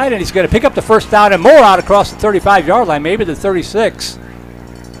left side, and he's going to pick up the first down and more out across the 35-yard line, maybe the 36.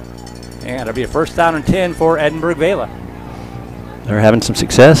 And it'll be a first down and 10 for Edinburg Vela. They're having some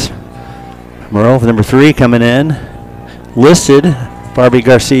success. Merle, number 3, coming in. Listed, Barbie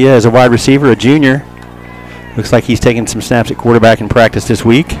Garcia as a wide receiver, a junior. Looks like he's taking some snaps at quarterback in practice this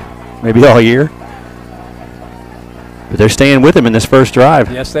week, maybe all year. But they're staying with him in this first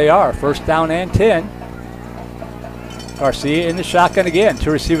drive. Yes, they are. First down and 10. Garcia in the shotgun again.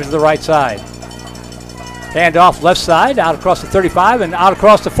 2 receivers to the right side. Handoff left side, out across the 35 and out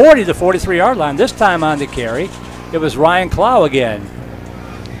across the 40 to the 43-yard line. This time on the carry, it was Ryan Clow again.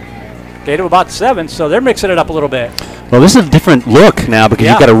 Gain of about 7, so they're mixing it up a little bit. Well, this is a different look now because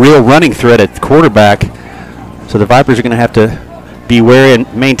you've got a real running threat at quarterback. So the Vipers are going to have to be wary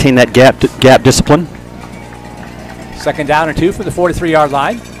and maintain that gap discipline. 2nd down and 2 for the 43-yard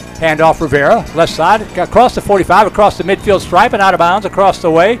line. Handoff Rivera, left side, across the 45, across the midfield stripe, and out of bounds across the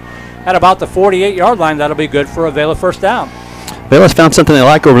way at about the 48-yard line. That'll be good for a Vela first down. Vela's found something they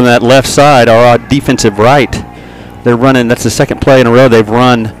like over on that left side, our defensive right. They're running, that's the 2nd play in a row they've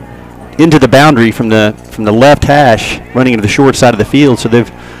run into the boundary from the left hash, running into the short side of the field. So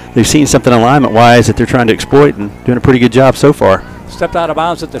they've seen something alignment-wise that they're trying to exploit and doing a pretty good job so far. Stepped out of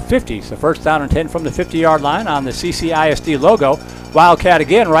bounds at the 50, so first down and 10 from the 50-yard line on the CCISD logo. Wildcat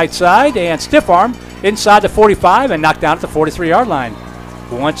again, right side, and stiff arm inside the 45 and knocked down at the 43-yard line.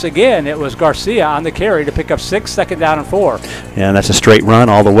 Once again, it was Garcia on the carry to pick up 6, 2nd down and 4. Yeah, and that's a straight run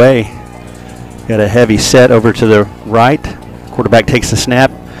all the way. Got a heavy set over to the right. Quarterback takes the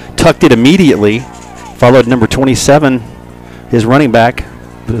snap, tucked it immediately, followed number 27, his running back,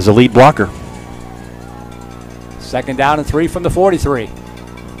 as a lead blocker. 2nd down and 3 from the 43.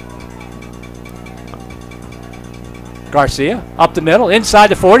 Garcia up the middle, inside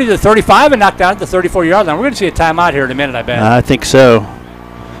the 40 to the 35, and knocked down at the 34-yard line. We're going to see a timeout here in a minute, I bet. I think so.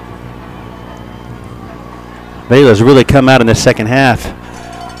 Vela's really come out in the second half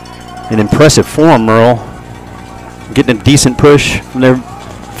in impressive form, Merle. Getting a decent push from their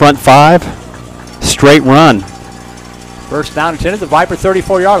front 5. Straight run. First down and 10 at the Viper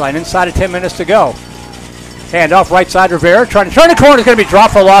 34-yard line, inside of 10 minutes to go. Handoff right side, Rivera trying to turn the corner. Is going to be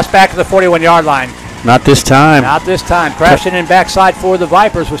dropped for a loss back to the 41-yard line. Not this time. Not this time. Crashing in backside for the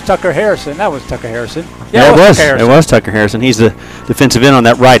Vipers was Tucker Harrison. That was Tucker Harrison. Yeah, it was Tucker Harrison. He's the defensive end on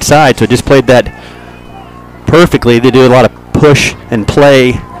that right side, so just played that perfectly. They do a lot of push and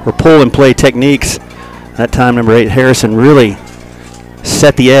play or pull and play techniques. That time, number 8, Harrison really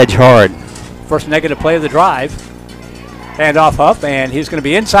set the edge hard. First negative play of the drive. Handoff up, and he's going to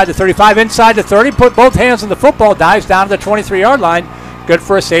be inside the 35, inside the 30. Put both hands on the football, dives down to the 23-yard line. Good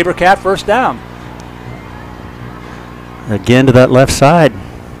for a SaberCat first down. Again to that left side.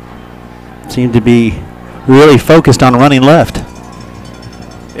 Seemed to be really focused on running left.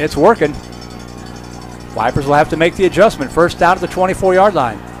 It's working. Vipers will have to make the adjustment. First down to the 24-yard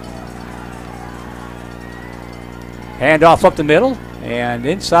line. Handoff up the middle. And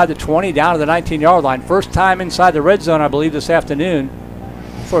inside the 20, down to the 19-yard line. First time inside the red zone, I believe, this afternoon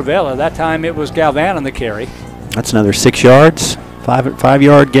for Vela. That time it was Galvan on the carry. That's another 6 yards,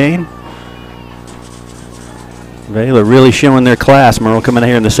 5-yard gain. Vela really showing their class. Merle coming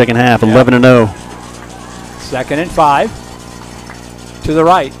here in the second half, 11-0. 2nd and 5 to the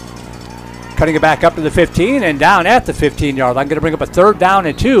right. Cutting it back up to the 15 and down at the 15-yard line. Going to bring up a 3rd down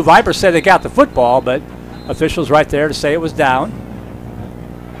and 2. Vipers said they got the football, but officials right there to say it was down.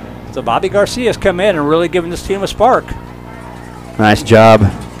 So Bobby Garcia's come in and really given this team a spark. Nice job.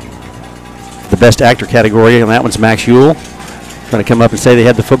 The best actor category, and that one's Max Ewell. Trying to come up and say they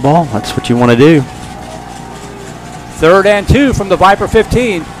had the football. That's what you want to do. 3rd and 2 from the Viper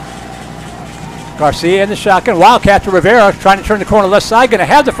 15. Garcia in the shotgun. Wildcat to Rivera, trying to turn the corner left side. Going to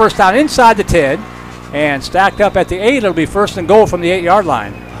have the first down inside the 10. And stacked up at the 8. It'll be 1st and goal from the 8-yard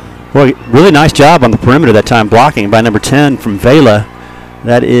line. Well, really nice job on the perimeter that time, blocking by number 10 from Vela.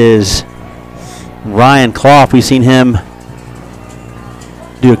 That is Ryan Clough. We've seen him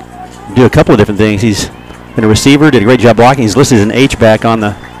do a couple of different things. He's been a receiver, did a great job blocking. He's listed as an H-back on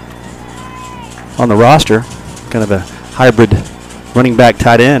the roster. Kind of a hybrid running back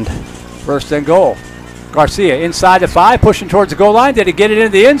tight end. 1st and goal. Garcia inside the 5, pushing towards the goal line. Did he get it into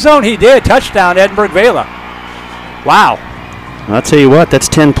the end zone? He did. Touchdown, Edinburg Vela. Wow. I'll tell you what, that's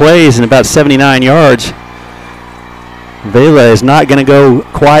 10 plays and about 79 yards. Vela is not going to go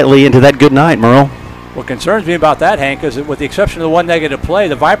quietly into that good night, Merle. What concerns me about that, Hank, is that with the exception of the 1 negative play,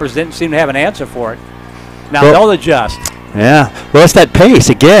 the Vipers didn't seem to have an answer for it. Now they'll adjust. Yeah, well, it's that pace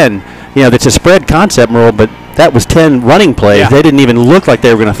again. You know, it's a spread concept, Merle, but that was 10 running plays. Yeah. They didn't even look like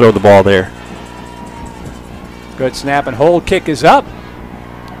they were going to throw the ball there. Good snap and hold. Kick is up,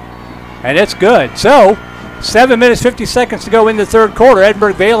 and it's good. So 7 minutes, 50 seconds to go in the 3rd quarter.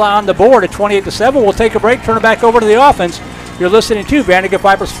 Edinburg Vela on the board at 28-7. We'll take a break, turn it back over to the offense. You're listening to Vandegrift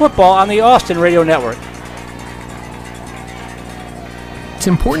Vipers football on the Austin Radio Network. It's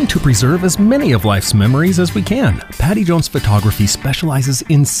important to preserve as many of life's memories as we can. Patty Jones Photography specializes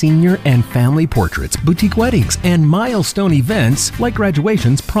in senior and family portraits, boutique weddings, and milestone events like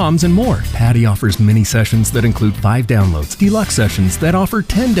graduations, proms, and more. Patty offers mini sessions that include 5 downloads, deluxe sessions that offer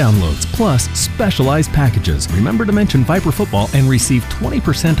 10 downloads, plus specialized packages. Remember to mention Viper Football and receive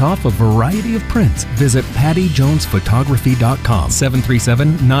 20% off a variety of prints. Visit pattyjonesphotography.com,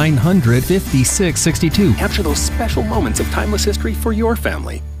 737-900-5662. Capture those special moments of timeless history for your family.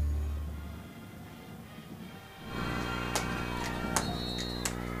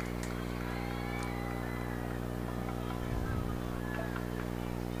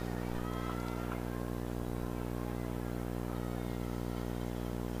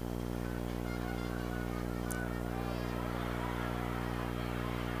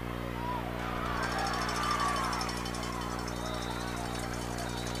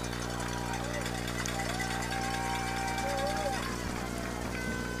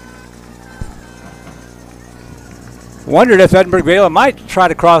 Wondered if Edinburg Vela might try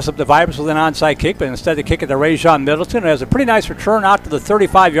to cross up the Vipers with an onside kick, but instead they kick it to Rajon Middleton, who has a pretty nice return out to the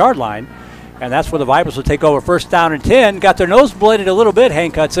 35-yard line. And that's where the Vipers will take over 1st down and 10. Got their nose blooded a little bit,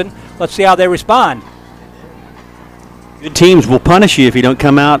 Hank Hudson. Let's see how they respond. Good teams will punish you if you don't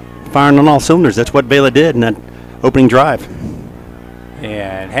come out firing on all cylinders. That's what Vela did in that opening drive.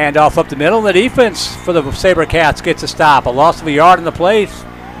 And handoff up the middle. The defense for the SaberCats gets a stop. A loss of a yard in the play.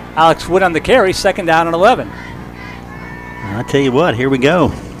 Alex Wood on the carry, 2nd down and 11. I'll tell you what, here we go.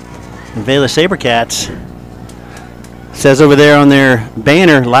 The Vela SaberCats. Says over there on their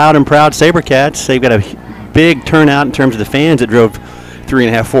banner, loud and proud SaberCats. They've got a big turnout in terms of the fans that drove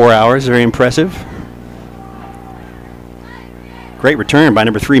 3.5, 4 hours. Very impressive. Great return by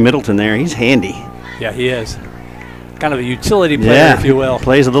number 3 Middleton there. He's handy. Yeah, he is. Kind of a utility player, if you will.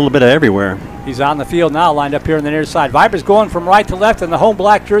 Plays a little bit of everywhere. He's on the field now, lined up here on the near side. Vipers going from right to left in the home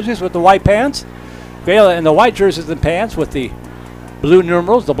black jerseys with the white pants. Vela in the white jerseys and pants with the blue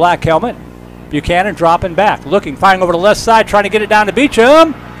numerals, the black helmet. Buchanan dropping back, looking, firing over the left side, trying to get it down to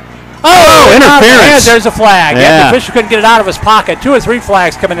Beecham. Oh, interference. There's a flag. Yeah. The official couldn't get it out of his pocket. 2 or 3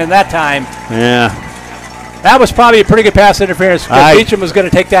 flags coming in that time. Yeah. That was probably a pretty good pass interference because Beecham was going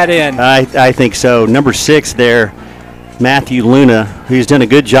to take that in. I think so. Number 6 there Matthew Luna, who's done a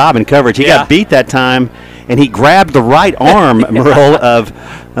good job in coverage. He got beat that time, and he grabbed the right arm, Merle, of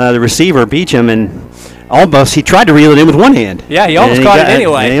the receiver, Beecham, and almost he tried to reel it in with one hand. Yeah, he almost caught it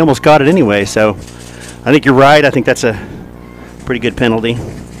anyway. He almost caught it anyway. So I think you're right. I think that's a pretty good penalty.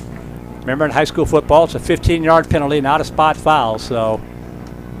 Remember, in high school football, it's a 15-yard penalty, not a spot foul. So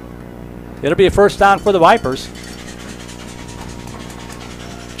it'll be a first down for the Vipers.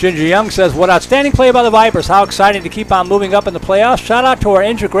 Ginger Young says, what outstanding play by the Vipers. How exciting to keep on moving up in the playoffs. Shout out to our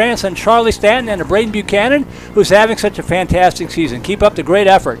injured grandson, Charlie Stanton, and to Braden Buchanan, who's having such a fantastic season. Keep up the great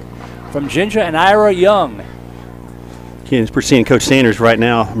effort. From Ginger and Ira Young. We're seeing Coach Sanders right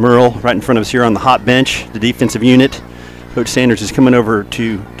now, Merle, right in front of us here on the hot bench, the defensive unit. Coach Sanders is coming over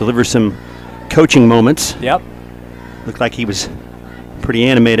to deliver some coaching moments. Yep. Looked like he was pretty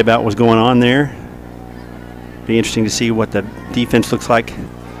animated about what was going on there. Be interesting to see what the defense looks like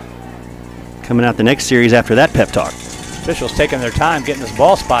coming out the next series after that pep talk. Officials taking their time getting this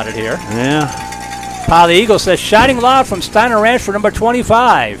ball spotted here. Yeah. Pile Eagle says, shining loud from Steiner Ranch for number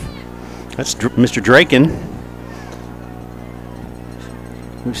 25. That's Mr. Draken.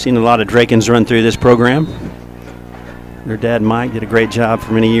 We've seen a lot of Drakens run through this program. Their dad, Mike, did a great job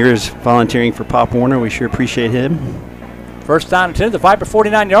for many years volunteering for Pop Warner. We sure appreciate him. First down and 10, the Viper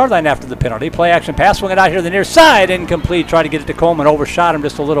 49-yard line after the penalty. Play action pass, swing it out here to the near side, incomplete. Try to get it to Coleman, overshot him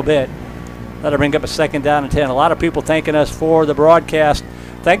just a little bit. That'll bring up a second down and 10. A lot of people thanking us for the broadcast.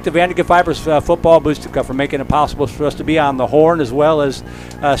 Thank the Vandergrift Vipers football booster for making it possible for us to be on the horn as well as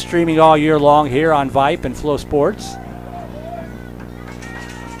streaming all year long here on Vype and Flow Sports.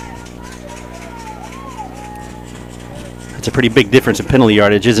 That's a pretty big difference in penalty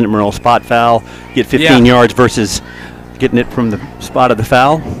yardage, isn't it, Merle? Spot foul, get 15 yards versus getting it from the spot of the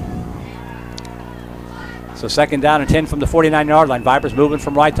foul. So second down and 10 from the 49-yard line. Vipers moving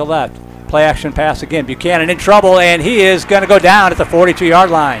from right to left. Play action pass again. Buchanan in trouble, and he is going to go down at the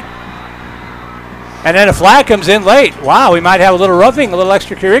 42-yard line. And then a flag comes in late. Wow, we might have a little roughing, a little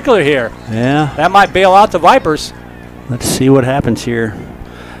extracurricular here. Yeah. That might bail out the Vipers. Let's see what happens here.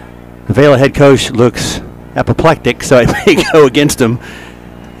 The Vela head coach looks apoplectic, so it may go against him.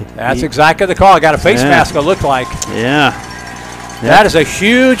 That's exactly the call. Got a face mask, it looked like. Yeah. That is a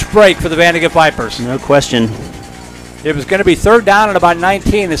huge break for the Vandergrift Vipers. No question. It was going to be third down at about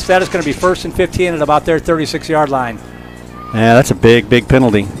 19. Instead, it's going to be first and 15 at about their 36-yard line. Yeah, that's a big, big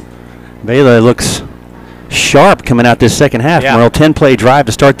penalty. Vela looks sharp coming out this second half. Yeah. Merle, 10-play drive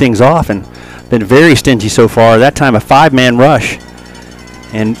to start things off and been very stingy so far. That time a 5-man rush.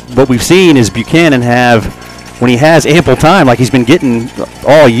 And what we've seen is Buchanan have, when he has ample time, like he's been getting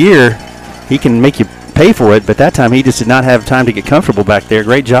all year, he can make you pay for it. But that time he just did not have time to get comfortable back there.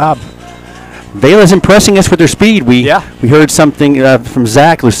 Great job. Vela's impressing us with their speed. We heard something from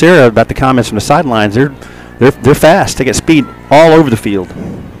Zach Lucera about the comments from the sidelines. They're fast. They get speed all over the field.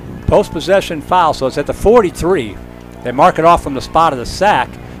 Post-possession foul, so it's at the 43. They mark it off from the spot of the sack,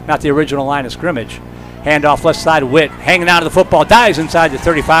 not the original line of scrimmage. Handoff left side, Witt hanging out of the football, dives inside the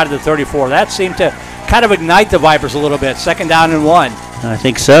 35 to the 34. That seemed to kind of ignite the Vipers a little bit. Second down and 1. I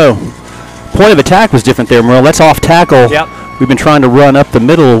think so. Point of attack was different there, Merle. That's off tackle. Yep. We've been trying to run up the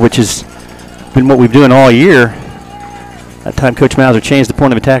middle, which has been what we've been doing all year. That time Coach Mauser changed the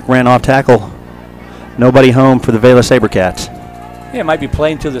point of attack, ran off tackle. Nobody home for the Vela Sabercats. Yeah, it might be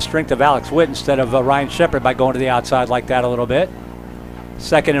playing to the strength of Alex Witt instead of Ryan Shepard by going to the outside like that a little bit.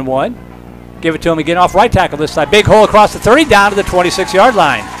 Second and 1. Give it to him again off right tackle this side. Big hole across the 30, down to the 26-yard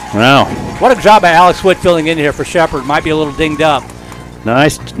line. Wow. What a job by Alex Witt filling in here for Shepard. Might be a little dinged up.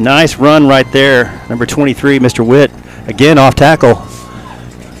 Nice run right there. Number 23, Mr. Witt, again off tackle.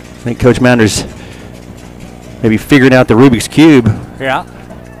 I think Coach Maunders maybe figured out the Rubik's Cube. Yeah.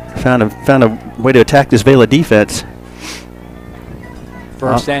 Found a way to attack this Vela defense.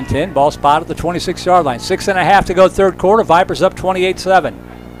 First and 10, ball spot at the 26-yard line. 6.5 to go third quarter. Vipers up 28-7.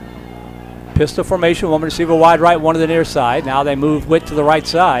 Pistol formation, one receiver wide right, one to the near side. Now they move Witt to the right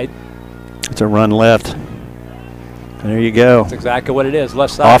side. It's a run left. There you go. That's exactly what it is.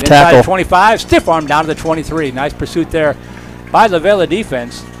 Left side, off inside tackle. 25, stiff arm down to the 23. Nice pursuit there by the Vela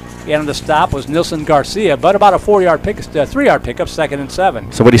defense. And on the stop was Nilson Garcia, but about a 3-yard pickup, second and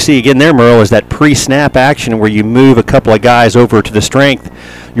 7. So what you see again there, Merle, is that pre-snap action where you move a couple of guys over to the strength.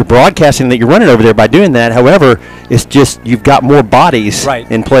 You're broadcasting that you're running over there by doing that. However, it's just you've got more bodies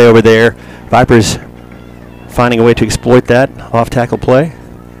in play over there. Vipers finding a way to exploit that off-tackle play.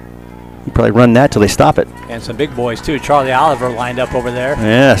 You probably run that till they stop it. And some big boys, too. Charlie Oliver lined up over there.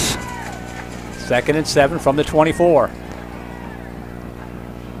 Yes. Second and 7 from the 24.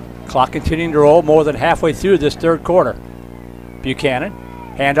 Clock continuing to roll more than halfway through this third quarter. Buchanan,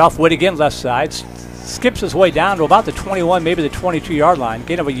 handoff, Witt again, left side. skips his way down to about the 21, maybe the 22-yard line.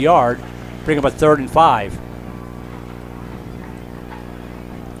 Gain of a yard, bring him a 3rd and 5.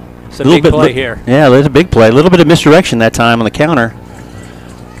 It's a big play here. Yeah, there's a big play. A little bit of misdirection that time on the counter.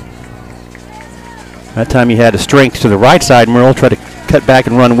 That time he had a strength to the right side. Merle tried to cut back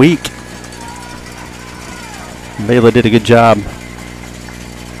and run weak. Vela did a good job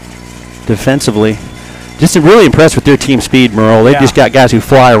defensively. Just really impressed with their team speed, Merle. They've just got guys who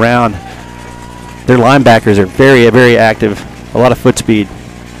fly around. Their linebackers are very, very active. A lot of foot speed.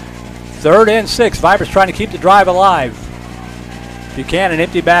 3rd and 6. Vipers trying to keep the drive alive. Buchanan,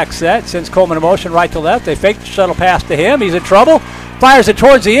 empty back set. Sends Coleman in motion right to left. They fake the shuttle pass to him. He's in trouble. Fires it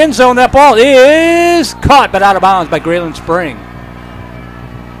towards the end zone. That ball is caught but out of bounds by Grayland Spring.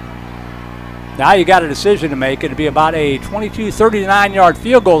 Now you got a decision to make. It'll be about a 39-yard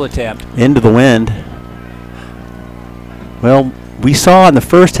field goal attempt. Into the wind. Well, we saw in the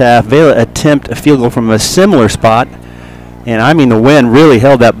first half Vela attempt a field goal from a similar spot. And I mean, the wind really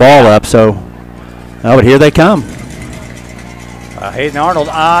held that ball up. So, but here they come. Hayden Arnold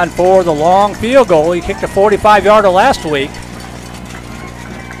on for the long field goal. He kicked a 45-yarder last week.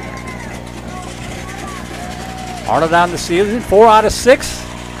 Arnold on the season, 4 out of 6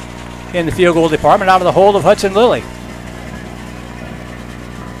 in the field goal department, out of the hold of Hudson Lilly.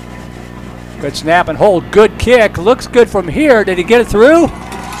 Good snap and hold, good kick. Looks good from here. Did he get it through?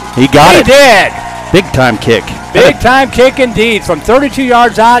 He got it. He did. Big time kick. Big time kick indeed. From 32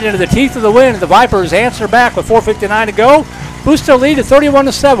 yards out into the teeth of the wind. The Vipers answer back with 4:59 to go. Boost their lead to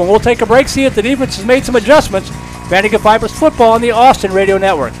 31-7. We'll take a break, see if the defense has made some adjustments. Vandegrifts Vipers football on the Austin Radio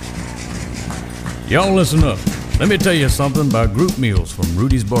Network. Y'all listen up. Let me tell you something about group meals from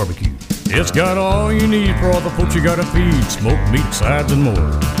Rudy's Barbecue. It's got all you need for all the folks you gotta feed, smoked meat, sides, and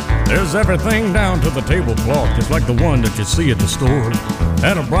more. There's everything down to the tablecloth, just like the one that you see at the store.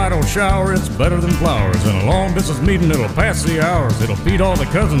 At a bridal shower, it's better than flowers. In a long business meeting, it'll pass the hours. It'll feed all the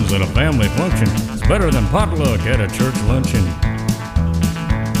cousins at a family function. It's better than potluck at a church luncheon.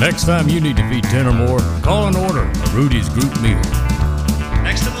 Next time you need to feed 10 or more, call and order a Rudy's group meal.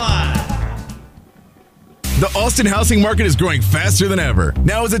 Next in line. The Austin housing market is growing faster than ever.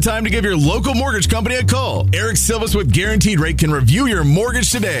 Now is the time to give your local mortgage company a call. Eric Silvas with Guaranteed Rate can review your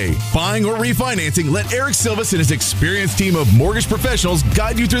mortgage today. Buying or refinancing, let Eric Silvas and his experienced team of mortgage professionals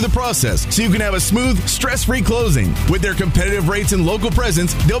guide you through the process so you can have a smooth, stress-free closing. With their competitive rates and local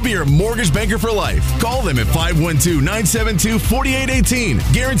presence, they'll be your mortgage banker for life. Call them at 512-972-4818.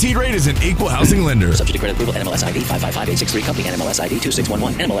 Guaranteed Rate is an equal housing lender. Subject to credit approval, NMLS ID 555863, company NMLS ID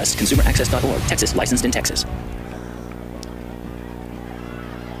 2611, NMLS consumeraccess.org, Texas, licensed in Texas.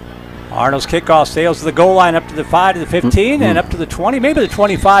 Arnold's kickoff sails to the goal line up to the 5 to the 15 and up to the 20, maybe the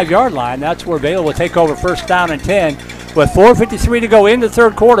 25-yard line. That's where Vela will take over 1st down and 10. With 4:53 to go in the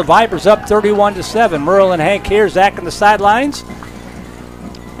 3rd quarter, Vipers up 31-7. Merle and Hank here, Zach on the sidelines.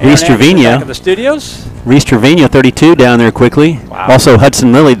 Reese Trevino. Back in the studios. Reese Trevino, 32, down there quickly. Wow. Also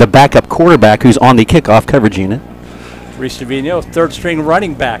Hudson Lilly, the backup quarterback who's on the kickoff coverage unit. Reese Trevino, 3rd-string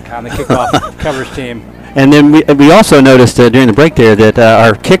running back on the kickoff coverage team. And then we also noticed during the break there that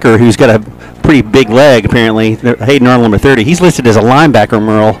our kicker, who's got a pretty big leg apparently, Hayden Arnold, number 30, he's listed as a linebacker,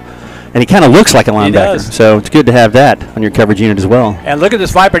 Merle, and he kind of looks like a linebacker. So it's good to have that on your coverage unit as well. And look at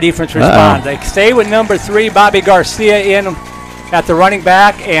this Viper defense respond. They stay with number 3, Bobby Garcia, in at the running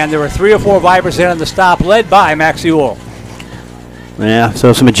back, and there were 3 or 4 Vipers in on the stop, led by Max Ewell. Yeah,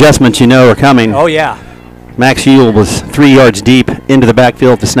 so some adjustments are coming. Oh, yeah. Max Ewell was 3 yards deep into the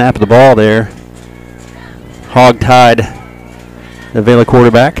backfield at the snap of the ball there. Hog-tied the Vela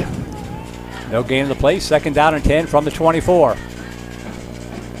quarterback. No gain of the play. 2nd down and 10 from the 24.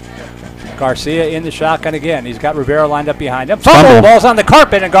 Garcia in the shotgun again. He's got Rivera lined up behind him. Fumble. Ball's on the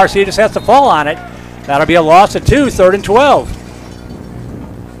carpet, and Garcia just has to fall on it. That'll be a loss of 2, 3rd and 12.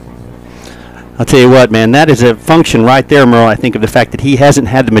 I'll tell you what, man, that is a function right there, Merle, I think, of the fact that he hasn't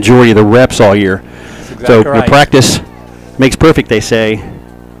had the majority of the reps all year. That's exactly so right. The practice makes perfect, they say,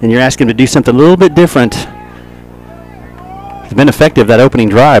 and you're asking him to do something a little bit different. He's been effective that opening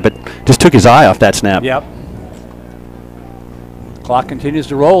drive, but just took his eye off that snap. Yep. Clock continues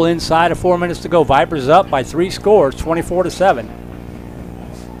to roll inside of 4 minutes to go. Vipers up by 3 scores, 24-7.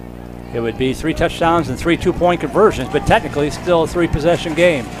 It would be 3 touchdowns and 3 2-point conversions, but technically still a 3-possession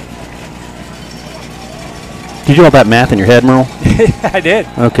game. Did you do all that math in your head, Merle? I did.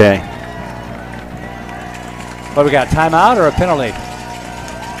 Okay. What we got, timeout or a penalty?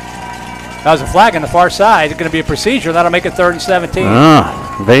 That was a flag on the far side. It's going to be a procedure. That'll make it 3rd and 17.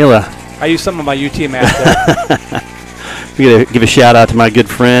 Vela. I used some of my UT math there. We got to give a shout out to my good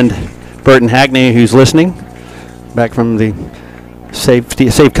friend Burton Hackney, who's listening back from the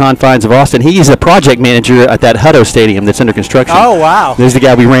safe confines of Austin. He's a project manager at that Hutto Stadium that's under construction. Oh, wow. There's the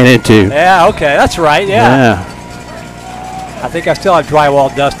guy we ran into. Yeah, okay. That's right, yeah. I think I still have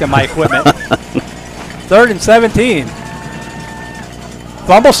drywall dust in my equipment. 3rd and 17.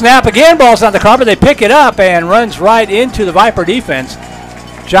 Fumble snap again, ball's on the carpet. They pick it up and runs right into the Viper defense.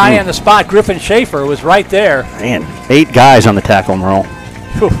 Johnny on the spot, Griffin Schaefer was right there. Man, 8 guys on the tackle, Merle.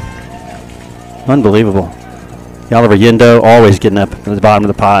 Whew. Unbelievable. Oliver Yendo always getting up at the bottom of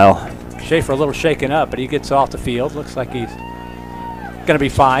the pile. Schaefer a little shaken up, but he gets off the field. Looks like he's going to be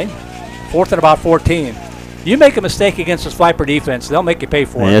fine. 4th and about 14. You make a mistake against this Viper defense, they'll make you pay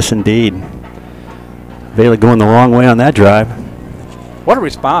for it. Yes, indeed. Vela going the wrong way on that drive. What a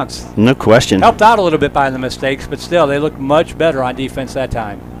response. No question. Helped out a little bit by the mistakes, but still, they look much better on defense that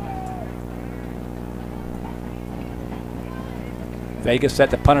time. Vegas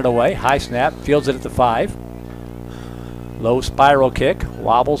set to punt it away. High snap, fields it at the 5. Low spiral kick,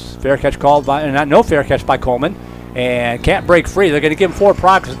 wobbles. Fair catch called by, no fair catch by Coleman, and can't break free. They're going to give him 4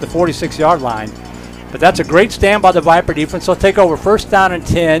 progress at the 46-yard line. But that's a great stand by the Viper defense. They'll take over 1st down and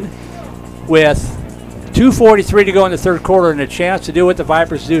 10 with 2:43 to go in the 3rd quarter and a chance to do what the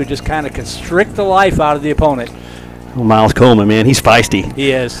Vipers do, just kind of constrict the life out of the opponent. Oh, Miles Coleman, man, he's feisty.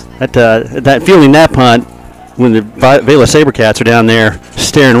 He is. That fielding that punt, when the Vela Sabercats are down there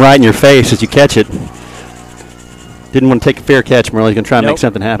staring right in your face as you catch it. Didn't want to take a fair catch, Merle. He's going to try and make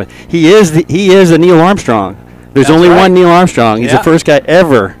something happen. He is the Neil Armstrong. There's only one Neil Armstrong. He's the first guy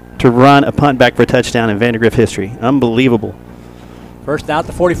ever to run a punt back for a touchdown in VandeGrift history. Unbelievable. 1st down at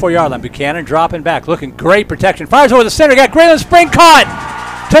the 44-yard line. Buchanan dropping back, looking great protection. Fires over the center. Got Grayland Spring caught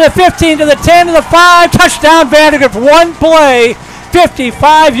to the 15, to the 10, to the 5. Touchdown VandeGrift. One play,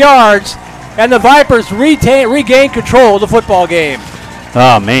 55 yards, and the Vipers regain control of the football game.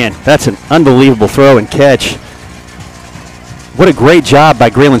 Oh, man, that's an unbelievable throw and catch. What a great job by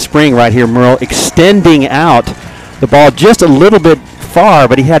Grayland Spring right here, Merle, extending out the ball just a little bit far,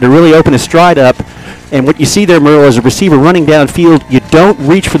 but he had to really open his stride up. And what you see there, Merle, is a receiver running downfield. You don't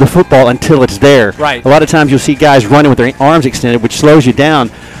reach for the football until it's there. Right. A lot of times you'll see guys running with their arms extended, which slows you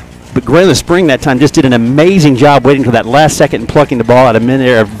down. But Grayland Spring that time just did an amazing job waiting for that last second and plucking the ball out of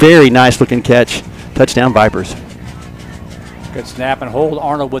midair. A very nice-looking catch. Touchdown, Vipers. Good snap and hold.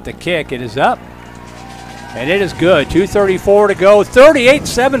 Arnold with the kick. It is up. And it is good. 2:34 to go.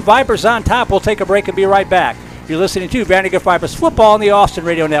 38-7. Vipers on top. We'll take a break and be right back. You're listening to VandeGrift Vipers football on the Austin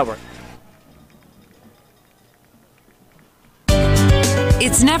Radio Network.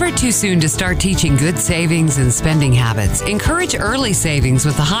 It's never too soon to start teaching good savings and spending habits. Encourage early savings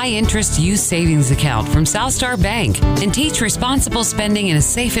with a high-interest youth savings account from Southstar Bank and teach responsible spending in a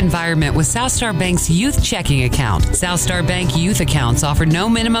safe environment with Southstar Bank's youth checking account. Southstar Bank youth accounts offer no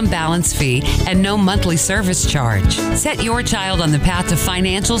minimum balance fee and no monthly service charge. Set your child on the path to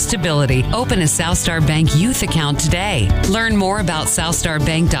financial stability. Open a Southstar Bank youth account today. Learn more about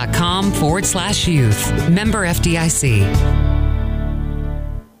southstarbank.com/youth. Member FDIC.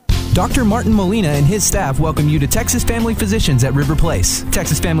 Dr. Martin Molina and his staff welcome you to Texas Family Physicians at River Place.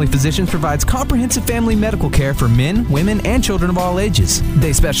 Texas Family Physicians provides comprehensive family medical care for men, women, and children of all ages.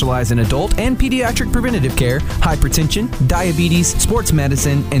 They specialize in adult and pediatric preventative care, hypertension, diabetes, sports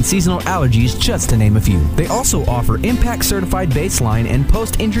medicine, and seasonal allergies, just to name a few. They also offer impact-certified baseline and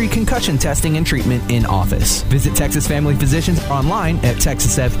post-injury concussion testing and treatment in office. Visit Texas Family Physicians online at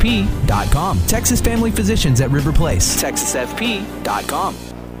texasfp.com. Texas Family Physicians at River Place. texasfp.com.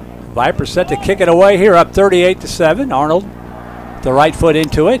 Vipers set to kick it away here, up 38-7. Arnold, the right foot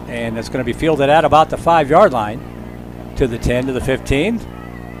into it, and it's going to be fielded at about the 5-yard line to the 10, to the 15.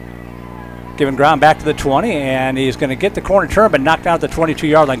 Giving ground back to the 20, and he's going to get the corner turn, but knocked down at the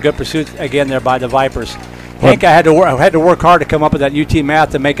 22-yard line. Good pursuit again there by the Vipers. Hank, I had to work hard to come up with that UT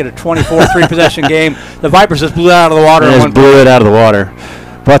math to make it a 24-3 possession game. The Vipers just blew it out of the water. Just blew it out of the water.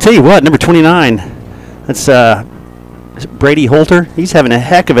 But I'll tell you what, number 29, that's Brady Holter. He's having a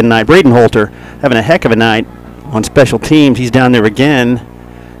heck of a night. Braden Holter having a heck of a night on special teams. He's down there again.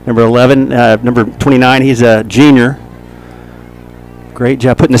 Number 11, number 29, he's a junior. Great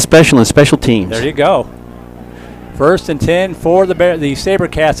job putting the special in special teams. There you go. 1st and 10 for the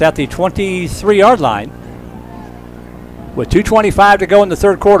Sabercats at the 23-yard line. With 2:25 to go in the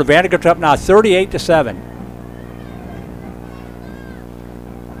 3rd quarter, VandeGrift up now 38-7.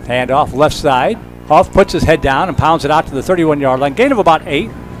 Handoff left side. Hoff puts his head down and pounds it out to the 31-yard line. Gain of about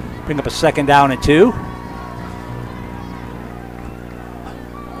 8. Bring up a 2nd down and 2.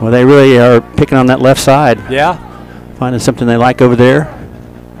 Well, they really are picking on that left side. Yeah. Finding something they like over there.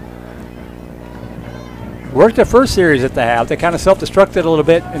 Worked the first series that they have. They kind of self-destructed a little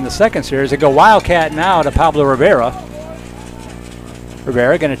bit in the second series. They go Wildcat now to Pablo Rivera.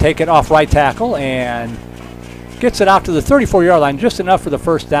 Rivera going to take it off right tackle and gets it out to the 34-yard line, just enough for the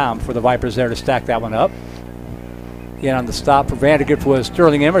first down for the Vipers there to stack that one up. Again, on the stop for VANDEGRIFT was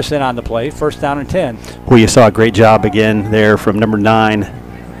Sterling Emerson on the play, first down and 10. Well, you saw a great job again there from number 9,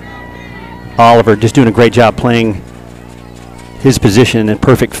 Oliver, just doing a great job playing his position and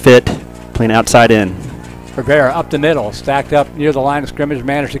perfect fit, playing outside in. Rivera up the middle, stacked up near the line of scrimmage,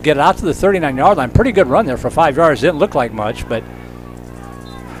 managed to get it out to the 39-yard line. Pretty good run there for 5 yards. Didn't look like much, but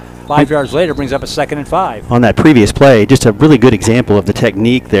 5 yards later brings up a 2nd and 5. On that previous play, just a really good example of the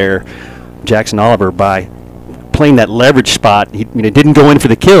technique there, Jackson Oliver, by playing that leverage spot. He didn't go in for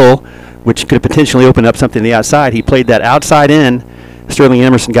the kill, which could have potentially opened up something to the outside. He played that outside in. Sterling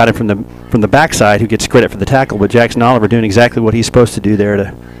Emerson got it from the backside, who gets credit for the tackle, but Jackson Oliver doing exactly what he's supposed to do there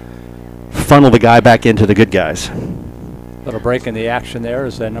to funnel the guy back into the good guys. Little break in the action there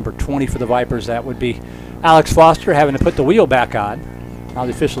is number 20 for the Vipers. That would be Alex Foster having to put the wheel back on. Now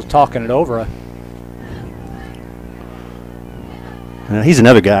the official's talking it over. He's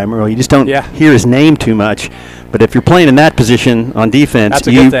another guy, Merle. You just don't hear his name too much. But if you're playing in that position on defense,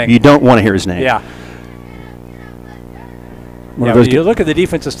 you don't want to hear his name. Yeah. When you look at the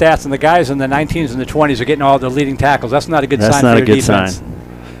defensive stats, and the guys in the 19s and the 20s are getting all the leading tackles. That's not a good sign for your defense. That's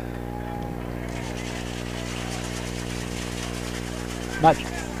not a good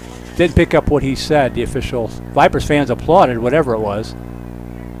sign. Did pick up what he said, the official. Vipers fans applauded whatever it was.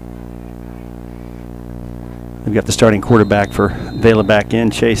 We've got the starting quarterback for Vela back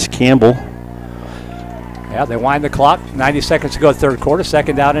in, Chase Campbell. Yeah, they wind the clock. 90 seconds to go, third quarter,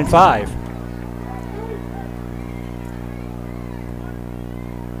 2nd down and 5.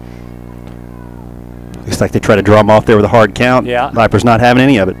 Looks like they try to draw him off there with a hard count. Yeah. Vipers not having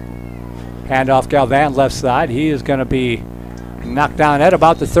any of it. Handoff Galvan left side. He is going to be knocked down at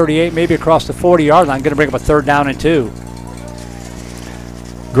about the 38, maybe across the 40-yard line. Going to bring up a 3rd down and 2.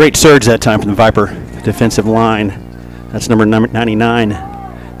 Great surge that time from the Viper defensive line. That's number 99,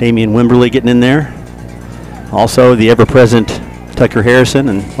 Damian Wimberly getting in there. Also the ever-present Tucker Harrison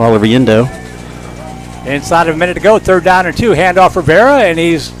and Oliver Yendo. Inside of a minute to go, 3rd down and 2. Handoff Rivera, and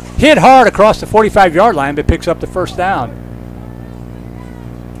he's hit hard across the 45-yard line, but picks up the first down.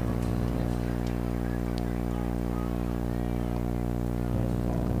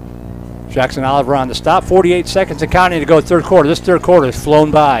 Jackson Oliver on the stop. 48 seconds and counting to go, third quarter. This third quarter has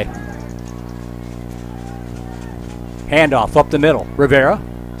flown by. Handoff up the middle. Rivera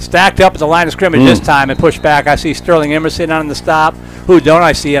stacked up at the line of scrimmage this time and pushed back. I see Sterling Emerson on the stop. Who don't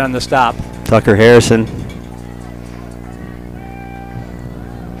I see on the stop? Tucker Harrison.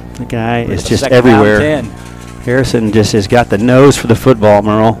 The guy is just everywhere. Harrison just has got the nose for the football,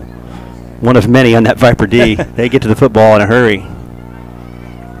 Merle. One of many on that Viper D. They get to the football in a hurry.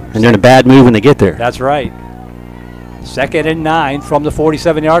 And they're in a bad move when they get there. That's right. 2nd and 9 from the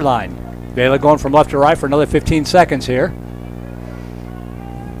 47-yard line. Vela going from left to right for another 15 seconds here.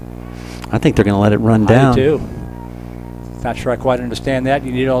 I think they're going to let it run down. I do too. Not sure I quite understand that.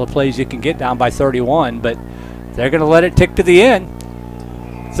 You need all the plays you can get down by 31, but they're going to let it tick to the end.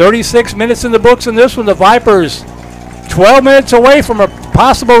 36 minutes in the books in this one. The Vipers 12 minutes away from a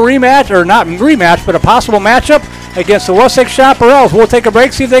possible rematch, or not rematch, but a possible matchup against the Wessex Chaparrals. We'll take a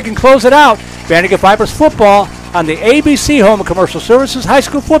break, see if they can close it out. VandeGrift Vipers football on the ABC Home and Commercial Services High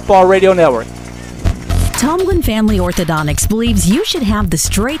School Football Radio Network. Tomlin Family Orthodontics believes you should have the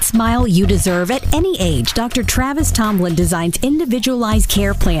straight smile you deserve at any age. Dr. Travis Tomlin designs individualized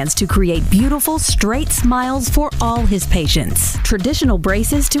care plans to create beautiful, straight smiles for all his patients. Traditional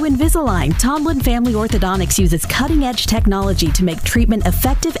braces to Invisalign, Tomlin Family Orthodontics uses cutting-edge technology to make treatment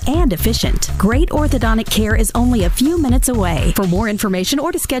effective and efficient. Great orthodontic care is only a few minutes away. For more information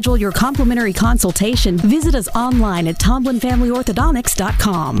or to schedule your complimentary consultation, visit us online at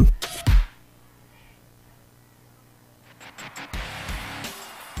TomlinFamilyOrthodontics.com.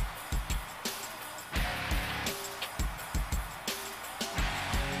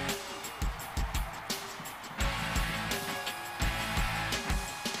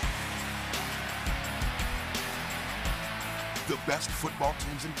 The best football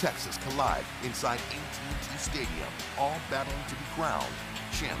teams in Texas collide inside AT&T Stadium, all battling to be crowned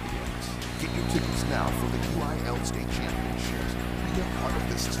champions. Get your tickets now for the UIL State Championships. Be a part of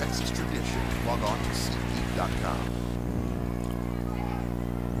this Texas tradition. Log on to SeatGeek.com.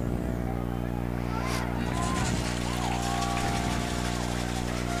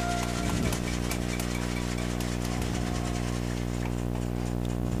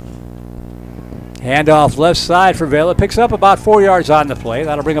 Handoff left side for Vela. Picks up about 4 yards on the play.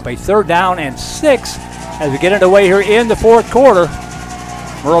 That'll bring up a 3rd down and 6 as we get underway here in the fourth quarter.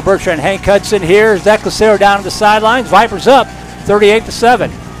 Merle Bertrand, Hank Hudson here. Zach Lucero down on the sidelines. Vipers up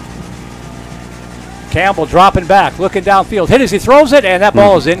 38-7. Campbell dropping back, looking downfield. Hit as he throws it, and that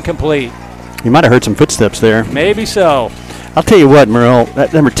ball is incomplete. You might have heard some footsteps there. Maybe so. I'll tell you what, Merle,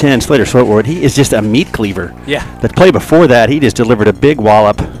 that number 10, Slater Sweatwood, he is just a meat cleaver. Yeah. The play before that, he just delivered a big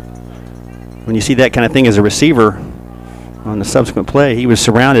wallop. When you see that kind of thing as a receiver on the subsequent play, he was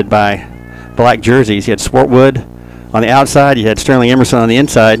surrounded by black jerseys. You had Swartwood on the outside. You had Sterling Emerson on the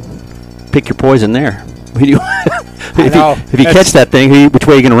inside. Pick your poison there. If you catch that thing, which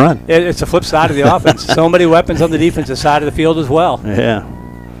way are you going to run? It's the flip side of the offense. So many weapons on the defensive side of the field as well. Yeah.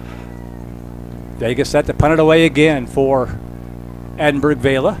 Vegas set to punt it away again for Edinburg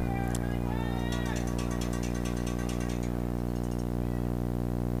Vela.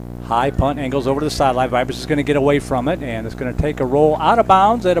 High punt angles over to the sideline. Vipers is going to get away from it, and it's going to take a roll out of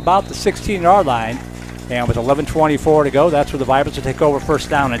bounds at about the 16-yard line. And with 11:24 to go, that's where the Vipers will take over first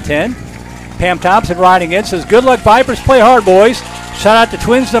down and 10. Pam Thompson riding in, says, good luck, Vipers. Play hard, boys. Shout out to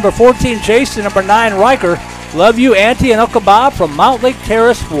twins number 14, Chase, and number 9, Riker. Love you, Auntie and Uncle Bob from Mount Lake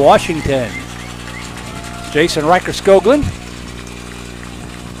Terrace, Washington. Jason Riker Skoglund.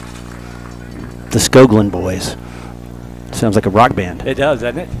 The Skoglund Boys. Sounds like a rock band. It does,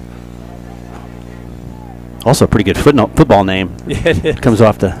 doesn't it? Also a pretty good football name. Yeah, it is. Comes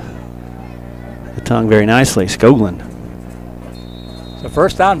off the tongue very nicely. Skoglund. So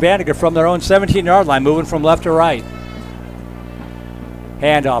first down, Vandegrifft from their own 17-yard line, moving from left to right.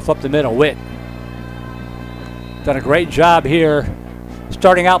 Handoff up the middle. Witt. Done a great job here.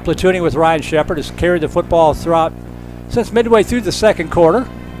 Starting out platooning with Ryan Shepard, has carried the football throughout since midway through the second quarter.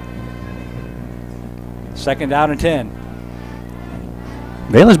 Second down and 10.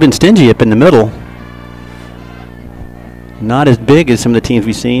 Vela's been stingy up in the middle. Not as big as some of the teams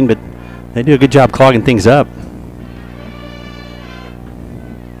we've seen, but they do a good job clogging things up.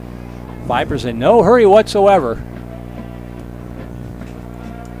 Vipers in no hurry whatsoever.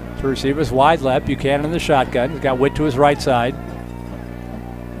 Two receivers wide left. Buchanan in the shotgun. He's got Witt to his right side.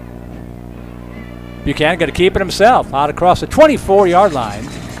 Buchanan got to keep it himself. Out across the 24-yard line.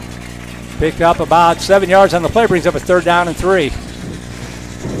 Picked up about 7 yards on the play. Brings up a third down and 3.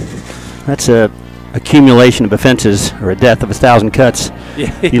 That's a accumulation of offenses, or a death of 1,000 cuts.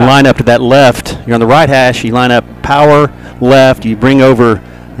 Yeah. You line up to that left. You're on the right hash. You line up power left. You bring over,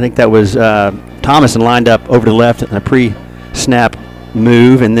 I think that was Thomas, and lined up over to the left in a pre-snap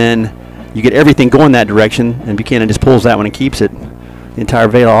move, and then you get everything going that direction, and Buchanan just pulls that one and keeps it. The entire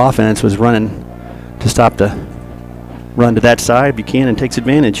Vela offense was running to stop the run to that side. Buchanan takes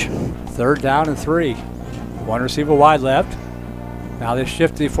advantage. Third down and 3. One receiver wide left. Now they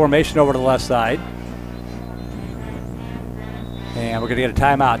shift the formation over to the left side. And we're going to get a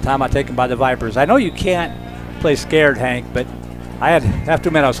timeout. Timeout taken by the Vipers. I know you can't play scared, Hank, but I have to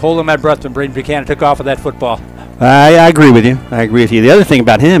admit I was holding my breath when Braden Buchanan took off of that football. I agree with you. I agree with you. The other thing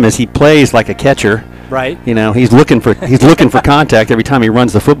about him is he plays like a catcher. Right. You know, he's looking for contact every time he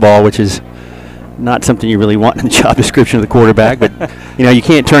runs the football, which is not something you really want in the job description of the quarterback. But you know, you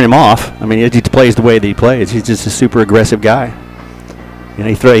can't turn him off. I mean, he just plays the way that he plays. He's just a super aggressive guy. You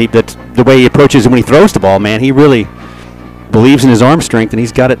know, that's the way he approaches it when he throws the ball. Man, he really believes in his arm strength, and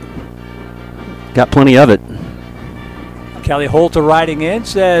he's got plenty of it. Kelly Holter riding in,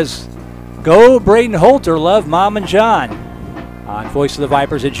 says, go Braden Holter, love Mom and John. On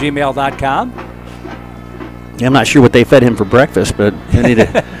voiceofthevipers@gmail.com. Yeah, I'm not sure what they fed him for breakfast, but they needed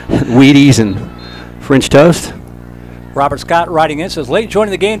Wheaties and French toast. Robert Scott riding in, says, late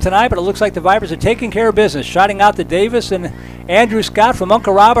joining the game tonight, but it looks like the Vipers are taking care of business. Shouting out to Davis and Andrew Scott from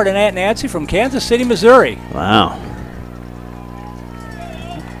Uncle Robert and Aunt Nancy from Kansas City, Missouri. Wow.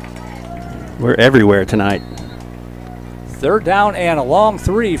 We're everywhere tonight. Third down and a long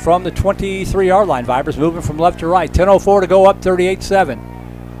 3 from the 23-yard line. Vipers moving from left to right. 10:04 to go, up 38-7.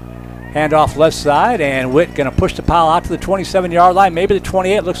 Handoff left side, and Witt going to push the pile out to the 27-yard line. Maybe the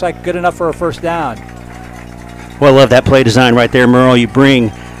 28 looks like good enough for a first down. Well, I love that play design right there, Merle. You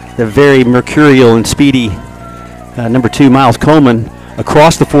bring the very mercurial and speedy number 2, Miles Coleman,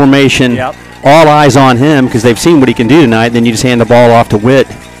 across the formation. Yep. All eyes on him because they've seen what he can do tonight. Then you just hand the ball off to Witt.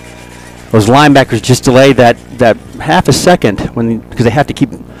 Those linebackers just delay that half a second because they have to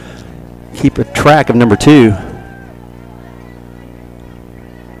keep a track of number 2.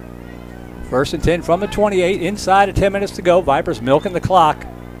 First and 10 from the 28, inside of 10 minutes to go. Vipers milking the clock.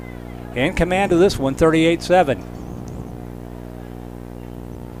 In command of this one, 38-7.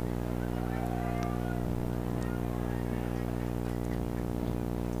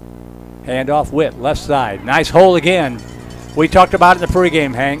 Handoff Witt, left side. Nice hole again. We talked about it in the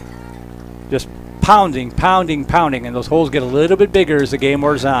pregame, Hank. Just pounding, and those holes get a little bit bigger as the game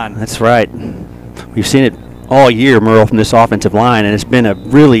wears on. That's right. We've seen it all year, Merle, from this offensive line, and it's been a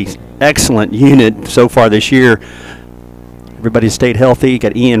really excellent unit so far this year. Everybody's stayed healthy.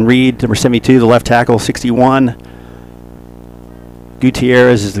 Got Ian Reed, number 72, the left tackle, 61.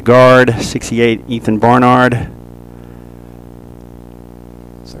 Gutierrez is the guard, 68, Ethan Barnard.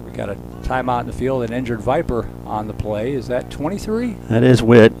 So we got a timeout in the field, an injured Viper on the play. Is that 23? That is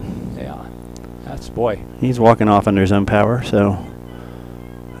Witt. Yeah, that's, boy. He's walking off under his own power, so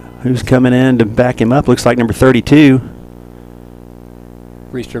who's coming in to back him up? Looks like number 32.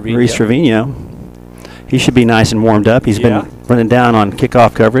 Reese Trevino. Reese Trevino. He should be nice and warmed up. He's been running down on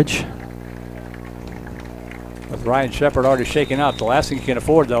kickoff coverage. With Ryan Shepard already shaken up, the last thing you can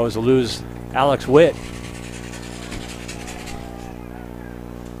afford, though, is to lose Alex Witt.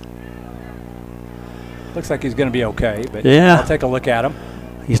 Looks like he's going to be okay, but I'll take a look at him.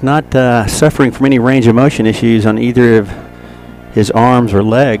 He's not suffering from any range of motion issues on either of his arms or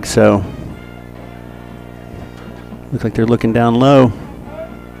legs, so looks like they're looking down low.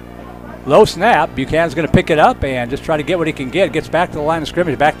 Low snap. Buchanan's going to pick it up and just try to get what he can get. Gets back to the line of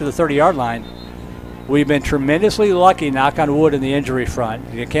scrimmage, back to the 30-yard line. We've been tremendously lucky, knock on wood, in the injury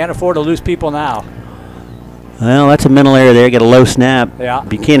front. You can't afford to lose people now. Well, that's a mental error there. Get a low snap. Yeah.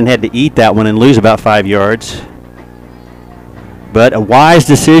 Buchanan had to eat that one and lose about 5 yards. But a wise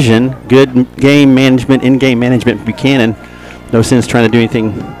decision. Good game management, in-game management for Buchanan. No sense trying to do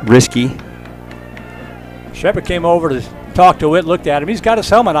anything risky. Shepard came over to talk to Witt, looked at him. He's got his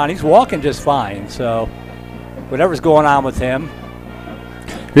helmet on. He's walking just fine. So whatever's going on with him.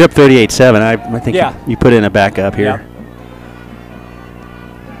 You're up 38-7. I think you put in a backup here.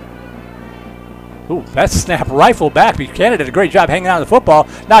 Ooh, that snap rifle back. Buchanan did a great job hanging on to the football.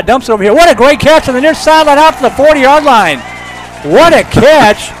 Now dumps it over here. What a great catch on the near sideline out to the 40-yard line. What a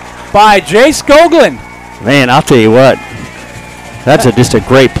catch by Jay Skoglund. Man, I'll tell you what. That's just a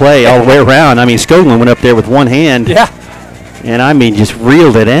great play all the way around. I mean, Skoglund went up there with one hand. Yeah. And, I mean, just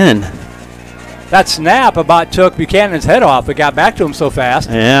reeled it in. That snap about took Buchanan's head off. It got back to him so fast.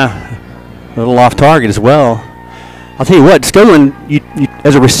 Yeah. A little off target as well. I'll tell you what, Skoglund, you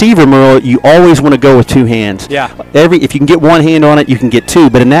as a receiver, Merle, you always want to go with two hands. Yeah. If you can get one hand on it, you can get two.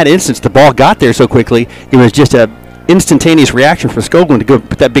 But in that instance, the ball got there so quickly, it was just a instantaneous reaction for Skoglund to go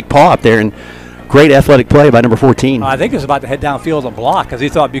put that big paw up there. And great athletic play by number 14. I think he was about to head downfield and block because he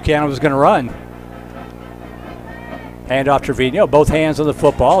thought Buchanan was going to run. Hand off Trevino, both hands on the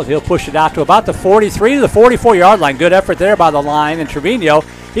football. He'll push it out to about the 43 to the 44-yard line. Good effort there by the line. And Trevino,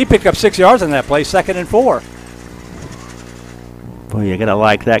 he picked up 6 yards on that play, 2nd and 4. Boy, you got to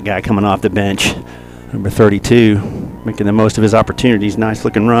like that guy coming off the bench. Number 32, making the most of his opportunities. Nice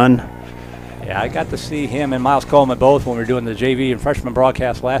looking run. Yeah, I got to see him and Miles Coleman both when we were doing the JV and freshman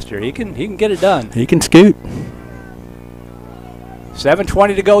broadcast last year. He can get it done. He can scoot.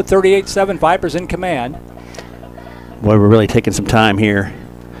 7:20 to go, 38-7, Vipers in command. Boy, we're really taking some time here.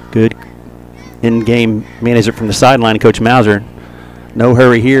 Good in-game management from the sideline, Coach Mauser. No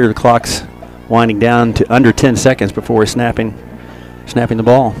hurry here. The clock's winding down to under 10 seconds before we're snapping the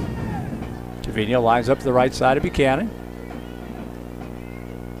ball. Trevino lines up to the right side of Buchanan.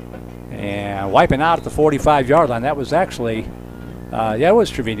 And wiping out at the 45-yard line. That was actually, it was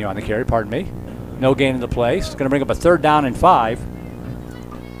Trevino on the carry, pardon me. No gain in the play. It's going to bring up a 3rd down and 5.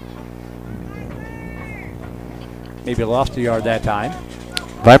 Maybe lost a yard that time.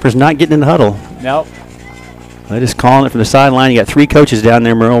 Vipers not getting in the huddle. Nope. They're just calling it from the sideline. You got 3 coaches down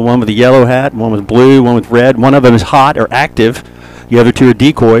there, Merle. One with a yellow hat, one with blue, one with red. One of them is hot or active. The other 2 are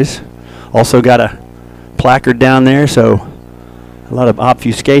decoys. Also got a placard down there, so a lot of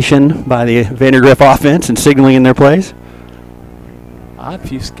obfuscation by the VandeGrift offense and signaling in their plays.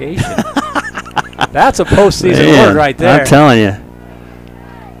 Obfuscation. That's a postseason word right there. I'm telling you.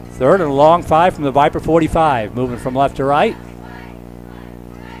 3rd and a long 5 from the Viper 45. Moving from left to right.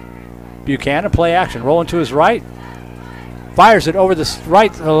 Buchanan, play action. Rolling to his right. Fires it over the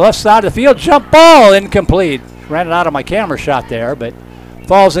left side of the field. Jump ball, incomplete. Ran it out of my camera shot there, but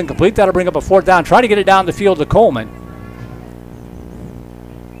falls incomplete. That'll bring up a 4th down. Try to get it down the field to Coleman.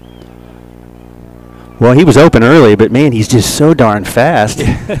 Well, he was open early, but man, he's just so darn fast.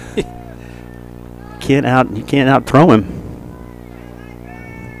 You can't out throw him.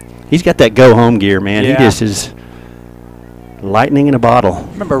 He's got that go home gear, man. Yeah. He just is lightning in a bottle.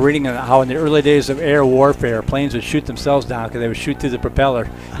 I remember reading how in the early days of air warfare, planes would shoot themselves down because they would shoot through the propeller.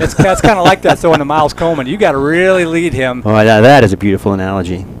 That's kind of like that throwing to Miles Coleman. You got to really lead him. Oh, that is a beautiful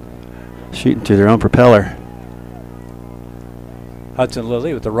analogy. Shooting through their own propeller. Hudson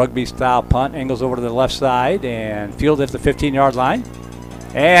Lilly with the rugby-style punt, angles over to the left side and field at the 15-yard line.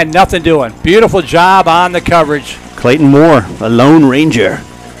 And nothing doing. Beautiful job on the coverage. Clayton Moore, a Lone Ranger.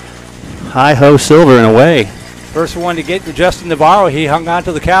 Hi-ho, Silver and away. First one to get to Justin Navarro. He hung on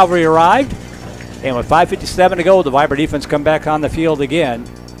till the cavalry arrived. And with 5:57 to go, the Viper defense come back on the field again.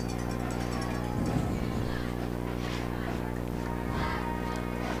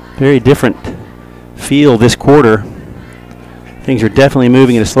 Very different feel this quarter. Things are definitely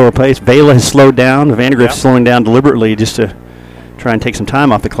moving at a slower pace. Vela has slowed down. VANDEGRIFT slowing down deliberately just to try and take some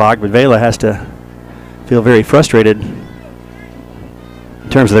time off the clock, but Vela has to feel very frustrated in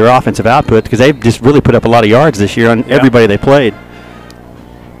terms of their offensive output because they've just really put up a lot of yards this year on everybody they played.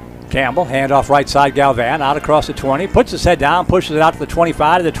 Campbell, handoff right side, Galvan, out across the 20, puts his head down, pushes it out to the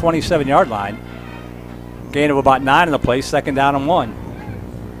 25 to the 27-yard line. Gain of about 9 in the play, 2nd down and 1.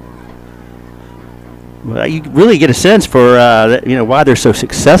 Well, you really get a sense for why they're so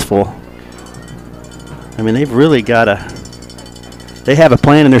successful. I mean, they've really got they have a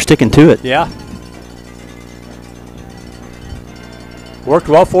plan and they're sticking to it. Yeah. Worked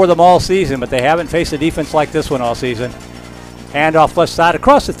well for them all season, but they haven't faced a defense like this one all season. Handoff left side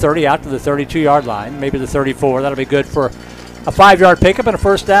across the 30 out to the 32-yard line, maybe the 34. That'll be good for a 5-yard pickup and a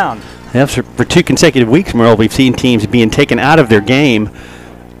 1st down. Yeah, for 2 consecutive weeks, Merle, we've seen teams being taken out of their game.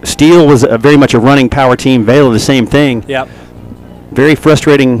 Steele was very much a running power team. Vela, the same thing. Yep. Very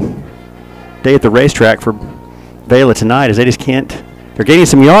frustrating day at the racetrack for Vela tonight as they just can't. They're gaining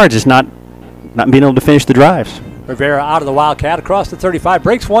some yards, just not being able to finish the drives. Rivera out of the Wildcat across the 35,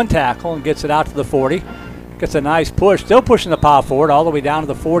 breaks 1 tackle and gets it out to the 40. Gets a nice push, still pushing the power forward all the way down to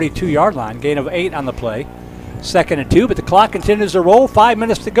the 42-yard line. Gain of 8 on the play. 2nd and 2, but the clock continues to roll. 5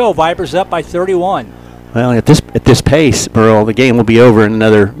 minutes to go. Vipers up by 31. Well, at this pace, Burl, the game will be over in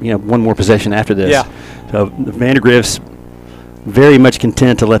another, one more possession after this. Yeah. So the VANDEGRIFT's very much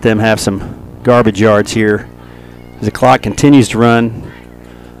content to let them have some garbage yards here as the clock continues to run.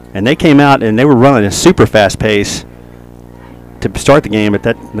 And they came out and they were running a super fast pace to start the game, but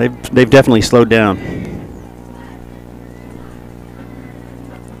they've definitely slowed down.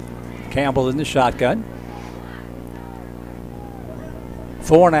 Campbell in the shotgun.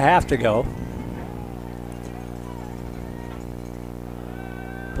 4.5 to go.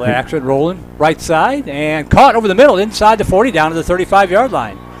 Play action rolling right side and caught over the middle inside the 40 down to the 35-yard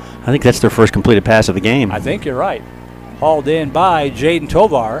line. I think that's their first completed pass of the game. I think you're right. Hauled in by Jaden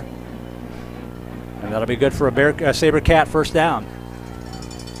Tovar. And that'll be good for a Sabre Cat 1st down.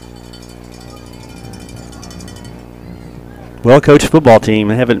 Well-coached football team.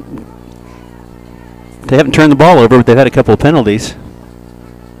 They haven't turned the ball over, but they've had a couple of penalties.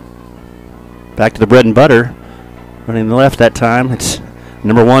 Back to the bread and butter. Running the left that time. It's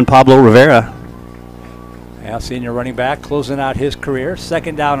number 1, Pablo Rivera. Yeah, senior running back closing out his career.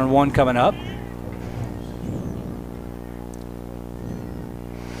 2nd down and 1 coming up.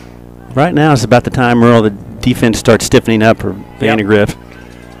 Right now is about the time, Merle, the defense starts stiffening up for VANDEGRIFT.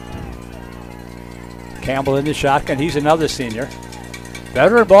 Campbell in the shotgun. He's another senior.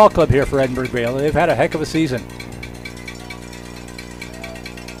 Veteran ball club here for Edinburg Vela. They've had a heck of a season.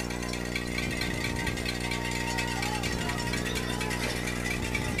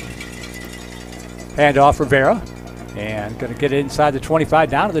 Handoff Rivera. And going to get it inside the 25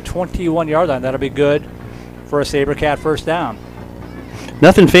 down to the 21-yard line. That'll be good for a Sabre Cat 1st down.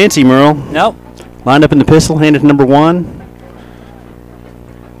 Nothing fancy, Merle. Nope. Lined up in the pistol, handed to number 1.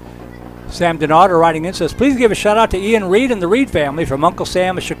 Sam Donato writing in says, please give a shout out to Ian Reed and the Reed family from Uncle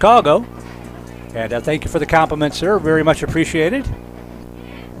Sam of Chicago. And thank you for the compliment, sir. Very much appreciated.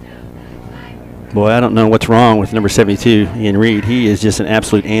 Boy, I don't know what's wrong with number 72, Ian Reed. He is just an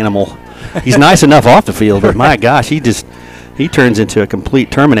absolute animal. He's nice enough off the field, but my gosh, he turns into a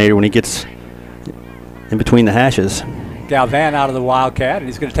complete Terminator when he gets in between the hashes. Galvan out of the Wildcat, and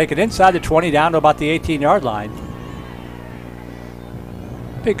he's going to take it inside the 20 down to about the 18-yard line.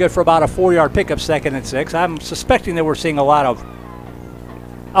 Be good for about a 4-yard pickup, 2nd and 6. I'm suspecting that we're seeing a lot of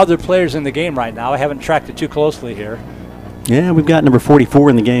other players in the game right now. I haven't tracked it too closely here. Yeah, we've got number 44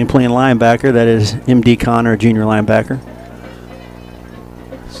 in the game playing linebacker. That is M.D. Connor, a junior linebacker.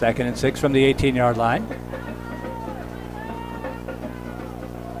 2nd and 6 from the 18-yard line.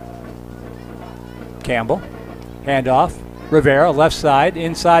 Campbell. Handoff. Rivera, left side,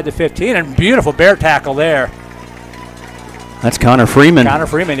 inside the 15, and beautiful bear tackle there. That's Connor Freeman. Connor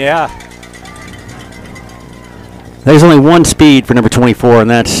Freeman, yeah. There's only one speed for number 24, and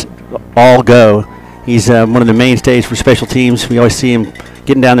that's all go. He's one of the mainstays for special teams. We always see him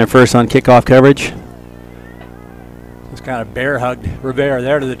getting down there first on kickoff coverage. Just kind of bear hugged Rivera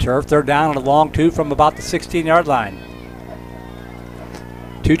there to the turf. 3rd down and a long 2 from about the 16-yard line.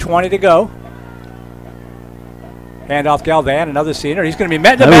 2:20 to go. Handoff Galvan, another senior. He's going to be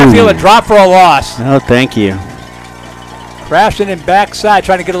met in the backfield and drop for a loss. Oh, thank you. Rashton backside,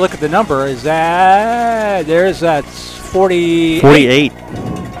 trying to get a look at the number. Is that, there's that 48.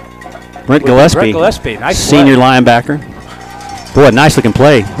 Brent Gillespie, nice senior play. linebacker. Boy, nice looking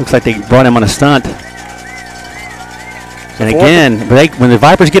play. Looks like they brought him on a stunt. And again, when the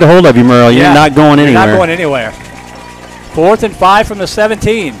Vipers get a hold of you, Merle, you're not going anywhere. You're not going anywhere. 4th and 5 from the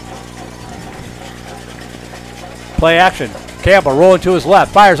 17. Play action. Campbell rolling to his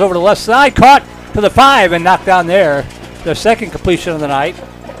left. Fires over to the left side. Caught to the 5 and knocked down there. Their second completion of the night.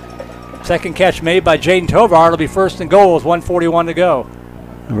 Second catch made by Jaden Tovar. It'll be 1st and goal with 1:41 to go.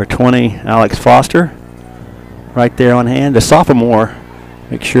 Number 20, Alex Foster, right there on hand. The sophomore,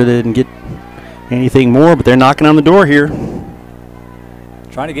 make sure they didn't get anything more, but they're knocking on the door here.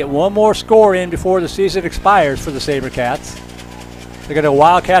 Trying to get one more score in before the season expires for the SaberCats. They're going to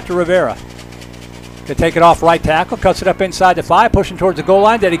Wildcat to Rivera. They take it off right tackle, cuts it up inside the 5, pushing towards the goal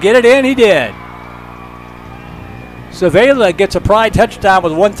line. Did he get it in? He did. So Vela gets a pride touchdown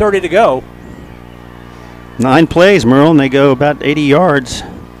with 1:30 to go. 9 plays, Merle, and they go about 80 yards.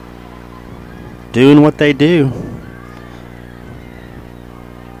 Doing what they do.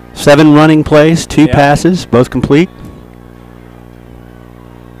 7 running plays, 2 passes, both complete.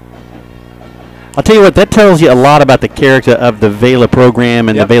 I'll tell you what, that tells you a lot about the character of the Vela program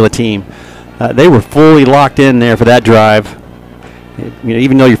and the Vela team. They were fully locked in there for that drive. You know,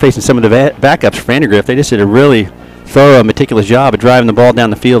 even though you're facing some of the backups for VANDEGRIFT, they just did a really thorough, meticulous job of driving the ball down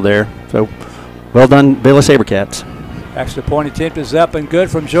the field there. So, well done, Vela SaberCats. Extra point attempt is up and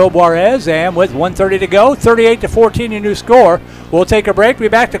good from Joe Juarez, and with 1:30 to go, 38-14 your new score. We'll take a break. We'll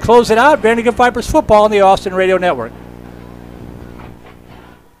be back to close it out. VandeGrift Vipers football on the Austin Radio Network.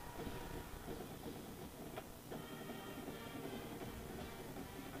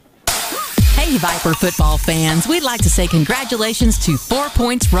 Hey, Viper football fans, we'd like to say congratulations to 4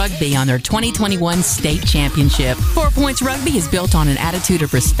 Points Rugby on their 2021 state championship. 4 Points Rugby is built on an attitude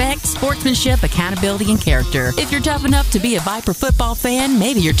of respect, sportsmanship, accountability, and character. If you're tough enough to be a Viper football fan,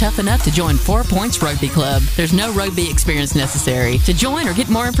 maybe you're tough enough to join 4 Points Rugby Club. There's no rugby experience necessary. To join or get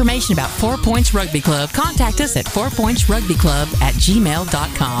more information about 4 Points Rugby Club, contact us at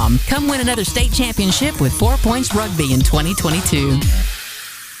 4pointsrugbyclub@gmail.com. Come win another state championship with 4 Points Rugby in 2022.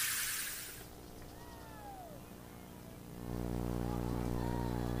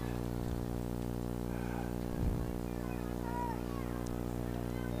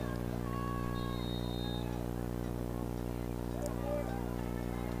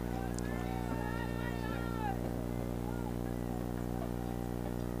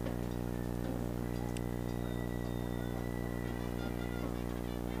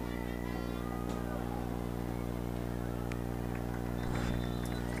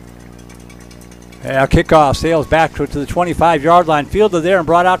 Our kickoff sails back to the 25-yard line, fielded there and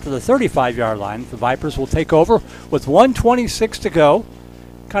brought out to the 35-yard line. The Vipers will take over with 1:26 to go.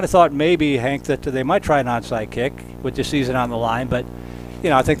 Kind of thought maybe, Hank, that they might try an onside kick with the season on the line, but you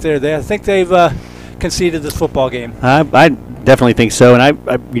know, I think they've conceded this football game. I definitely think so, and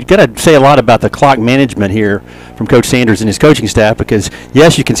you got to say a lot about the clock management here from Coach Sanders and his coaching staff, because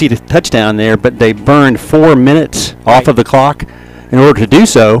yes, you conceded a touchdown there, but they burned 4 minutes off of the clock in order to do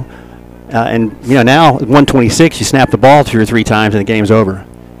so. And, you know, now 1:26, you snap the ball 2 or 3 times and the game's over.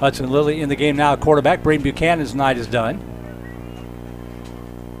 Hudson Lilly in the game now, quarterback. Braden Buchanan's night is done.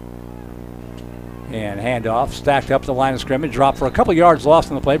 And handoff, stacked up the line of scrimmage, drop for a couple yards lost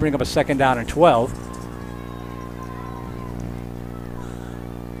on the play, bring up a 2nd down and 12.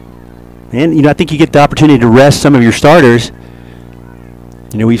 And, you know, I think you get the opportunity to rest some of your starters.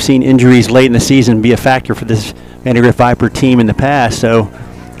 You know, we've seen injuries late in the season be a factor for this VandeGrift Viper team in the past, so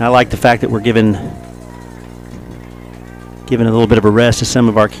I like the fact that we're giving a little bit of a rest to some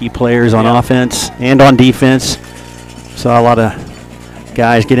of our key players on offense and on defense. Saw a lot of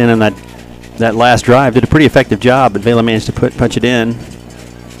guys get in on that last drive. Did a pretty effective job, but Vela managed to punch it in.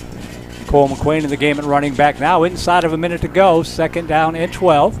 Cole McQueen in the game at running back now. Inside of a minute to go. 2nd down and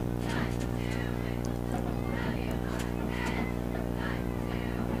 12.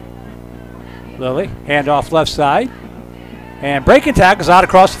 Lilly, handoff left side. And breaking tackles out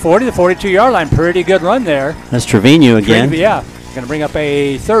across the 40, the 42-yard line. Pretty good run there. That's Trevino again. Yeah, going to bring up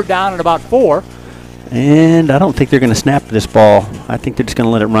a 3rd down and about 4. And I don't think they're going to snap this ball. I think they're just going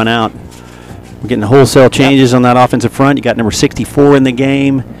to let it run out. We're getting wholesale changes on that offensive front. You got number 64 in the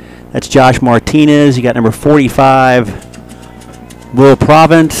game. That's Josh Martinez. You got number 45, Will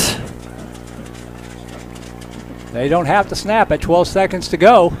Province. They don't have to snap at 12 seconds to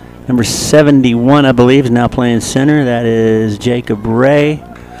go. Number 71, I believe, is now playing center. That is Jacob Ray,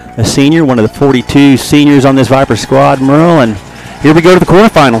 a senior, one of the 42 seniors on this Viper squad, Merle. And here we go to the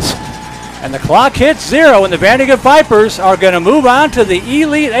quarterfinals. And the clock hits 0, and the Vandergrift Vipers are going to move on to the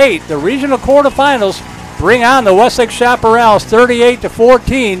Elite 8, the regional quarterfinals. Bring on the Westlake Chaparrals,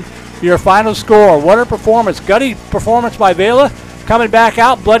 38-14, your final score. What a performance. Gutty performance by Vela. Coming back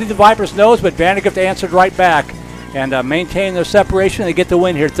out, bloodied the Vipers' nose, but Vandergrift answered right back and maintained their separation. They get the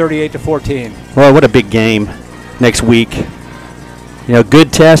win here, 38-14. Well, what a big game next week. You know,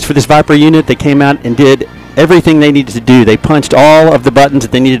 good test for this Viper unit. They came out and did everything they needed to do. They punched all of the buttons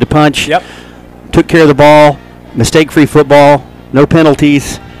that they needed to punch. Yep. Took care of the ball, mistake-free football, no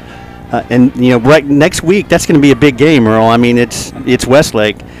penalties. And, you know, right next week, that's going to be a big game, Earl. I mean, it's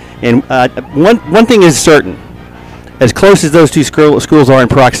Westlake. And one thing is certain. As close as those two schools are in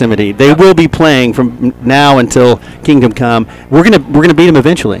proximity, they will be playing from now until Kingdom Come. We're gonna beat them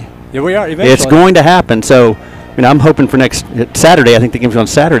eventually. Yeah, we are eventually. It's going to happen. So, you know, I'm hoping for next Saturday. I think the game's on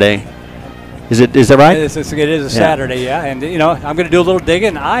Saturday. Is that right? It is a Saturday, yeah. And, you know, I'm going to do a little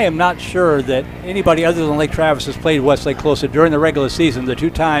digging. I am not sure that anybody other than Lake Travis has played Westlake closer during the regular season, the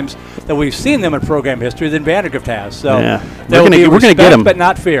 2 times that we've seen them in program history, than Vandergrift has. So we're going to get them, but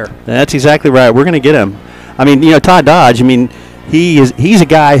not fear. That's exactly right. We're going to get them. I mean, you know, Todd Dodge, I mean, he's a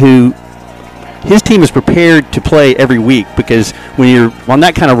guy who his team is prepared to play every week, because when you're on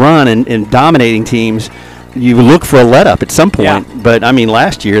that kind of run and dominating teams, you look for a let-up at some point. Yeah. But, I mean,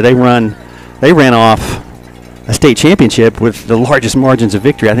 last year they ran off a state championship with the largest margins of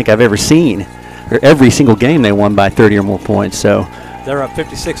victory I think I've ever seen. Every single game they won by 30 or more points. So they're up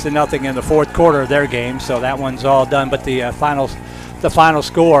 56-0 in the fourth quarter of their game, so that one's all done. But the final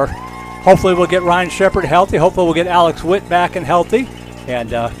score, hopefully we'll get Ryan Shepard healthy. Hopefully we'll get Alex Witt back and healthy, and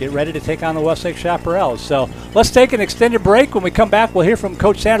get ready to take on the Westlake Chaparrals. So let's take an extended break. When we come back, we'll hear from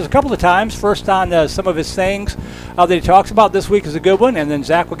Coach Sanders a couple of times. First on some of his sayings that he talks about. This week is a good one, and then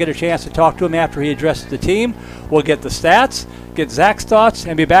Zach will get a chance to talk to him after he addresses the team. We'll get the stats, get Zach's thoughts,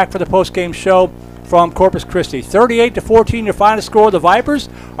 and be back for the post-game show from Corpus Christi. 38-14, your final score. The Vipers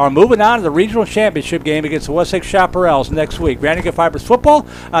are moving on to the regional championship game against the Westlake Chaparrals next week. Vandergrift Vipers football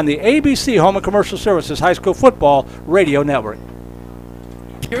on the ABC Home and Commercial Services High School Football Radio Network.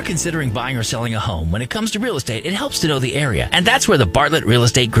 If you're considering buying or selling a home, when it comes to real estate, it helps to know the area. And that's where the Bartlett Real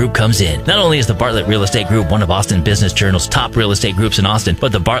Estate Group comes in. Not only is the Bartlett Real Estate Group one of Austin Business Journal's top real estate groups in Austin,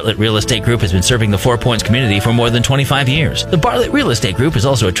 but the Bartlett Real Estate Group has been serving the 4 Points community for more than 25 years. The Bartlett Real Estate Group is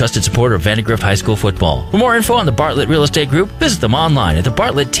also a trusted supporter of Vandegrift High School football. For more info on the Bartlett Real Estate Group, visit them online at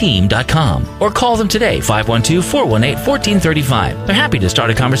thebartlettteam.com or call them today, 512-418-1435. They're happy to start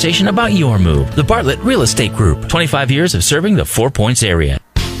a conversation about your move. The Bartlett Real Estate Group, 25 years of serving the 4 Points area.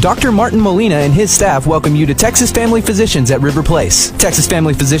 Dr. Martin Molina and his staff welcome you to Texas Family Physicians at River Place. Texas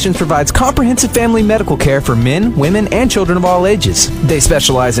Family Physicians provides comprehensive family medical care for men, women, and children of all ages. They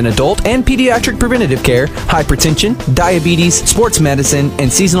specialize in adult and pediatric preventative care, hypertension, diabetes, sports medicine,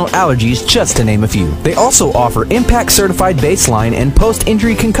 and seasonal allergies, just to name a few. They also offer Impact-certified baseline and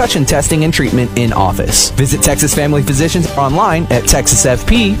post-injury concussion testing and treatment in office. Visit Texas Family Physicians online at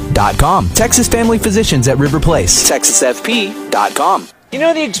texasfp.com. Texas Family Physicians at River Place. texasfp.com. You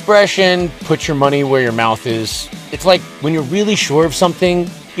know the expression, put your money where your mouth is? It's like when you're really sure of something,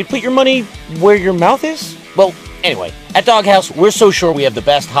 you put your money where your mouth is? Well, anyway, at Doghouse, we're so sure we have the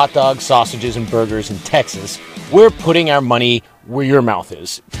best hot dogs, sausages, and burgers in Texas. We're putting our money where your mouth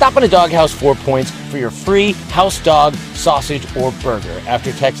is. Stop in a Doghouse 4 Points for your free house dog, sausage, or burger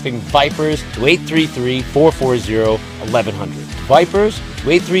after texting VIPERS to 833-440-1100. VIPERS to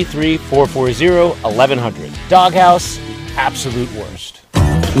 833-440-1100. Doghouse, absolute worst.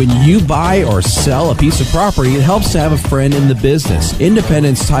 When you buy or sell a piece of property, it helps to have a friend in the business.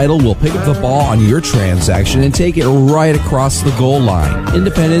 Independence Title will pick up the ball on your transaction and take it right across the goal line.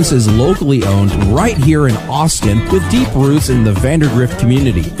 Independence is locally owned right here in Austin with deep roots in the Vandergrift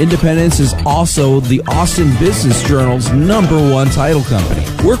community. Independence is also the Austin Business Journal's #1 title company.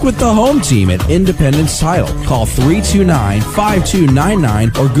 Work with the home team at Independence Title. Call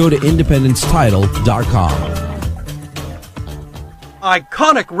 329-5299 or go to indepencetitle.com.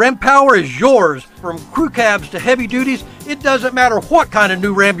 Iconic Ram Power is yours. From crew cabs to heavy duties, it doesn't matter what kind of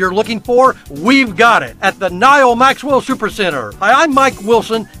new Ram you're looking for, we've got it at the Niall Maxwell Supercenter. Hi, I'm Mike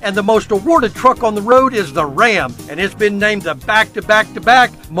Wilson, and the most awarded truck on the road is the Ram, and it's been named the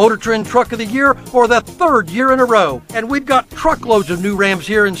back-to-back-to-back Motor Trend Truck of the Year for the 3rd year in a row. And we've got truckloads of new Rams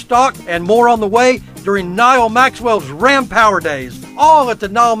here in stock and more on the way during Niall Maxwell's Ram Power Days. All at the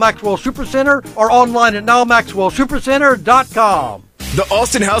Niall Maxwell Supercenter or online at niallmaxwellsupercenter.com. The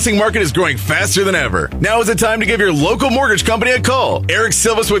Austin housing market is growing faster than ever. Now is the time to give your local mortgage company a call. Eric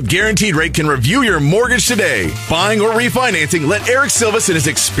Silvas with Guaranteed Rate can review your mortgage today. Buying or refinancing, let Eric Silvas and his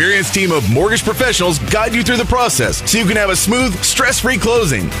experienced team of mortgage professionals guide you through the process so you can have a smooth, stress-free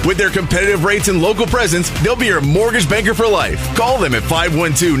closing. With their competitive rates and local presence, they'll be your mortgage banker for life. Call them at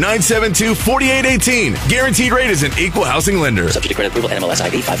 512-972-4818. Guaranteed Rate is an equal housing lender. Subject to credit approval, NMLS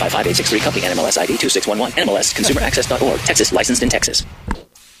ID 555863, company NMLS ID 2611, NMLS consumeraccess.org, Texas, licensed in Texas.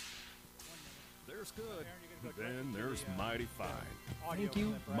 There's good, then there's mighty fine. Thank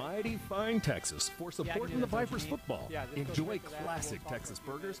you, Mighty Fine Texas, for supporting the Vipers football. Enjoy classic Texas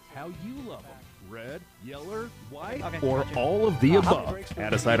burgers how you love them. Red, yellow, white, or all of the above.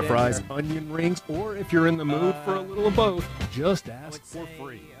 Add a side of fries, onion rings, or if you're in the mood for a little of both, just ask for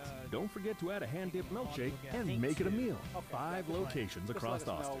free. Don't forget to add a hand-dipped milkshake and make it a meal. 5 locations across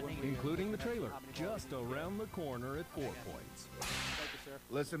Austin, including the trailer, just around the corner at 4 Points.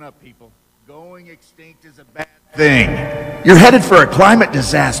 Listen up, people. Going extinct is a bad thing. You're headed for a climate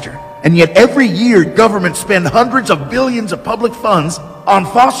disaster, and yet every year governments spend hundreds of billions of public funds on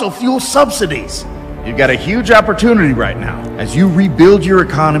fossil fuel subsidies. You've got a huge opportunity right now as you rebuild your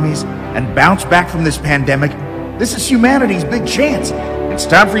economies and bounce back from this pandemic. This is humanity's big chance. It's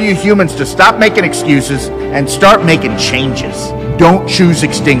time for you humans to stop making excuses and start making changes. Don't choose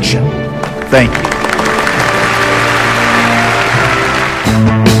extinction. Thank you.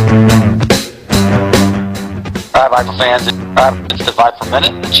 All right, Viper fans, it's the Viper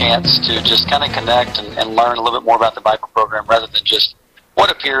Minute, a chance to just kind of connect and learn a little bit more about the Viper program rather than just what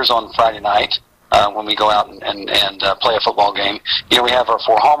appears on Friday night when we go out and play a football game. You know, we have our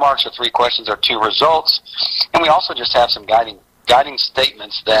 4 hallmarks, our 3 questions, our 2 results, and we also just have some guiding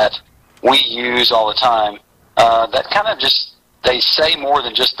statements that we use all the time that kind of just, they say more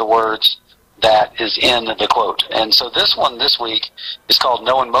than just the words that is in the quote. And so this one this week is called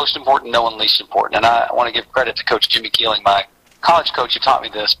No One Most Important, No One Least Important. And I want to give credit to Coach Jimmy Keeling, my college coach, who taught me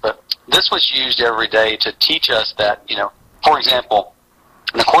this, but this was used every day to teach us that, you know, for example,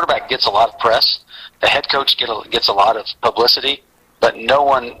 the quarterback gets a lot of press, the head coach gets a lot of publicity, but no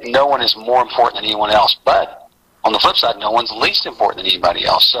one is more important than anyone else. But on the flip side, no one's least important than anybody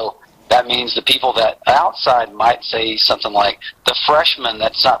else. So that means the people that outside might say something like the freshman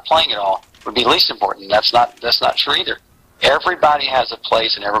that's not playing at all would be least important. That's not true either. Everybody has a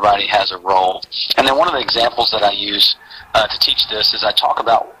place and everybody has a role. And then one of the examples that I use to teach this is I talk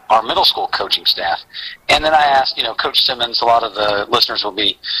about our middle school coaching staff. And then I ask, you know, Coach Simmons, a lot of the listeners will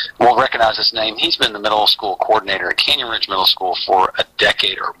recognize his name. He's been the middle school coordinator at Canyon Ridge Middle School for a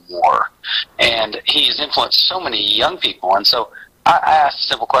decade or more. And he's influenced so many young people. And so I asked a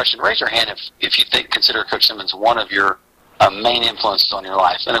simple question: raise your hand if you consider Coach Simmons one of your main influences on your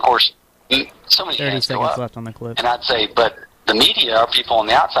life. And of course, so many 30 hands go seconds up. left on the clip. And I'd say, but the media or people on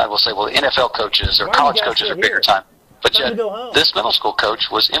the outside will say, well, the NFL coaches or college coaches are bigger time. But yet, this middle school coach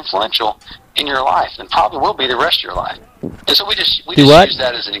was influential in your life and probably will be the rest of your life. And so we just use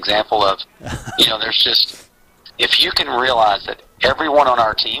that as an example of, you know, there's just, if you can realize that everyone on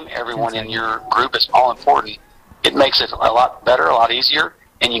our team, everyone in your group is all important, it makes it a lot better, a lot easier,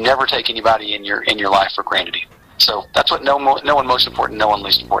 and you never take anybody in your life for granted. So that's what no one most important, no one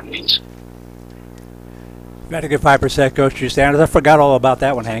least important means. Got a good 5% Coach G. Sanders. I forgot all about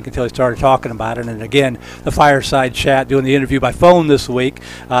that one, Hank, until he started talking about it. And again, the fireside chat, doing the interview by phone this week.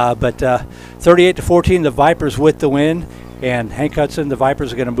 But 38-14, the Vipers with the win. And Hank Hudson, the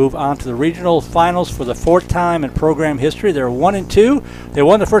Vipers are going to move on to the regional finals for the 4th time in program history. They're 1-2. They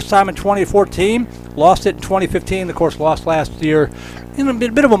won the first time in 2014, lost it in 2015. Of course, lost last year. You know,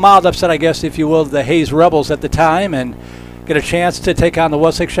 a bit of a mild upset, I guess, if you will, the Hayes Rebels at the time, and get a chance to take on the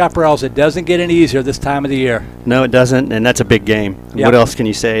Westlake Chaparrals. It doesn't get any easier this time of the year. No, it doesn't, and that's a big game. Yep. What else can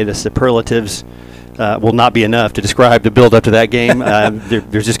you say? The superlatives will not be enough to describe the build up to that game.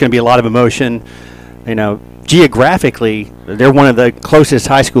 There's just going to be a lot of emotion. You know, geographically, they're one of the closest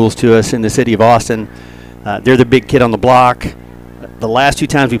high schools to us in the city of Austin. They're the big kid on the block. The last 2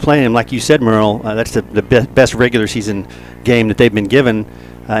 times we played them, like you said, Merle, that's the best regular season game that they've been given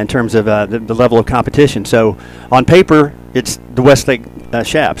in terms of the level of competition. So on paper, it's the Westlake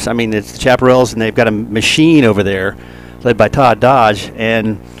Chaps. I mean, it's the Chaparrals, and they've got a machine over there led by Todd Dodge.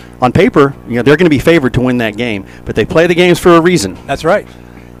 And on paper, you know, they're going to be favored to win that game. But they play the games for a reason. That's right.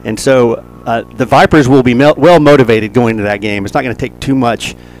 And so the Vipers will be well motivated going into that game. It's not going to take too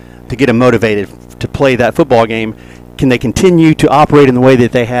much to get them motivated to play that football game. Can they continue to operate in the way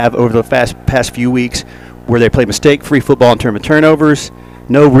that they have over the past few weeks, where they play mistake-free football in terms of turnovers,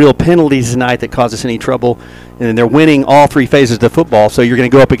 no real penalties tonight that cause us any trouble, and they're winning all 3 phases of the football. So you're going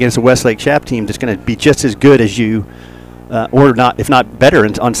to go up against a Westlake Chap team that's going to be just as good as you or not, if not better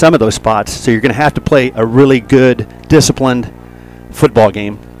on some of those spots. So you're going to have to play a really good, disciplined football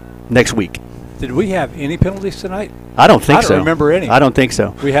game next week. Did we have any penalties tonight? I don't think so. I don't remember any. I don't think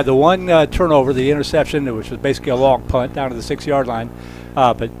so. We had the one turnover, the interception, which was basically a long punt down to the 6-yard line.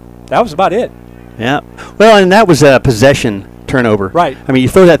 But that was about it. Yeah. Well, and that was a possession turnover. Right. I mean, you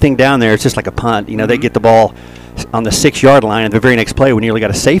throw that thing down there, it's just like a punt. You know, they get the ball on the 6-yard line, and the very next play we nearly got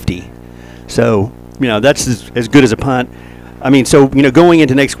a safety. So, you know, that's as good as a punt. I mean, so, you know, going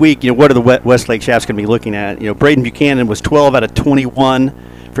into next week, you know, what are the Westlake Chaps going to be looking at? You know, Braden Buchanan was 12 out of 21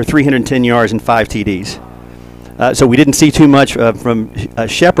 for 310 yards and 5 TDs. So we didn't see too much from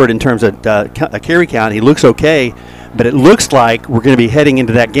Shepard in terms of a carry count. He looks okay, but it looks like we're going to be heading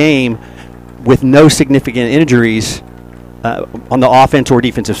into that game with no significant injuries on the offense or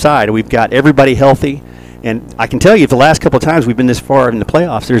defensive side. We've got everybody healthy. And I can tell you, the last couple of times we've been this far in the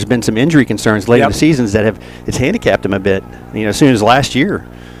playoffs, there's been some injury concerns late in the seasons that it's handicapped them a bit. You know, as soon as last year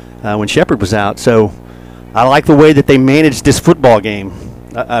when Shepard was out. So I like the way that they managed this football game.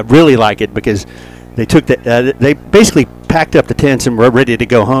 I really like it because they took they basically packed up the tents and were ready to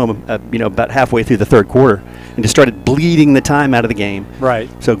go home. You know, about halfway through the third quarter, and just started bleeding the time out of the game. Right.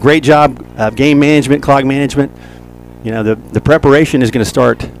 So great job of game management, clock management. You know, the preparation is going to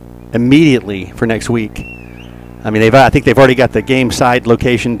start immediately for next week. I mean, I think they've already got the game site,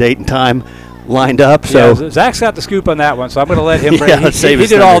 location, date, and time lined up. So yeah, Zach's got the scoop on that one, so I'm going to let him bring it. He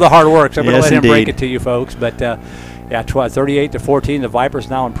did all the hard work, so I'm going to let him break indeed. it to you folks. But yeah, 38-14, the Vipers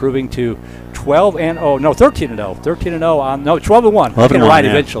now improving to 12-0. No, 13-0. 13-0 on 12-1. I'll get it right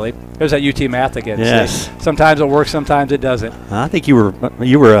eventually. There's that UT math again. Yes. Sometimes it works, sometimes it doesn't. I think you were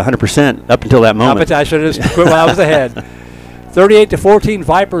 100% up until that moment. I should have just quit while I was ahead. 38-14,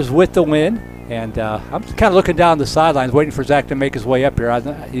 Vipers with the win. And I'm kind of looking down the sidelines, waiting for Zach to make his way up here.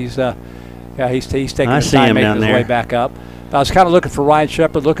 He's taking his time making his way back up. I was kind of looking for Ryan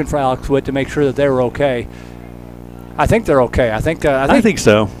Shepard, looking for Alex Witt to make sure that they were okay. I think they're okay. I think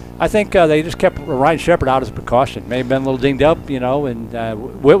so. I think they just kept Ryan Shepard out as a precaution. May have been a little dinged up, you know, and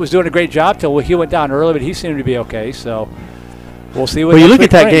Witt was doing a great job till he went down early, but he seemed to be okay. So we'll see what. Well, you look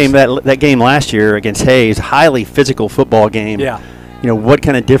at that game, that game last year against Hayes, highly physical football game. Yeah. You know, what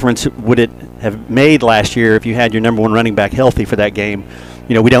kind of difference would it have made last year if you had your number one running back healthy for that game?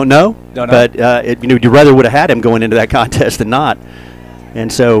 You know, we don't know. But you know, you rather would have had him going into that contest than not.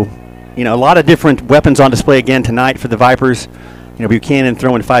 And so, you know, a lot of different weapons on display again tonight for the Vipers. You know, Buchanan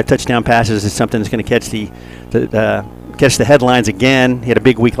throwing 5 touchdown passes is something that's going to catch the headlines again. He had a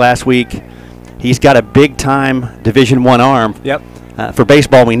big week last week. He's got a big time Division I arm. Yep. For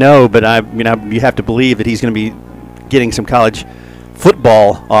baseball, we know, but you have to believe that he's going to be getting some college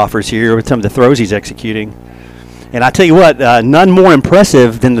football offers here with some of the throws he's executing. And I tell you what, none more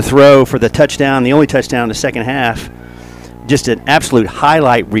impressive than the throw for the touchdown, the only touchdown in the second half. Just an absolute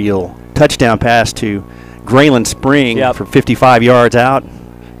highlight reel touchdown pass to Graylin Spring for 55 yards out.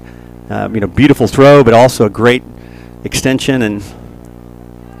 You know, beautiful throw, but also a great extension and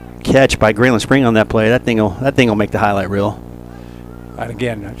catch by Graylin Spring on that play. That thing will make the highlight reel. And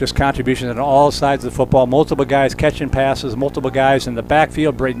again, just contributions on all sides of the football. Multiple guys catching passes, multiple guys in the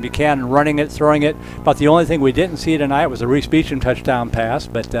backfield. Braden Buchanan running it, throwing it. About the only thing we didn't see tonight was a Reese Beecham touchdown pass.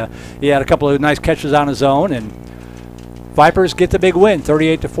 But he had a couple of nice catches on his own. And Vipers get the big win,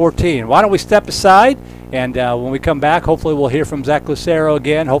 38-14. Why don't we step aside? And when we come back, hopefully we'll hear from Zach Lucero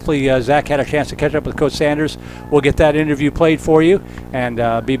again. Hopefully Zach had a chance to catch up with Coach Sanders. We'll get that interview played for you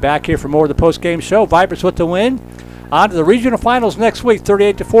and be back here for more of the post-game show. Vipers with the win. On to the regional finals next week,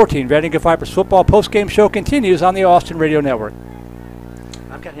 38-14. Vandenga Vipers football post-game show continues on the Austin Radio Network.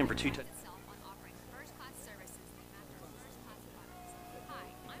 I've got him for 2 touchdowns.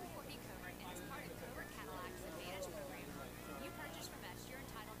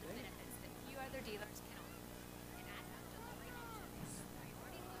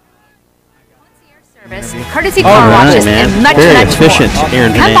 Courtesy car washes and much more.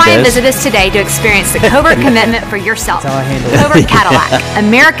 Aaron Come by and visit us today to experience the Covert commitment for yourself. Covert Cadillac.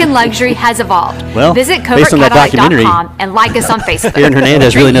 American luxury has evolved. Well, visit based on that documentary, CovertCadillac.com and like us on Facebook. Aaron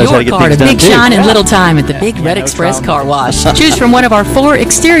Hernandez really knows how to get things done Big shine and little time at the Big Red Express Car Wash. Choose from one of our 4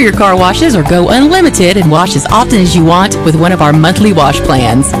 exterior car washes or go unlimited and wash as often as you want with one of our monthly wash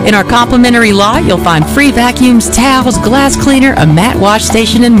plans. In our complimentary lot, you'll find free vacuums, towels, glass cleaner, a mat wash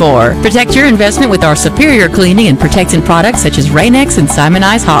station, and more. Protect your investment with our superior cleaning and protectant products such as Rain-X and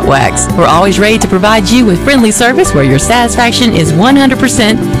Simonized Hot Wax. We're always ready to provide you with friendly service where your satisfaction is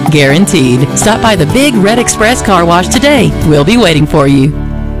 100% guaranteed. Stop by the Big Red Express Car Wash today. We'll be waiting for you.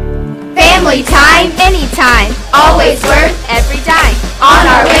 Family time, anytime, always worth every dime. On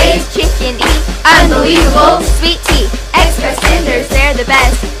our way, chicken eat, unbelievable, sweet tea, express tenders, they're the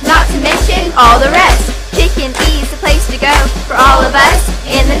best, not to mention all the rest. Chicken E's the place to go for all of us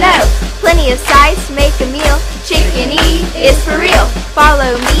in the know. Plenty of size to make a meal, Chicken E is for real.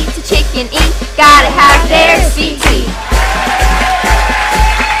 Follow me to Chicken E, gotta have their sweet tea.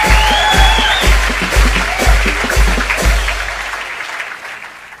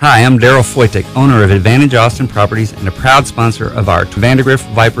 Hi, I'm Daryl Foytik, owner of Advantage Austin Properties and a proud sponsor of our VANDEGRIFT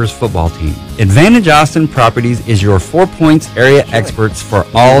VIPERS football team. Advantage Austin Properties is your 4 Points area experts for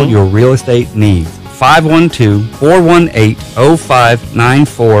all your real estate needs.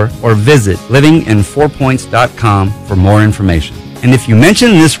 512-418-0594 or visit livinginfourpoints.com for more information. And if you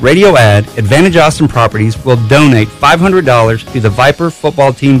mention this radio ad, Advantage Austin Properties will donate $500 to the Viper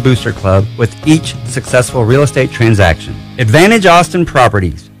Football Team Booster Club with each successful real estate transaction. Advantage Austin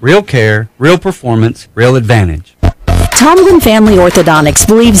Properties. Real care, real performance, real advantage. Tomlin Family Orthodontics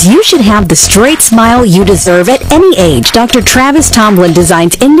believes you should have the straight smile you deserve at any age. Dr. Travis Tomlin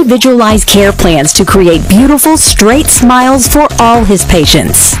designs individualized care plans to create beautiful, straight smiles for all his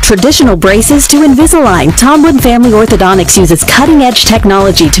patients. Traditional braces to Invisalign, Tomlin Family Orthodontics uses cutting-edge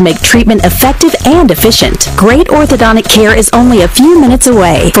technology to make treatment effective and efficient. Great orthodontic care is only a few minutes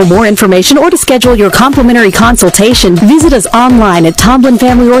away. For more information or to schedule your complimentary consultation, visit us online at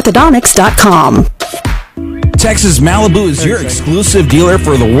TomlinFamilyOrthodontics.com. Texas Malibu is your exclusive dealer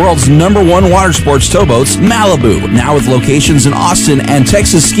for the world's #1 water sports towboats, Malibu. Now with locations in Austin and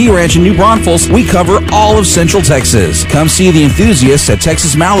Texas Ski Ranch in New Braunfels, we cover all of Central Texas. Come see the enthusiasts at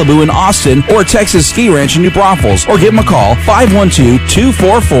Texas Malibu in Austin or Texas Ski Ranch in New Braunfels, or give them a call,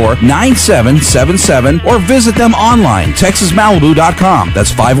 512-244-9777, or visit them online, texasmalibu.com.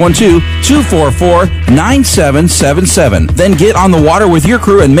 That's 512-244-9777. Then get on the water with your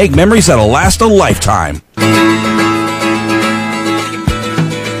crew and make memories that'll last a lifetime.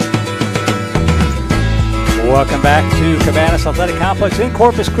 Welcome back to Cabanas Athletic Complex in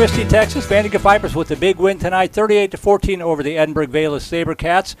Corpus Christi, Texas. VandeGrift Vipers with the big win tonight, 38-14 over the Edinburg Vela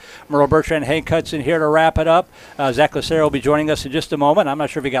SaberCats. Merle Bertrand, Hank Hudson here to wrap it up. Zach Lucero will be joining us in just a moment. I'm not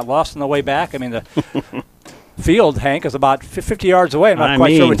sure if he got lost on the way back. I mean, the field, Hank, is about 50 yards away. I'm not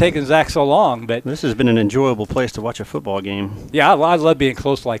quite sure we're taking Zach so long. But this has been an enjoyable place to watch a football game. Yeah, I love being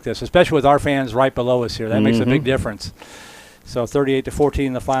close like this, especially with our fans right below us here. That makes a big difference. So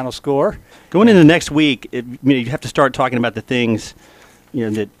 38-14 the final score. Going into next week, you have to start talking about the things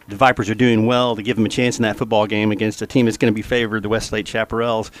that the Vipers are doing well to give them a chance in that football game against a team that's going to be favored, the Westlake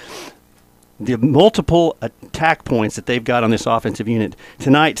Chaparrals. The multiple attack points that they've got on this offensive unit.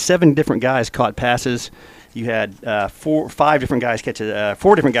 Tonight, 7 different guys caught passes. You had 4 different guys catch a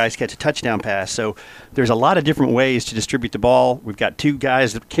touchdown pass. So there's a lot of different ways to distribute the ball. We've got 2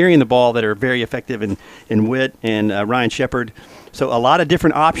 guys carrying the ball that are very effective in Witt and Ryan Shepard. So a lot of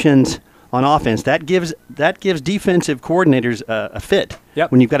different options on offense. That gives defensive coordinators a fit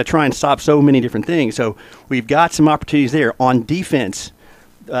when you've got to try and stop so many different things. So we've got some opportunities there. On defense,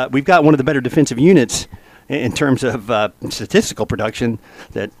 we've got one of the better defensive units in terms of statistical production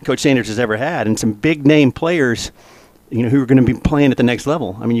that Coach Sanders has ever had, and some big-name players, who are going to be playing at the next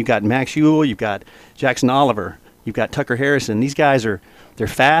level. I mean, you've got Max Ewell, you've got Jackson Oliver, you've got Tucker Harrison. These guys they're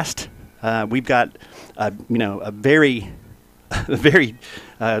fast. We've got the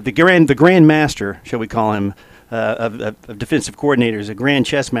grand master, shall we call him, of defensive coordinators, a grand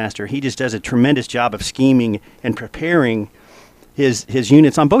chess master. He just does a tremendous job of scheming and preparing his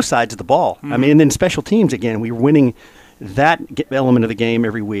units on both sides of the ball. I mean, and then special teams, again, we're winning that element of the game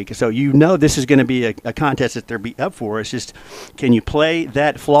every week. So this is going to be a contest that they're beat up for. It's just, can you play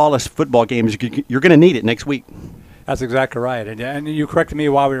that flawless football game? You're going to need it next week. That's exactly right. And you corrected me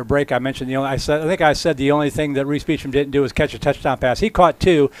while we were break. I mentioned I think I said the only thing that Reese Beacham didn't do was catch a touchdown pass. He caught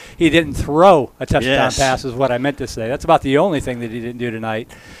 2. He didn't throw a touchdown pass is what I meant to say. That's about the only thing that he didn't do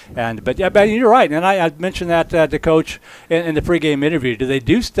tonight. But you're right. And I mentioned that to Coach in the pregame interview. Do they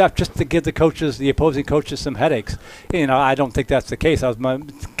do stuff just to give the opposing coaches some headaches? I don't think that's the case. I was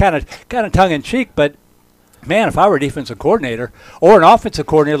kind of tongue in cheek, but man, if I were a defensive coordinator or an offensive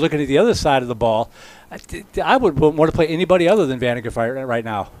coordinator looking at the other side of the ball, I would want to play anybody other than VandeGrift right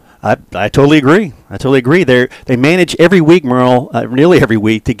now. I totally agree. They manage every week, Merle, nearly every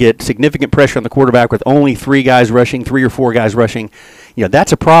week, to get significant pressure on the quarterback with only 3 guys rushing, 3 or 4 guys rushing.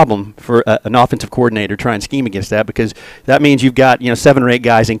 That's a problem for an offensive coordinator trying to scheme against that, because that means you've got 7 or 8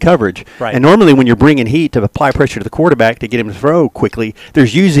 guys in coverage. Right. And normally when you're bringing heat to apply pressure to the quarterback to get him to throw quickly,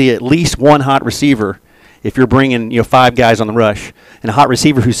 there's usually at least one hot receiver. If you're bringing 5 guys on the rush, and a hot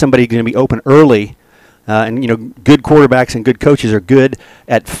receiver who's somebody going to be open early. And good quarterbacks and good coaches are good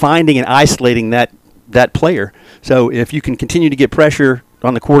at finding and isolating that that player. So if you can continue to get pressure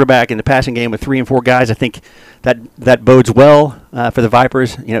on the quarterback in the passing game with 3 and 4 guys, I think that bodes well for the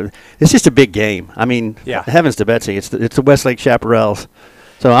Vipers. It's just a big game. I mean, heavens to Betsy, it's the Westlake Chaparrals.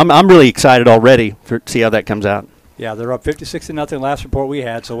 So I'm really excited already to see how that comes out. Yeah, they're up 56-0 last report we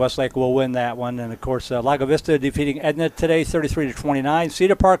had, so Westlake will win that one. And, of course, Lago Vista defeating Edna today, 33-29.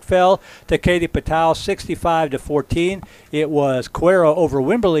 Cedar Park fell to Katy Patel, 65-14. It was Cuero over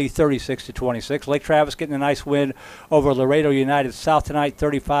Wimberley, 36-26. Lake Travis getting a nice win over Laredo United South tonight,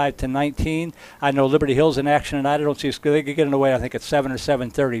 35-19. I know Liberty Hill's in action tonight. I don't see they could get it away. I think it's 7 or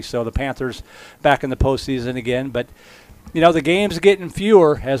 7:30. So the Panthers back in the postseason again, but. The game's getting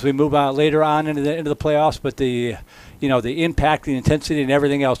fewer as we move on later on into the playoffs, but the impact, the intensity, and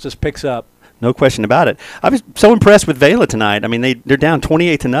everything else just picks up. No question about it. I was so impressed with Vela tonight. I mean, they're down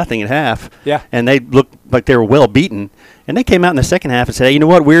 28-0 at half. Yeah. And they looked like they were well beaten. And they came out in the second half and said, hey, you know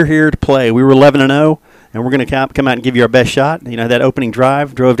what? We're here to play. We were 11-0, and we're going to come out and give you our best shot. That opening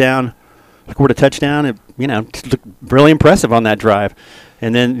drive, drove down, scored a touchdown. It looked really impressive on that drive.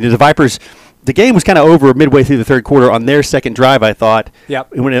 And then the Vipers. The game was kind of over midway through the third quarter on their second drive, I thought.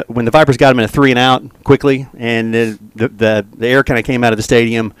 Yep. When the Vipers got them in a 3-and-out quickly, and the air kind of came out of the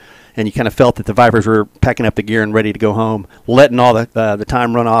stadium, and you kind of felt that the Vipers were packing up the gear and ready to go home, letting all the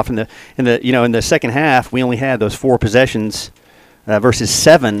time run off. In the second half, we only had those 4 possessions versus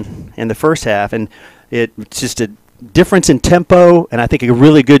 7 in the first half, and it's just a difference in tempo, and I think a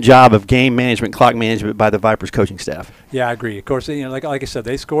really good job of game management, clock management by the Vipers coaching staff. Yeah, I agree. Of course, like I said,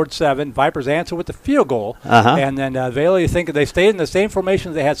 they scored 7. Vipers answered with the field goal, and then Vela, you think they stayed in the same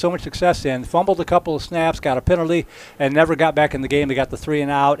formation they had so much success in, fumbled a couple of snaps, got a penalty, and never got back in the game. They got the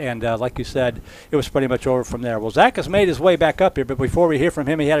 3-and-out, and like you said, it was pretty much over from there. Well, Zach has made his way back up here, but before we hear from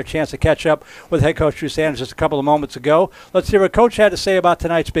him, he had a chance to catch up with head coach Drew Sanders just a couple of moments ago. Let's hear what Coach had to say about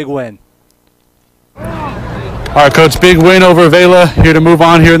tonight's big win. All right, Coach, big win over Vela, here to move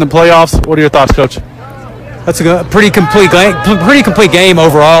on here in the playoffs. What are your thoughts, Coach? That's a pretty complete game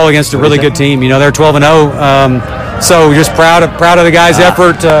overall against a really good team. They're 12-0, so just proud of the guys'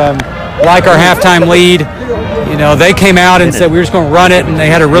 effort. Like our halftime lead, they came out and said we were just going to run it, and they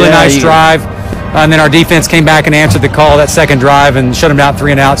had a really nice drive. And then our defense came back and answered the call that second drive and shut them down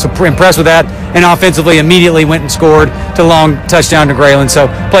 3-and-out. So impressed with that. And offensively, immediately went and scored to long touchdown to Grayland. So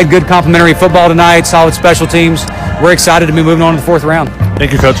played good complementary football tonight, solid special teams. We're excited to be moving on to the 4th round.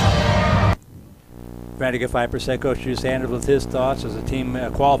 Thank you, Coach. Vandergrift Vipers head coach Drew Sanders with his thoughts as the team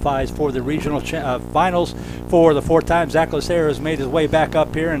qualifies for the regional finals for the 4th time. Zach Lucero has made his way back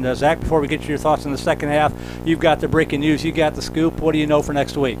up here. And Zach, before we get to your thoughts in the second half, you've got the breaking news. You got the scoop. What do you know for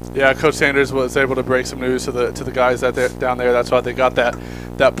next week? Yeah, Coach Sanders was able to break some news to the guys down there. That's why they got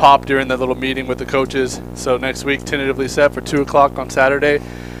that pop during the little meeting with the coaches. So next week, tentatively set for 2 o'clock on Saturday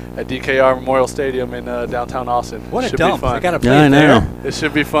at DKR Memorial Stadium in downtown Austin. What should a dump. Be fun. I got to play there. It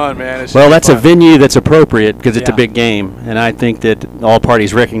should be fun, man. Well, that's a venue that's appropriate because it's a big game, and I think that all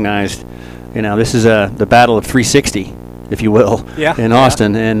parties recognized, this is the battle of 360, if you will, in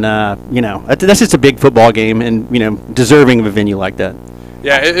Austin. And, that's just a big football game and, deserving of a venue like that.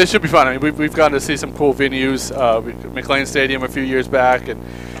 Yeah, it should be fun. I mean, we've gotten to see some cool venues. McLean Stadium a few years back, and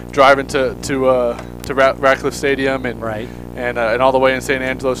driving to Ratcliffe Stadium, and all the way in San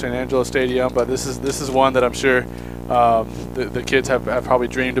Angelo Stadium. But this is one that I'm sure the kids have probably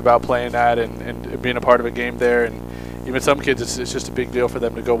dreamed about playing at and being a part of a game there. And even some kids, it's just a big deal for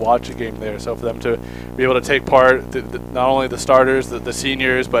them to go watch a game there. So for them to be able to take part, not only the starters, the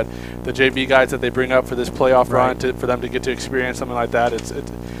seniors, but the JV guys that they bring up for this playoff run, for them to get to experience something like that,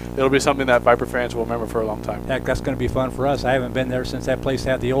 it'll be something that Viper fans will remember for a long time. Heck, that's going to be fun for us. I haven't been there since that place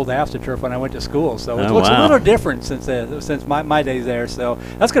had the old AstroTurf when I went to school, so it looks a little different since my days there. So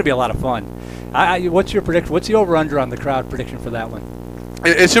that's going to be a lot of fun. What's your prediction? What's the over/under on the crowd prediction for that one?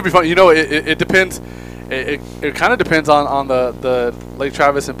 It should be fun. It depends. It kind of depends on the Lake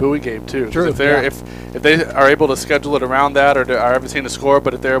Travis and Bowie game too. True. If they are able to schedule it around that, or I haven't seen the score,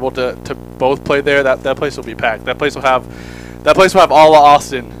 but if they're able to both play there, that place will be packed. That place will have all of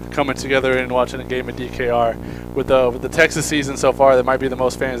Austin coming together and watching a game at DKR. With the Texas season so far, that might be the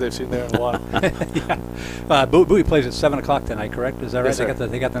most fans they've seen there in a while. Bowie plays at 7 o'clock tonight, correct? Is that right? Yes, sir.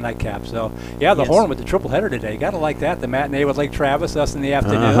 They got the nightcap. So the Horn with the triple header today. Got to like that. The matinee with Lake Travis, us in the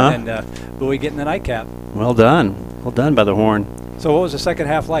afternoon, and Bowie getting the nightcap. Well done by the Horn. So what was the second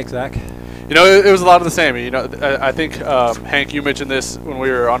half like, Zach? It was a lot of the same. I think Hank, you mentioned this when we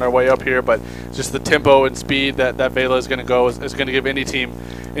were on our way up here, but just the tempo and speed that Vela is going to go is going to give any team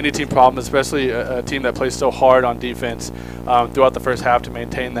problem, especially a team that plays so hard on defense. throughout the first half to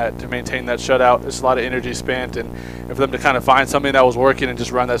maintain that shutout. There's a lot of energy spent, and for them to kind of find something that was working and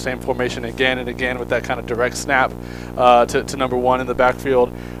just run that same formation again and again with that kind of direct snap to number one in the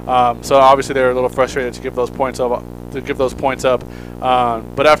backfield. So obviously they were a little frustrated to give those points up.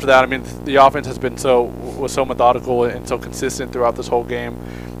 But after that, I mean, the offense was so methodical and so consistent throughout this whole game.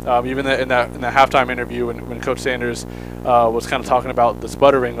 Even in the halftime interview when Coach Sanders was kind of talking about the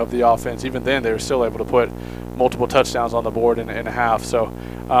sputtering of the offense, even then they were still able to put multiple touchdowns on the board in a half. So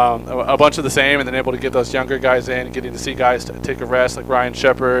a bunch of the same, and then able to get those younger guys in, getting to see guys take a rest like Ryan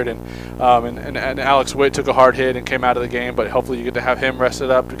Shepard and Alex Witt took a hard hit and came out of the game, but hopefully you get to have him rested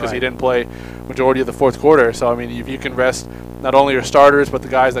up because he didn't play majority of the fourth quarter. So I mean, if you can rest not only your starters but the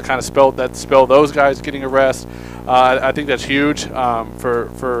guys that kind of spell those guys getting a rest, I think that's huge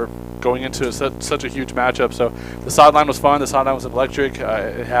for going into such a huge matchup. So the sideline was fun. The sideline was electric.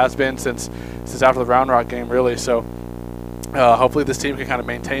 It has been since after the Round Rock game, really. So hopefully this team can kind of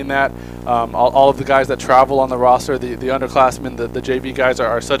maintain that. All of the guys that travel on the roster, the underclassmen, the JV guys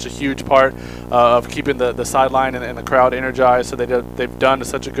are such a huge part of keeping the sideline and the crowd energized. So they've done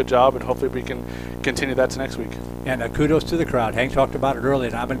such a good job, and hopefully we can continue that to next week. And kudos to the crowd. Hank talked about it earlier,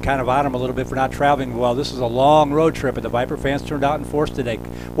 and I've been kind of on them a little bit for not traveling well. This is a long road trip, and the Viper fans turned out in force today.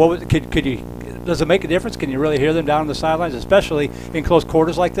 Does it make a difference? Can you really hear them down on the sidelines, especially in close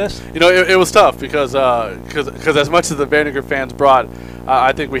quarters like this? You know, it was tough because as much as the Vandegrift fans brought,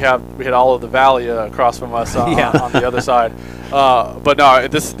 I think we had all of the Valley across from us on the other side. But no,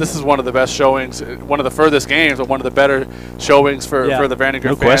 this is one of the best showings, one of the furthest games, but one of the better showings for the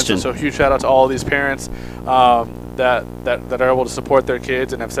Vandegrift fans. And so huge shout out to all of these parents that are able to support their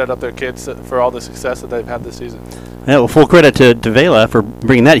kids and have set up their kids for all the success that they've had this season. Yeah, well, full credit to Vela for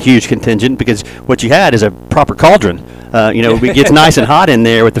bringing that huge contingent, because what you had is a proper cauldron. It gets nice and hot in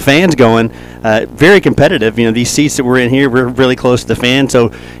there with the fans going. Very competitive. You know, these seats that we're in here, we're really close to the fan,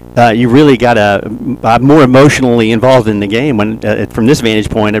 so you really got more emotionally involved in the game. From this vantage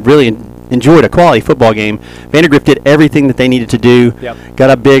point, I really enjoyed a quality football game. Vandegrift did everything that they needed to do. Yep.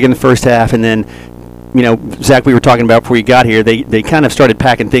 Got up big in the first half, and then, Zach, we were talking about before you got here, they kind of started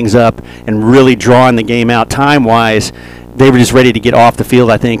packing things up and really drawing the game out time-wise. They were just ready to get off the field,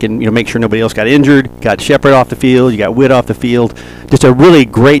 I think, and make sure nobody else got injured. Got Shepard off the field. You got Witt off the field. Just a really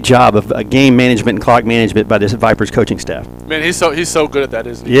great job of game management and clock management by this Vipers coaching staff. Man, he's so good at that,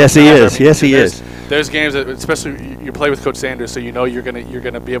 isn't he? Yes, he is. Yes, he is. There's games that, especially you play with Coach Sanders, so you're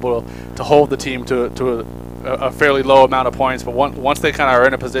gonna be able to hold the team to a fairly low amount of points. But once they kind of are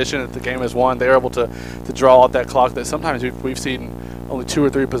in a position that the game is won, they're able to draw out that clock that sometimes we've seen only 2 or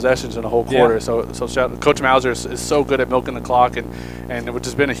 3 possessions in a whole quarter. So Coach Mauser is so good at milking the clock, and which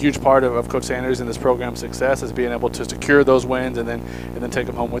has been a huge part of Coach Sanders and this program's success, is being able to secure those wins and then take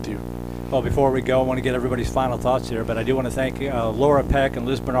them home with you. Well, before we go, I want to get everybody's final thoughts here, but I do want to thank Laura Peck and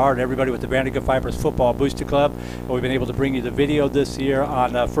Liz Bernard and everybody with the Vandegrift Vipers Football Booster Club. We've been able to bring you the video this year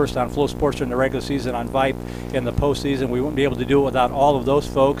on first on Flow Sports during the regular season, on Vype in the postseason. We wouldn't be able to do it without all of those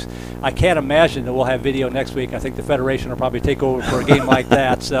folks. I can't imagine that we'll have video next week. I think the Federation will probably take over for a game like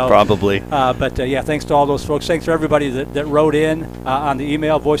that. So probably. But thanks to all those folks. Thanks to everybody that wrote in on the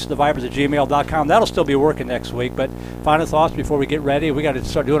email, voiceofthevipers@gmail.com. That'll still be working next week. But final thoughts before we get ready. We got to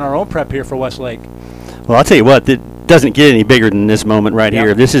start doing our own prep here for Westlake. Well, I'll tell you what, it doesn't get any bigger than this moment right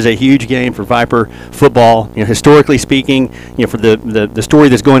here. This is a huge game for Viper football. Historically speaking, for the story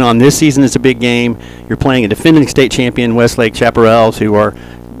that's going on this season, it's a big game. You're playing a defending state champion, Westlake Chaparrals, who are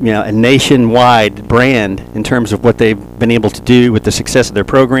a nationwide brand in terms of what they've been able to do with the success of their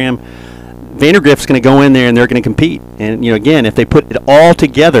program. Vandegrift's going to go in there and they're going to compete. And again, if they put it all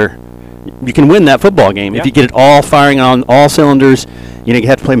together, you can win that football game. If you get it all firing on all cylinders, you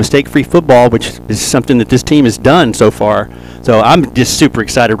have to play mistake-free football, which is something that this team has done so far. So I'm just super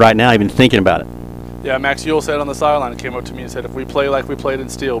excited right now, even thinking about it. Yeah, Max Ewell said on the sideline, came up to me and said, if we play like we played in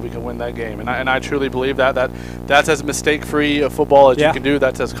Steele, we can win that game. And I truly believe that's as mistake-free a football as you can do.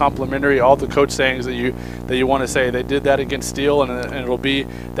 That's as complimentary. All the coach sayings that you want to say. They did that against Steele, and it'll be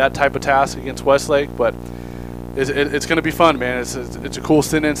that type of task against Westlake. But it's going to be fun, man. It's a cool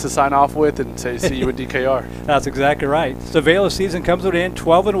sentence to sign off with and say, see you at DKR. That's exactly right. So Vela's season comes to an end,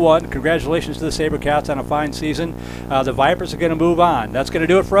 12-1. Congratulations to the SaberCats on a fine season. The Vipers are going to move on. That's going to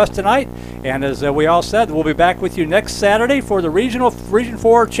do it for us tonight. And as we all said, we'll be back with you next Saturday for the Region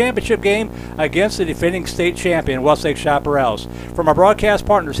 4 Championship game against the defending state champion, Westlake Chaparrals. From our broadcast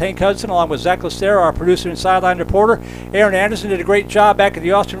partners, Hank Hudson, along with Zach Lestero, our producer and sideline reporter, Aaron Anderson did a great job back at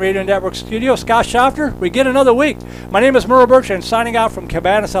the Austin Radio Network studio. Scott Schafter, we get another week. My name is Merle Bertrand, signing out from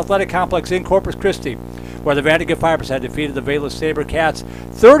Cabanas Athletic Complex in Corpus Christi, where the Vandegrift Vipers had defeated the Vela SaberCats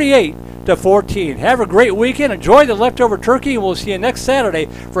 14. Have a great weekend. Enjoy the leftover turkey, and we'll see you next Saturday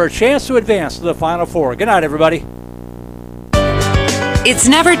for a chance to advance to the Final Four. Good night, everybody. It's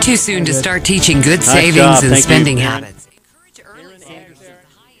never too soon to start teaching good savings and spending habits. Encourage early savings with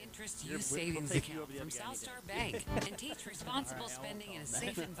a high-interest youth savings account from Southstar Bank and teach responsible spending in a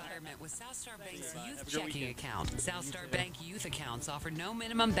safe environment with Southstar Bank's youth checking account. Southstar Bank youth accounts offer no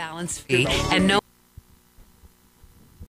minimum balance fee and no